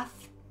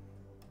bath.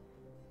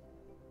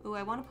 Ooh,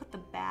 I want to put the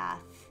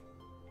bath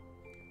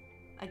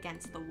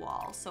against the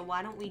wall. So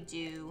why don't we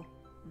do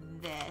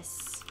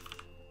this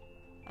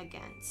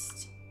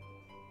against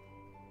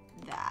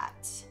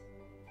that?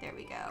 There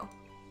we go.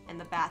 And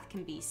the bath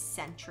can be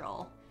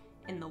central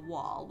in the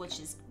wall, which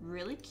is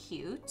really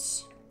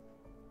cute.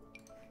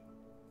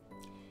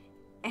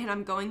 And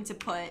I'm going to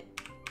put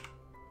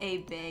a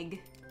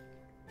big...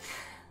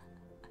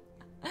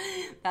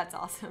 That's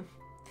awesome.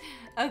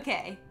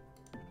 Okay.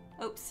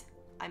 Oops,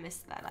 I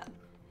messed that up.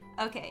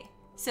 Okay,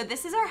 so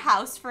this is our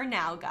house for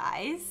now,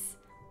 guys.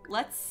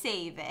 Let's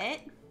save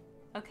it.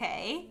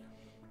 Okay.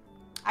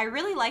 I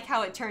really like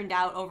how it turned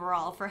out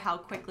overall for how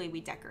quickly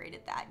we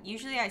decorated that.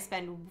 Usually I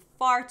spend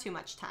far too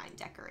much time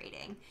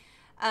decorating.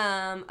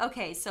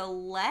 Okay, so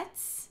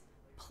let's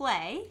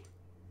play.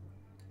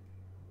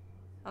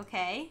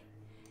 Okay.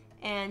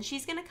 And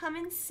she's gonna come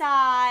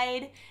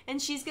inside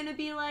and she's gonna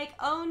be like,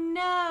 oh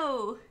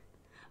no.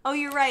 Oh,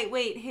 you're right.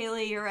 Wait,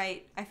 Haley, you're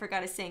right. I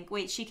forgot a sink.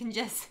 Wait, she can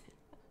just,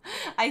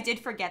 I did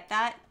forget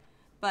that,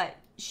 but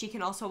she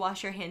can also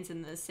wash her hands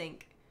in the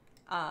sink.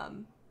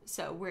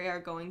 So we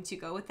are going to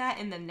go with that.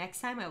 And then next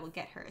time I will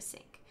get her a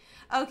sink.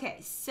 Okay,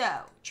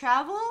 so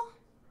travel,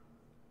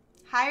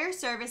 hire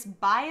service,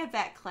 buy a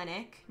vet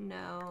clinic.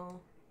 No.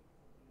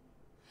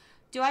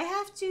 Do I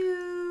have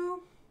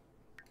to...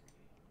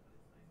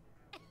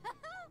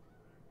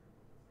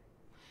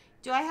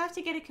 Do I have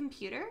to get a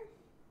computer?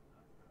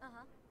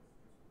 Uh-huh.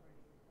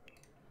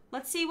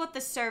 Let's see what the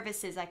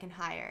services I can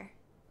hire.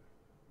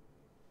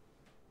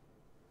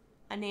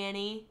 A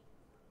nanny.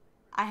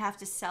 I have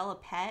to sell a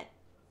pet.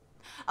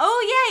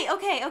 Oh, yay!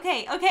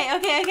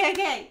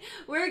 Okay.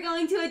 We're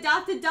going to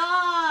adopt a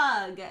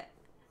dog.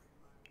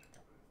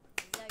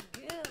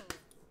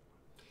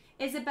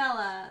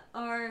 Isabella,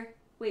 or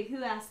wait,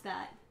 who asked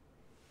that?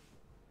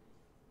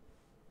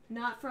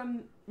 Not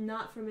from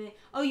me.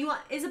 Oh, you want,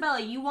 Isabella,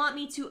 you want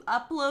me to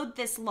upload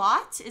this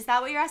lot? Is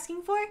that what you're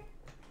asking for?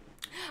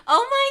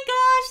 Oh my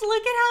gosh,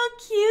 look at how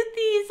cute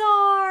these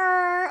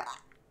are.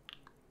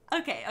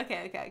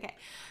 Okay.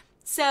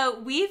 So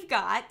we've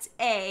got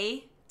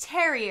a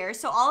terrier.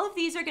 So all of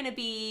these are going to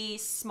be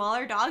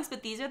smaller dogs,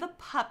 but these are the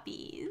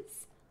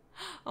puppies.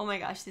 Oh my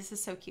gosh, this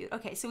is so cute.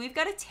 Okay, so we've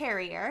got a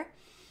terrier.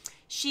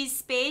 She's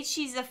spayed.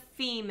 She's a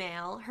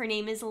female. Her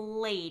name is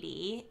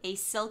Lady, a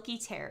silky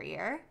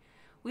terrier.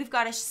 We've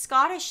got a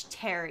Scottish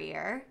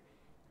Terrier,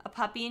 a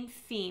puppy and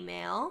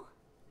female.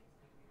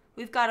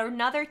 We've got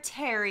another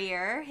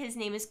terrier. His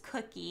name is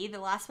Cookie.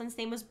 The last one's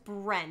name was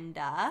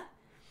Brenda.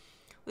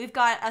 We've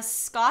got a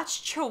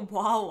Scotch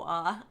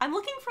Chihuahua. I'm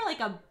looking for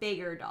like a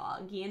bigger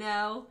dog, you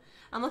know?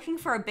 I'm looking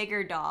for a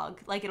bigger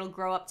dog, like it'll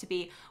grow up to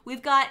be.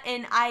 We've got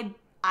an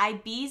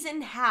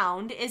Ibizan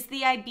Hound. Is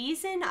the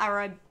Ibizan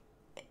or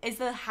is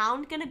the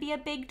Hound gonna be a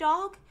big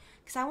dog?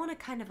 Because I want a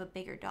kind of a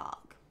bigger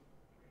dog.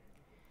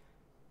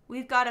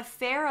 We've got a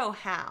Pharaoh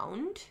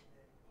Hound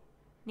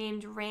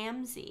named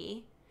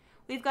Ramsey.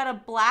 We've got a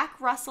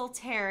Black Russell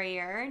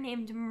Terrier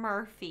named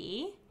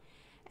Murphy.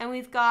 And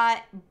we've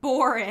got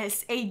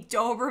Boris, a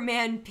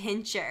Doberman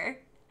Pinscher.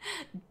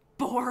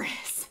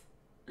 Boris.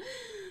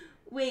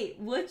 Wait,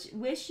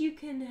 wish you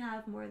can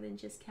have more than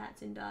just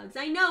cats and dogs.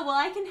 I know, well,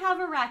 I can have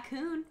a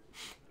raccoon.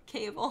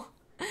 Cable.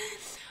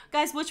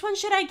 Guys, which one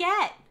should I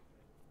get?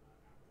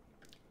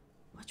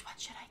 Which one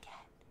should I get?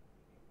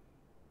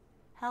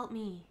 Help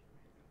me.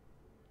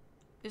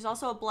 There's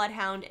also a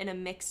bloodhound and a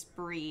mixed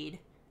breed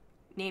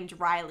named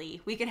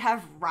Riley. We could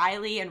have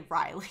Riley and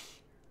Riley.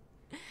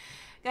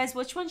 Guys,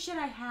 which one should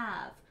I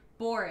have?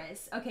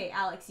 Boris. Okay,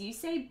 Alex, you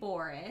say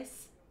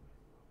Boris.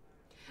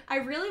 I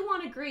really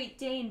want a Great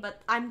Dane,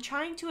 but I'm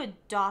trying to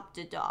adopt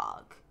a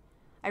dog.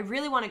 I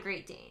really want a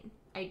Great Dane.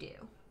 I do.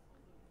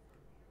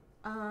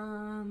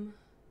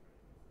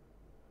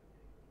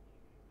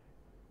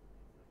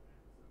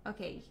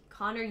 Okay,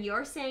 Connor,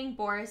 you're saying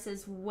Boris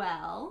as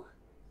well.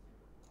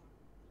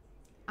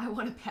 I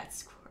want a pet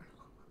squirrel.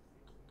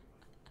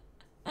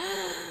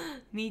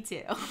 Me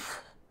too.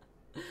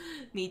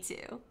 Me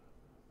too.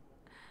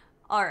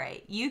 All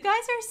right, you guys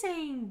are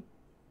saying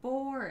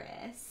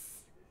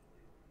Boris.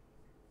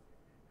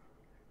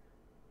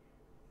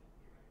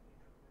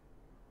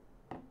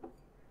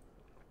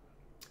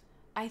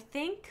 I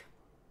think...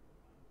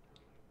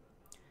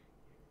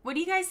 What do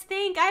you guys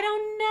think? I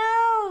don't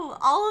know.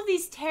 All of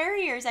these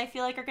terriers I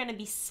feel like are going to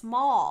be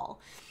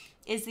small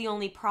is the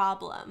only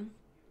problem.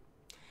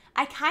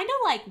 I kind of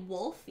like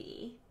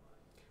Wolfie.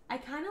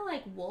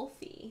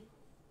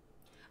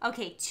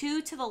 Okay,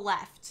 2 to the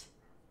left.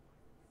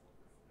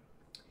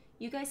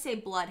 You guys say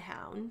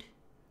Bloodhound,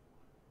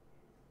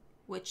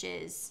 which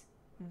is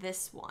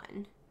this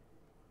one.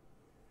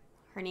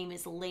 Her name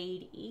is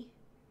Lady.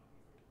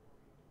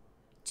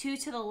 2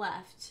 to the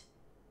left.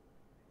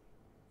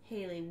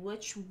 Haley,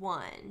 which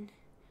one?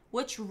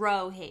 Which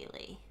row,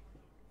 Haley?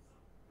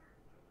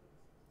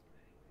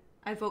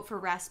 I vote for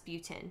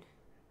Rasputin.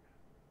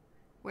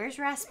 Where's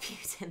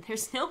Rasputin?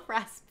 There's no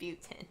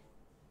Rasputin.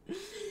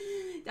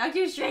 Dr.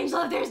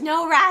 Strangelove, there's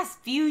no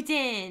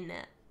Rasputin.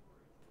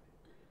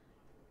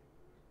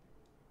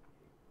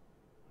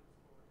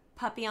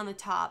 Puppy on the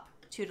top,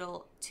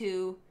 2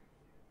 to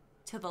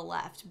the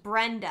left.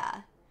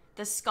 Brenda,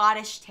 the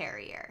Scottish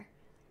Terrier.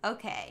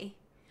 Okay.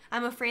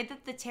 I'm afraid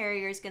that the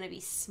terrier is going to be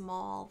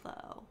small,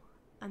 though.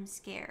 I'm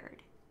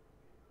scared.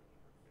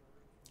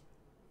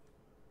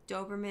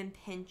 Doberman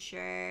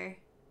Pinscher.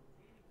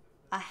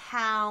 A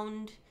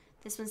hound.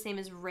 This one's name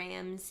is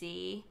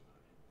Ramsey.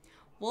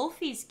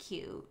 Wolfie's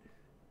cute.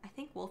 I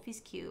think Wolfie's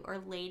cute. Or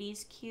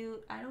Lady's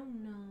cute. I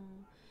don't know.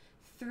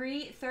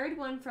 Third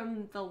one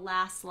from the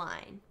last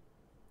line.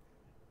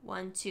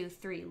 1, 2,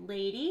 3.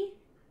 Lady.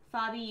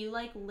 Fabi, you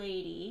like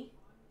Lady.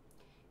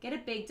 Get a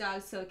big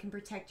dog so it can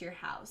protect your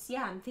house.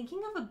 Yeah, I'm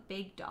thinking of a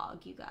big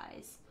dog, you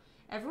guys.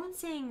 Everyone's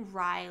saying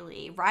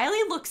Riley.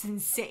 Riley looks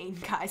insane,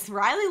 guys.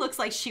 Riley looks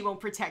like she won't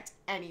protect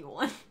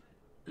anyone.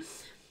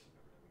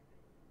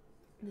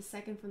 The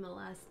second from the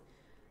last.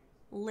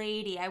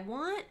 Lady. I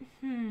want...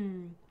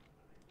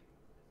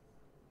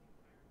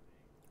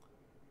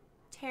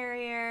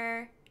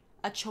 Terrier.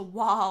 A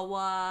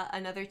Chihuahua.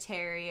 Another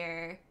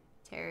terrier.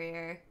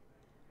 Terrier.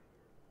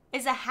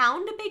 Is a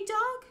hound a big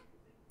dog?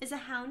 Is a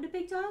hound a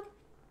big dog?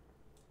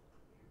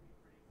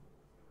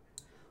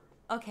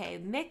 Okay,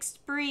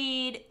 mixed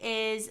breed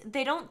is...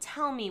 They don't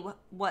tell me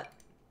what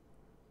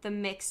the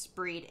mixed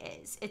breed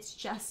is. It's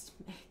just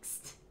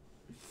mixed.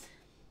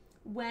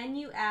 When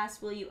you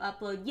ask, will you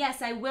upload?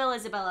 Yes, I will,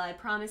 Isabella. I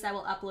promise I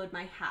will upload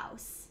my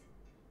house.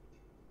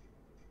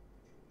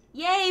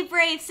 Yay,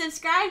 Brave!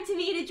 Subscribe to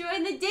me to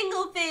join the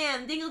Dingle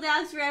fam! Dingle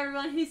Dogs for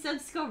everyone who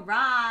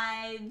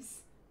subscribes.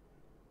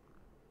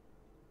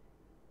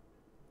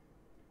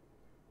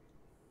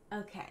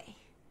 Okay.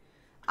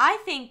 I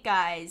think,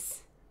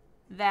 guys,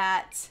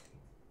 that...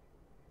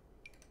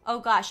 Oh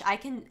gosh, I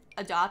can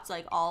adopt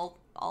like all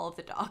of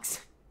the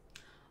dogs.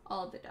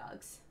 All of the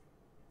dogs.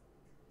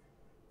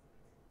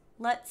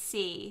 Let's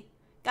see.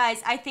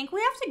 Guys, I think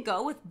we have to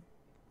go with...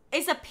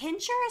 Is a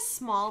Pinscher a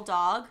small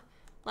dog?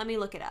 Let me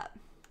look it up.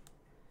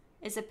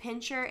 Is a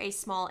Pinscher a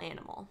small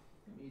animal?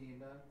 Medium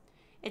dog.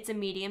 It's a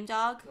medium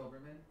dog?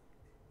 Doberman.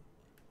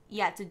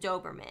 Yeah, it's a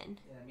Doberman.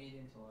 Yeah,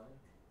 medium to large.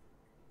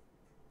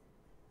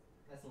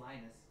 That's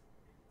Linus.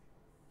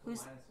 That's Who's...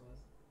 what Linus was.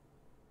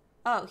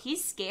 Oh,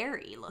 he's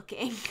scary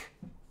looking.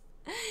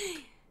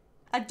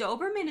 A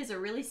Doberman is a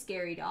really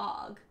scary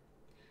dog.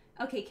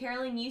 Okay,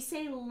 Carolyn, you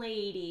say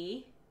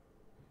Lady.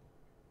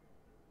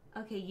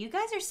 Okay, you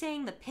guys are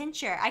saying the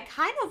Pinscher. I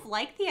kind of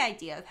like the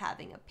idea of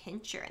having a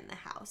Pinscher in the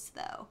house,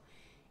 though.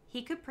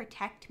 He could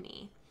protect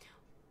me.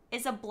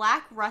 Is a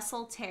Black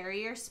Russell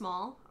Terrier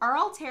small? Are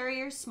all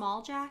terriers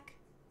small, Jack?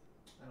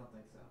 I don't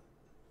think so.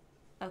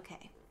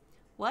 Okay.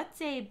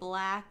 What's a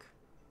Black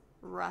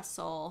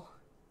Russell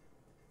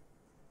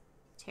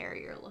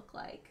Terrier look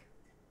like?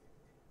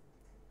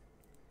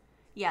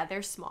 Yeah,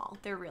 they're small.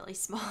 They're really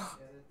small.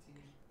 Yeah, that's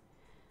teeny.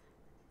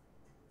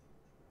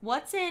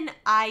 What's an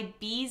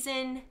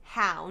Ibizan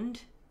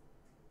Hound?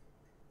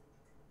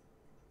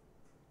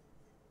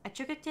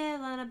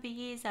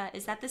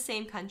 Is that the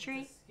same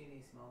country? It's a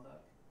skinny, small dog.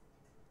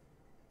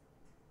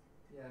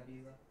 Yeah,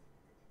 Ibiza.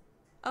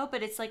 Oh,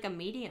 but it's like a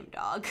medium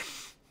dog.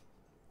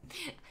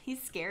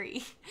 He's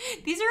scary.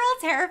 These are all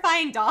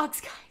terrifying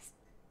dogs, guys.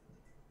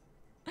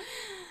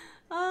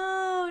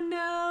 Oh,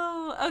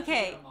 no.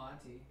 Okay. Yeah,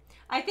 Monty.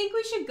 I think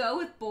we should go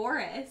with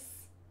Boris.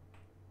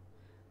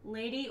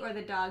 Lady or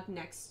the dog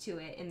next to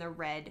it in the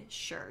red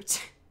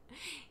shirt.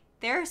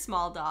 They're a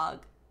small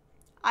dog.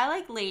 I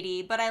like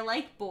Lady, but I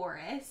like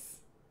Boris.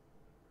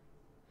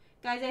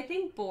 Guys, I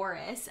think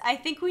Boris. I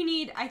think we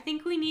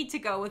need to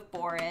go with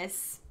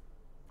Boris.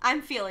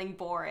 I'm feeling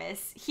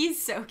Boris.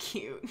 He's so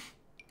cute.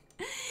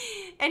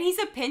 And he's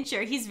a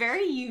Pinscher. He's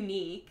very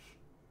unique.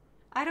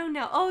 I don't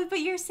know. Oh, but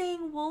you're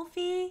saying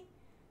Wolfie?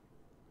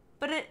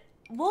 But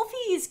Wolfie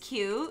is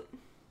cute.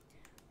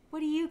 What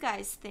do you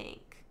guys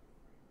think?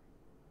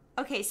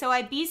 Okay, so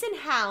Ibizan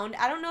Hound.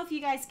 I don't know if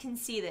you guys can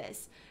see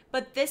this,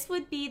 but this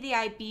would be the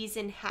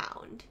Ibizan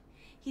Hound.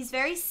 He's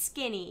very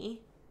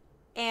skinny,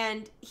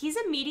 and he's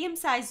a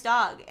medium-sized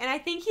dog, and I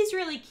think he's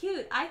really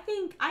cute. I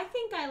think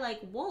I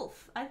like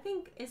Wolf. I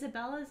think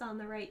Isabella's on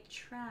the right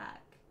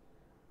track.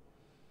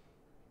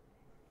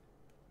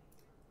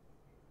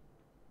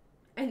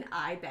 An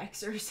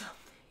ibex or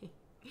something.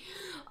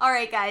 All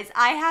right, guys,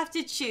 I have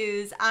to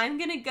choose. I'm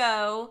gonna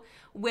go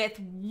with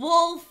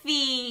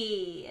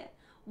Wolfie.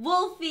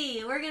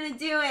 Wolfie, we're gonna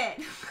do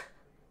it.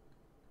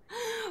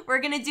 We're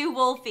gonna do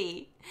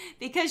Wolfie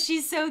because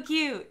she's so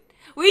cute.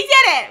 We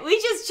did it!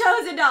 We just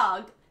chose a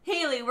dog.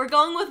 Haley, we're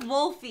going with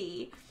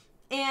Wolfie.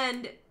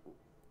 And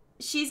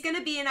she's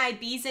gonna be an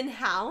Ibizan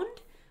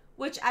Hound,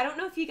 which I don't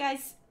know if you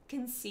guys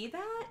can see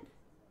that,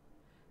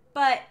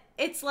 but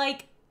it's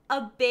like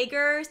a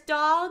bigger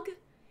dog,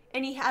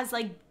 and he has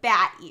like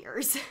bat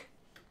ears.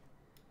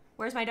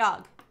 Where's my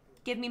dog?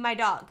 Give me my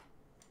dog.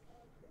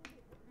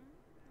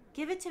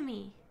 Give it to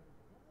me.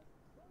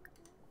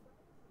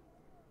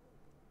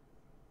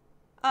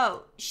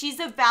 Oh, she's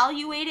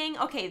evaluating.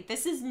 Okay,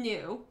 this is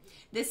new.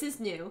 This is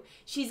new.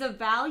 She's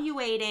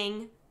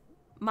evaluating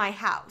my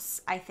house,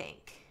 I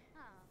think.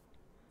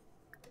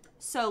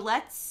 So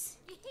let's...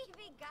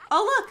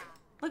 Oh, look.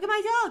 Look at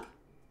my dog.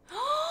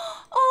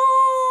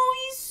 Oh,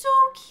 he's so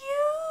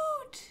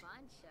cute.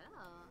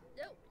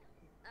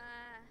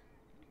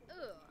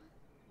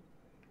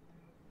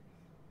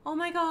 Oh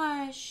my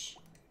gosh.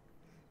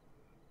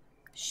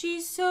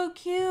 She's so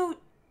cute.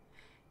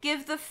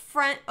 Give the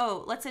front...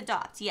 Oh, let's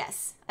adopt.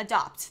 Yes,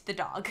 adopt the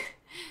dog.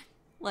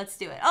 Let's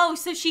do it. Oh,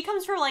 so she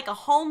comes for like a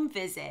home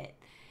visit,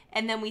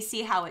 and then we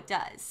see how it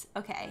does.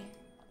 Okay.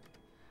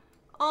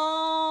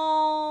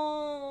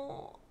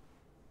 Oh,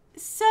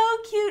 so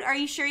cute. Are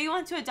you sure you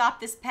want to adopt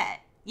this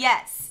pet?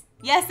 Yes.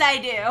 Yes, I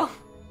do.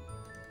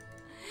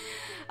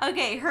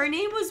 Okay, her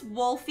name was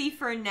Wolfie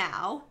for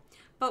now,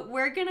 but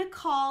we're going to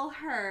call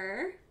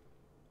her...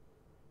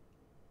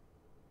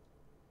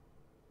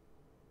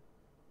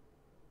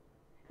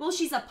 Well,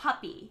 she's a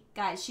puppy.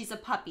 Guys, she's a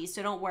puppy,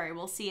 so don't worry.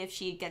 We'll see if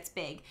she gets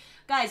big.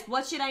 Guys,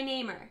 what should I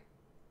name her?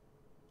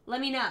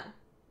 Let me know.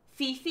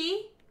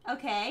 Fifi?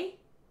 Okay.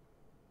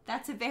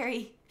 That's a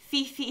very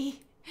Fifi.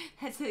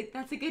 That's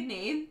a good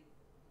name.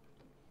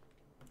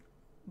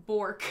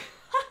 Bork.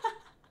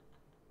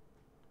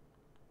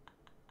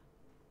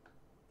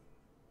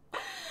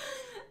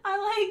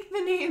 I like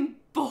the name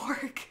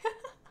Bork.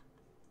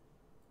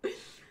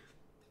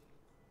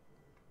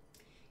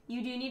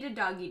 You do need a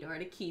doggy door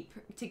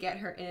to get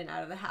her in and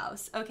out of the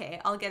house.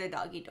 Okay, I'll get a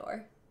doggy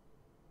door.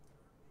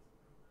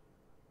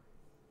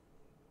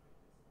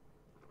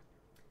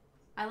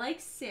 I like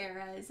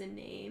Sarah as a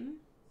name.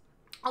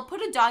 I'll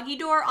put a doggy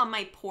door on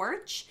my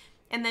porch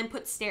and then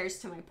put stairs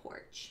to my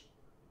porch.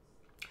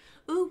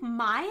 Ooh,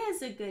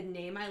 Maya's a good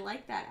name. I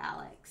like that,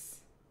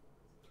 Alex.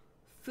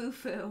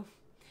 Fufu.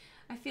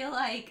 I feel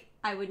like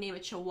I would name a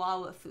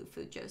Chihuahua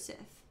Fufu, Joseph.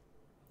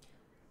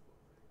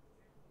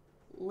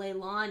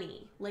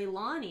 Leilani.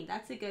 Leilani,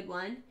 that's a good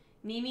one.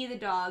 Mimi the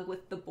dog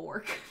with the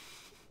Bork.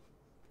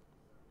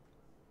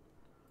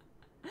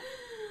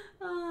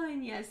 Oh,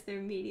 and yes, they're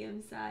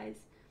medium size.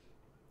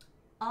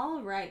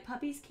 All right,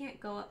 puppies can't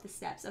go up the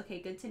steps. Okay,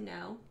 good to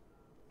know.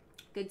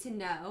 Good to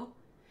know.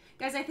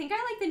 Guys, I think I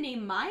like the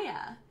name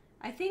Maya.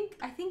 I think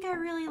I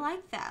really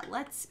like that.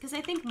 Because I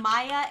think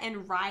Maya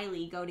and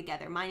Riley go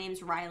together. My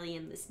name's Riley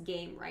in this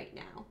game right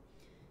now.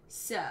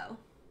 So...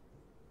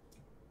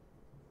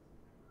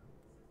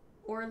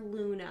 Or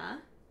Luna.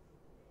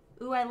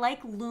 Ooh, I like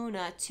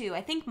Luna too.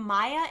 I think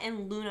Maya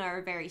and Luna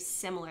are very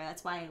similar.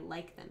 That's why I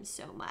like them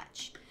so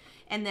much.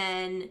 And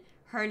then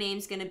her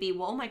name's gonna be,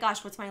 well, oh my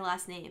gosh, what's my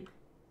last name?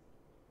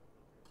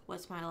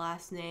 What's my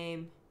last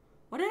name?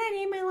 What did I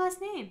name my last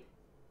name?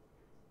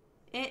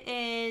 It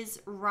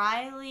is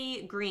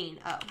Riley Green.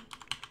 Oh.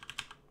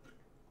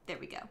 There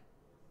we go.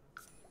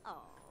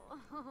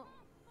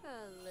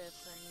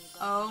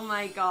 Oh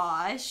my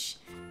gosh.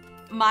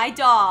 My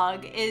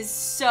dog is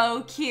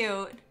so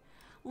cute.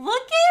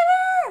 Look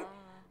at her!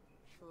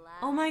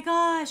 Oh my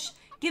gosh.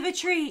 Give a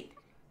treat.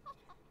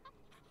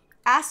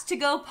 Ask to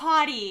go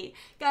potty.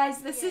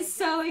 Guys, this is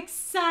so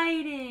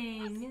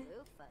exciting.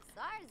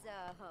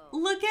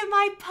 Look at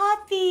my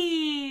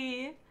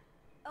puppy.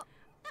 Oh.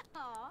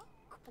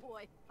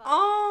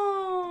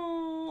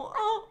 Oh.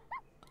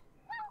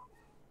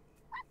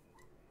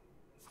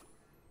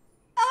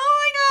 Oh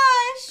my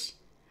gosh.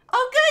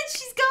 Oh good,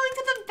 she's going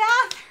to the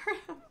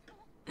bathroom.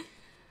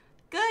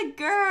 Good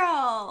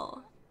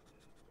girl.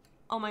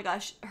 Oh my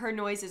gosh, her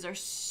noises are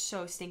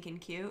so stinking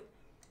cute.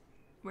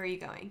 Where are you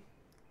going?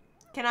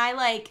 Can I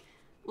like,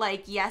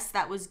 yes,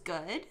 that was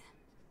good.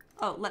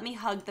 Oh, let me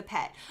hug the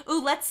pet.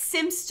 Ooh, let's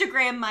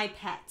Simstagram my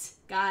pet,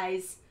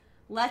 guys.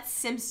 Let's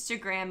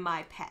Simstagram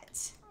my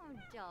pet.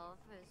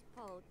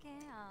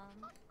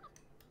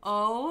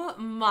 Oh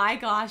my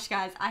gosh,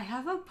 guys, I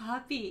have a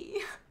puppy.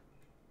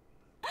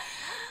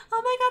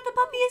 Oh my god, the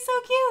puppy is so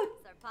cute.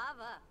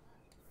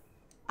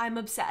 I'm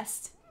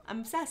obsessed. I'm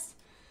obsessed.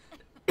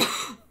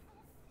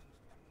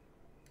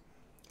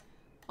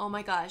 Oh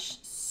my gosh,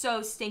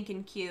 so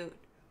stinking cute.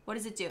 What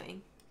is it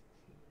doing?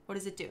 What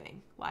is it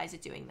doing? Why is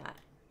it doing that?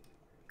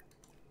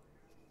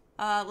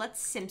 Let's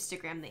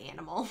Simstagram the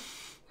animal.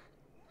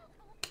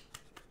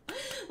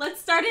 Let's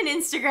start an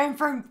Instagram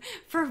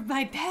for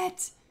my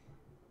pet.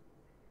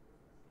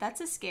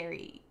 That's a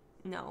scary...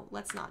 No,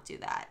 let's not do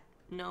that.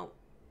 No.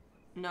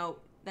 No,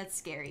 that's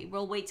scary.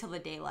 We'll wait till the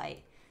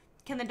daylight.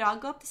 Can the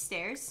dog go up the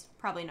stairs?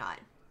 Probably not.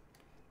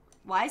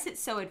 Why is it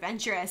so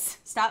adventurous?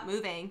 Stop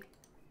moving.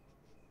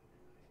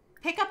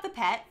 Pick up the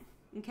pet,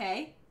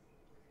 okay?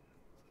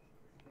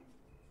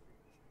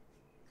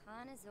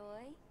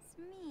 Kanazoi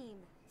Smeem.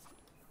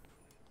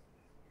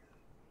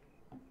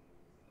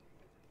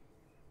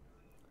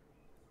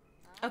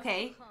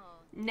 Okay,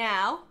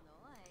 now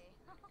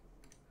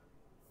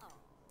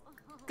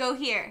go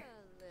here.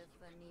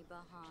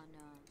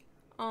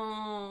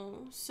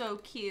 Oh, so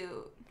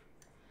cute.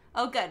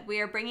 Oh, good. We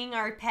are bringing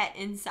our pet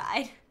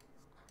inside.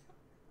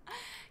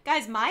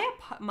 Guys,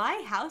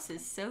 my house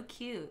is so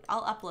cute.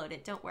 I'll upload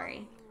it. Don't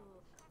worry.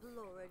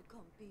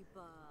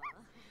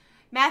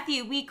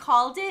 Matthew, we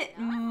called it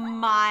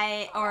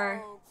Maya.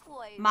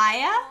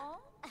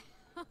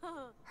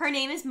 Her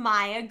name is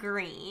Maya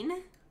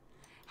Green.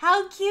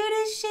 How cute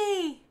is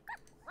she?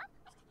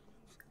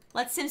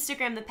 Let's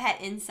Instagram the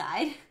pet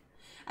inside.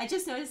 I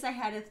just noticed I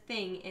had a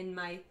thing in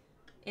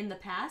the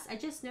past. I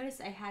just noticed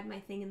I had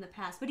my thing in the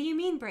past. What do you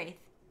mean, Braith?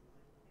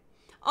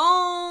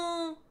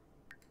 Oh.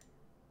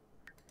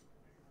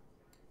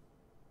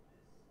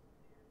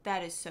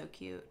 That is so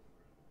cute.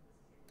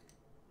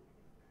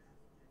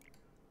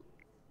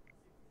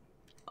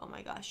 Oh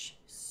my gosh.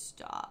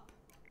 Stop.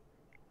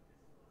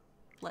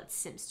 Let's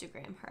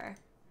Simstagram her.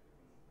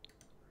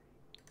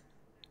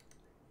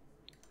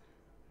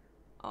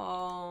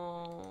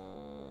 Oh.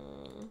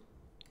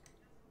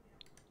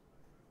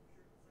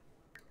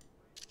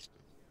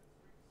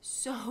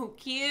 So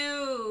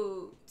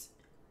cute.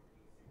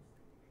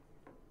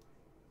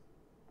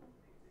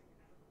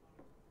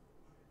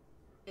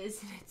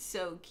 Isn't it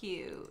so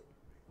cute?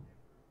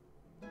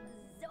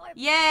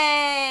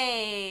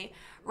 Yay!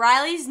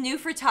 Riley's new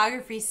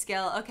photography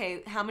skill.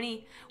 Okay, how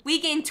many?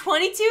 We gained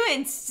 22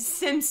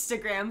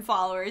 Simstagram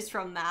followers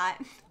from that.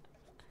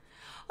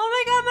 Oh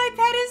my god, my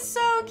pet is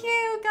so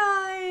cute,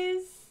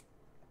 guys.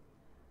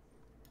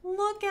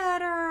 Look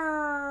at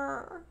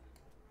her.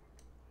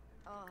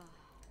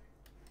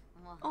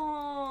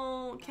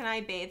 Oh, can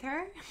I bathe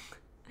her?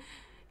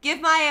 Give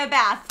Maya a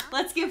bath.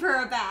 Let's give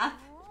her a bath.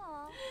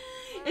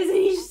 Isn't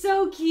he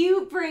so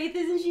cute, Braith?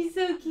 Isn't she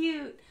so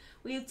cute?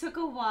 We took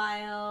a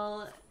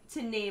while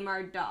to name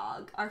our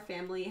dog. Our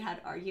family had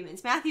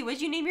arguments. Matthew,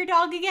 what'd you name your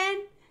dog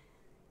again?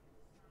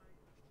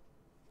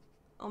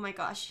 Oh my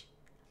gosh.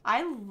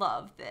 I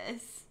love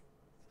this.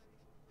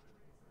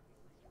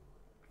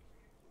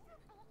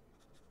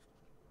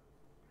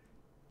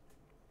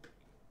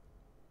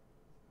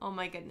 Oh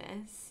my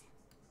goodness.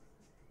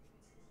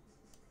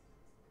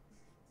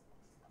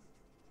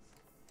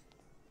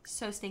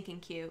 So stinking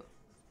cute.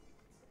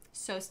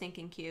 So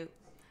stinking cute.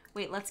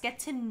 Wait, let's get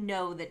to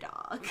know the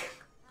dog.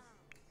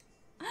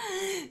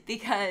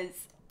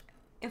 Because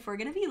if we're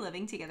gonna be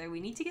living together, we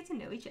need to get to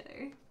know each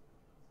other.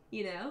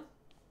 You know?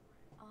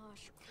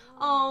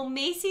 Oh,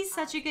 Macy's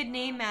such a good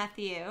name,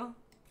 Matthew.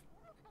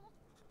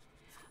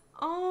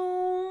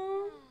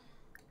 Oh,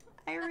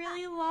 I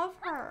really love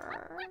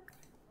her.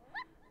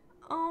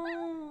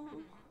 Oh,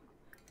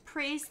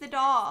 praise the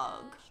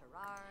dog.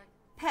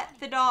 Pet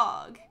the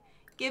dog.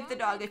 Give the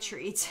dog a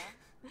treat.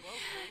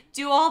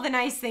 Do all the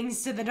nice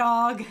things to the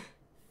dog.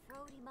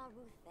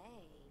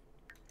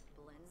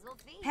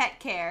 Pet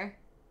care.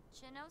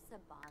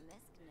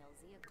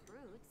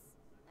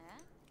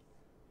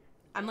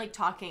 I'm like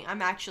talking.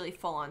 I'm actually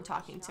full on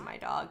talking to my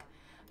dog.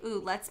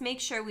 Ooh, let's make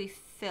sure we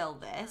fill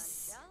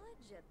this.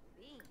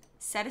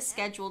 Set a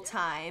scheduled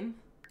time.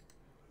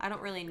 I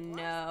don't really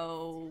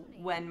know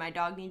when my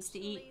dog needs to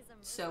eat,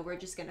 so we're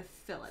just gonna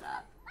fill it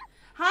up.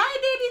 Hi,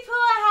 baby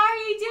Pua. How are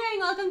you doing?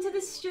 Welcome to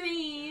the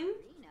stream.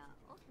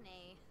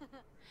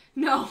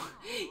 No,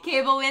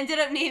 Cable, we ended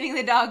up naming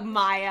the dog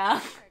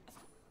Maya.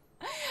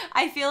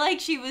 I feel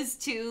like she was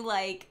too,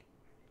 like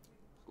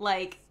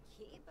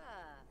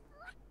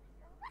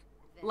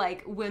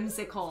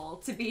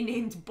whimsical to be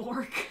named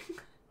Bork.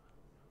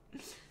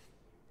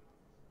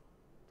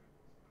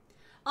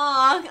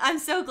 Aw, I'm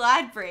so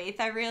glad, Braith.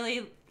 I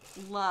really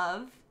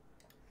love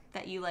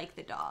that you like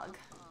the dog.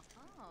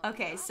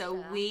 Okay,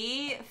 so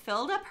we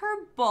filled up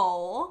her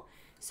bowl,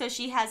 so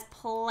she has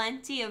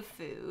plenty of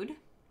food.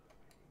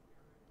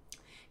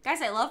 Guys,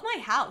 I love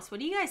my house. What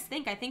do you guys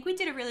think? I think we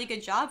did a really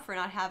good job for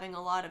not having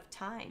a lot of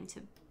time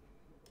to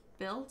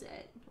build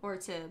it or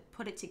to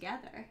put it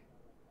together.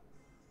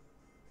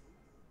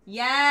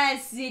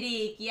 Yes,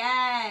 Zidik,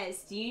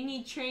 yes. Do you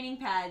need training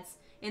pads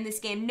in this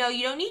game? No,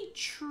 you don't need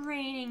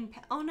training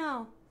pads. Oh,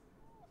 no.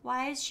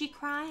 Why is she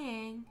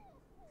crying?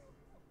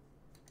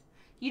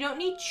 You don't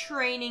need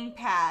training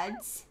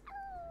pads.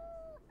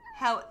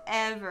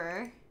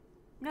 However,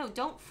 no,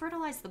 don't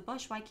fertilize the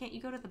bush. Why can't you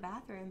go to the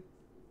bathroom?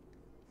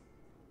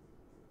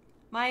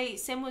 My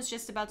sim was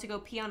just about to go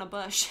pee on a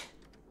bush.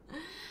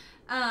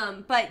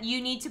 But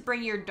you need to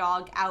bring your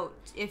dog out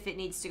if it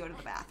needs to go to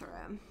the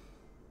bathroom.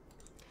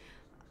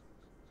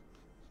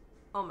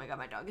 Oh my god,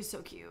 my dog is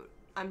so cute.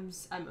 I'm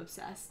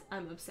obsessed.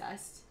 I'm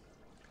obsessed.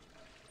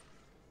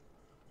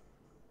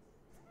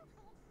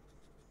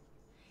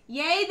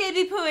 Yay,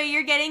 baby Pooey,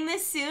 you're getting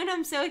this soon.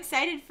 I'm so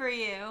excited for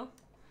you.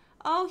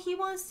 Oh, he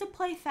wants to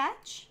play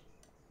fetch?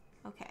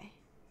 Okay.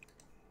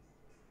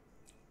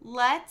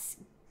 Let's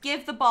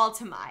give the ball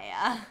to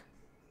Maya.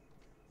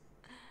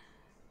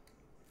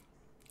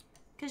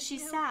 Because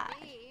she's sad.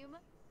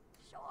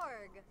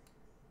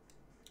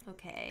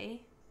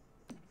 Okay.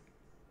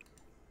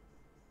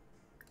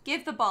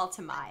 Give the ball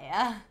to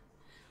Maya.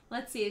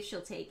 Let's see if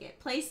she'll take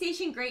it.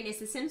 PlayStation greatness.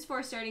 The Sims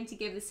 4 starting to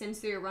give The Sims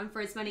 3 a run for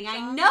its money.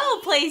 I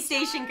know,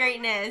 PlayStation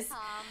greatness.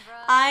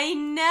 I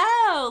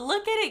know.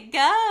 Look at it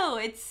go.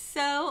 It's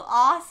so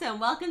awesome.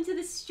 Welcome to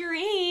the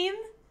stream.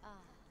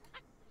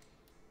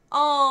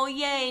 Oh,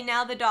 yay.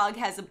 Now the dog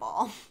has a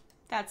ball.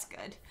 That's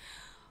good.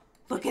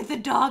 Look at the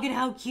dog and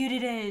how cute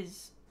it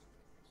is.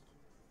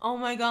 Oh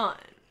my god.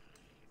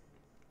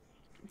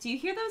 Do you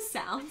hear those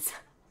sounds?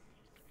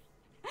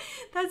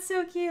 That's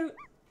so cute.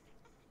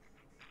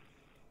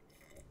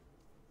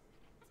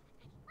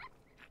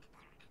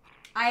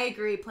 I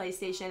agree,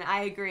 PlayStation.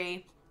 I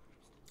agree.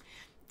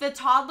 The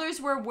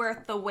toddlers were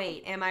worth the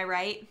wait. Am I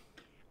right?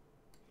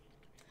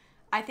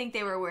 I think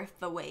they were worth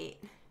the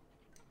wait.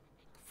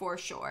 For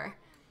sure.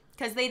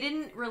 Because they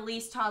didn't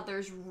release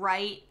toddlers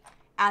right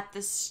at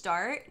the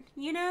start,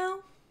 you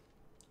know?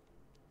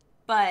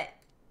 But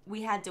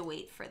we had to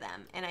wait for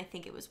them, and I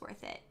think it was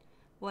worth it.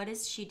 What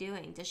is she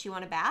doing? Does she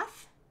want a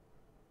bath?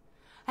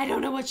 I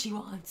don't know what she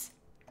wants.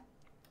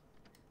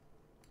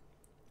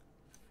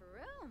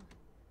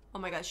 Oh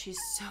my god, she's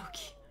so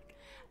cute.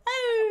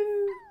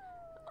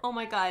 Oh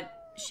my god,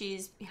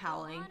 she's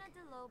howling.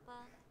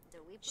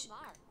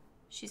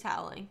 She's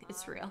howling.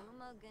 It's real.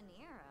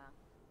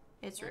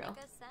 It's real.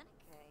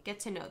 Get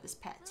to know this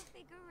pet.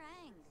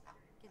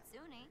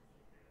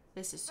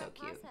 This is so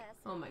cute.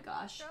 Oh my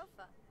gosh.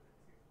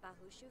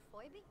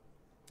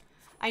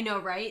 I know,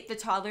 right? The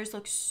toddlers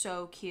look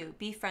so cute.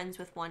 Be friends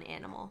with one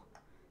animal.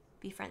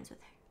 Be friends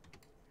with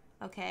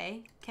her.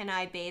 Okay. Can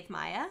I bathe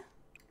Maya?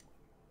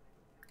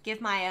 Give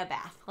Maya a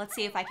bath. Let's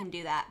see if I can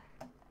do that.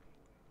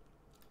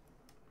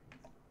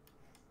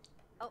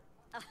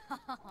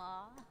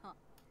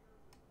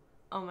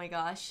 Oh my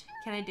gosh.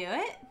 Can I do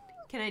it?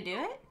 Can I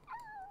do it?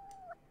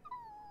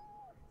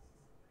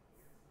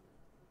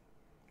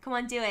 Come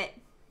on, do it.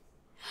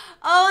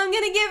 Oh, I'm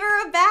gonna give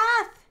her a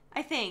bath,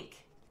 I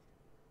think.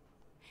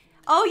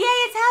 Oh,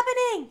 yay, it's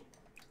happening.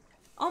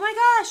 Oh my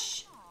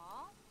gosh.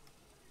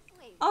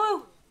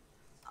 Oh.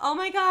 Oh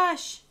my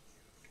gosh.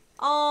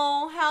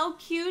 Oh, how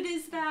cute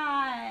is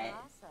that?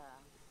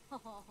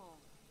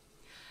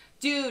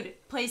 Dude,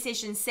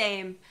 PlayStation,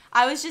 same.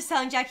 I was just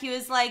telling Jack, he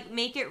was like,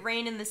 make it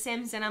rain in The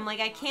Sims, and I'm like,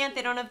 I can't,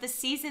 they don't have the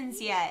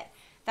seasons yet.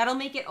 That'll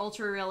make it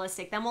ultra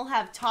realistic. Then we'll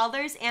have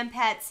toddlers and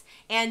pets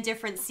and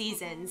different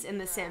seasons in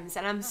The Sims,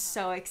 and I'm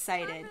so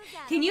excited.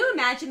 Can you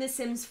imagine The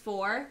Sims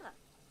 4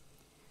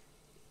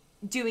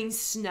 doing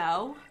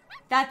snow?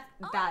 That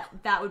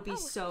would be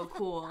so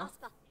cool.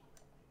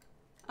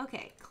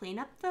 Okay, clean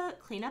up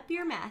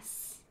your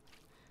mess.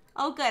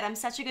 Oh good, I'm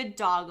such a good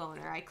dog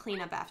owner. I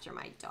clean up after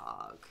my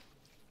dog.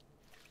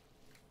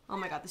 Oh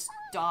my god, this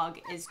dog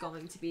is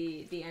going to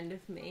be the end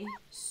of me.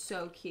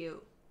 So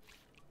cute.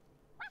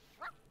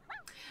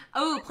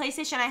 Oh,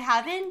 PlayStation, I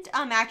haven't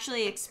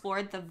actually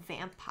explored the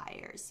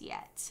vampires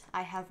yet.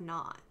 I have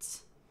not.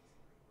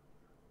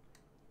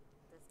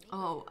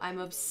 Oh, I'm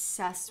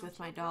obsessed with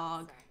my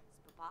dog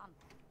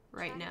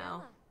right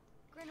now.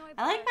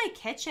 I like my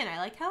kitchen. I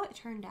like how it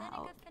turned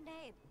out.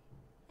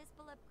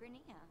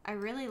 I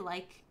really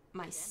like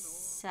my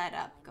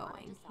setup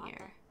going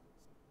here.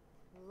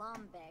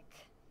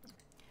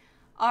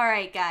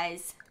 Alright,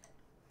 guys.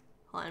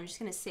 Hold on, I'm just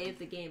going to save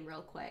the game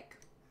real quick.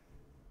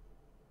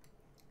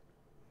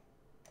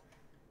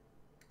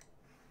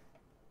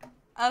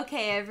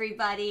 Okay,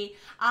 everybody,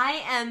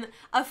 I am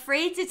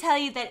afraid to tell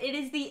you that it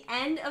is the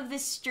end of the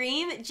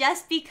stream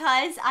just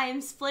because I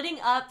am splitting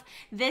up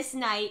this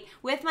night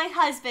with my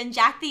husband,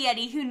 Jack the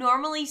Yeti, who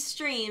normally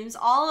streams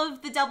all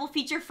of the Double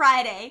Feature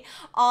Friday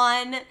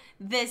on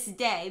this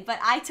day. But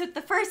I took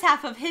the first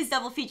half of his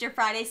Double Feature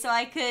Friday so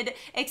I could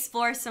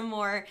explore some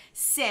more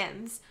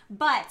Sims.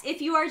 But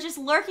if you are just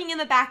lurking in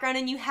the background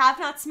and you have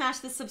not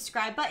smashed the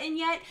subscribe button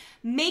yet,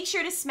 make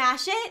sure to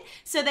smash it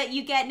so that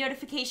you get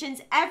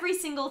notifications every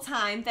single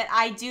time that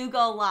I do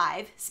go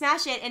live.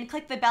 Smash it and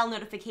click the bell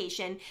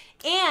notification.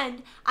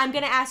 And I'm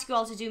going to ask you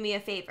all to do me a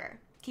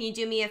favor. Can you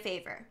do me a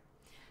favor?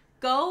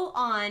 Go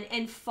on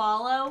and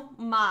follow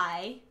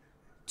my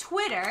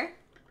Twitter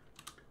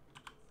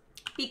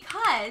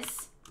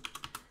because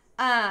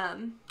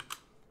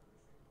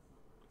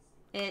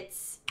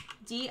it's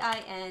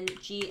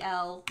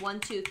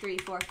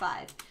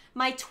DINGL12345.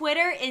 My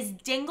Twitter is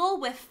Dingle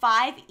with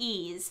 5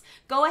 E's.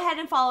 Go ahead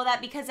and follow that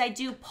because I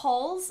do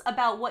polls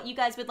about what you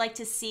guys would like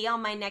to see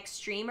on my next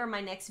stream or my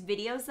next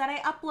videos that I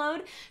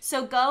upload.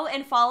 So go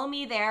and follow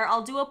me there.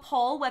 I'll do a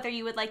poll whether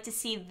you would like to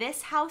see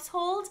this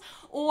household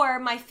or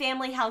my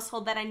family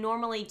household that I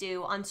normally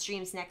do on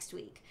streams next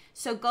week.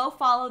 So go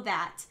follow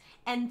that.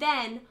 And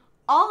then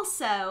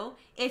also,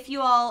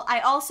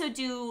 I also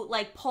do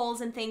like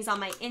polls and things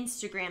on my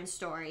Instagram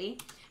story.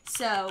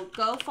 So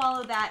go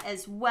follow that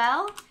as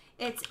well.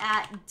 It's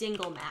at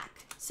DingleMac.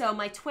 So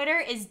my Twitter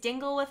is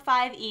Dingle with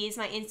 5 E's.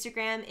 My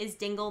Instagram is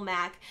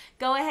DingleMac.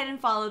 Go ahead and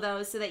follow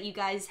those so that you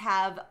guys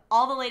have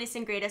all the latest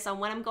and greatest on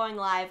when I'm going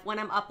live, when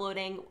I'm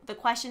uploading, the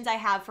questions I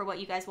have for what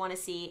you guys want to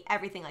see,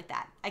 everything like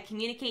that. I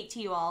communicate to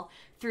you all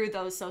through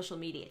those social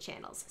media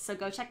channels. So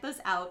go check those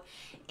out.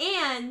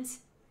 And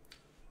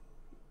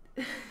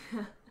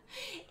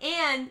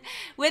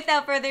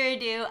without further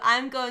ado,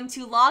 I'm going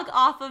to log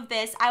off of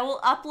this. I will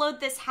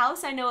upload this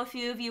house. I know a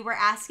few of you were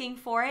asking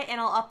for it,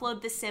 and I'll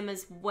upload the sim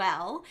as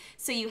well,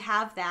 so you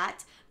have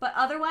that. But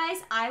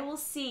otherwise, I will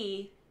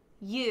see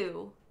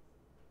you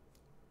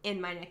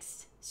in my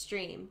next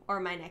stream or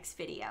my next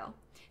video.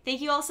 Thank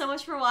you all so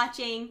much for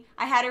watching.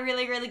 I had a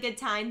really, really good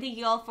time. Thank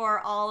you all for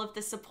all of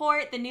the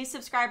support, the new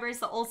subscribers,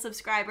 the old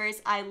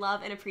subscribers. I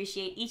love and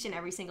appreciate each and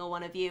every single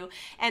one of you,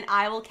 and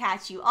I will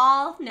catch you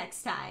all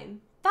next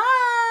time.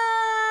 Bye!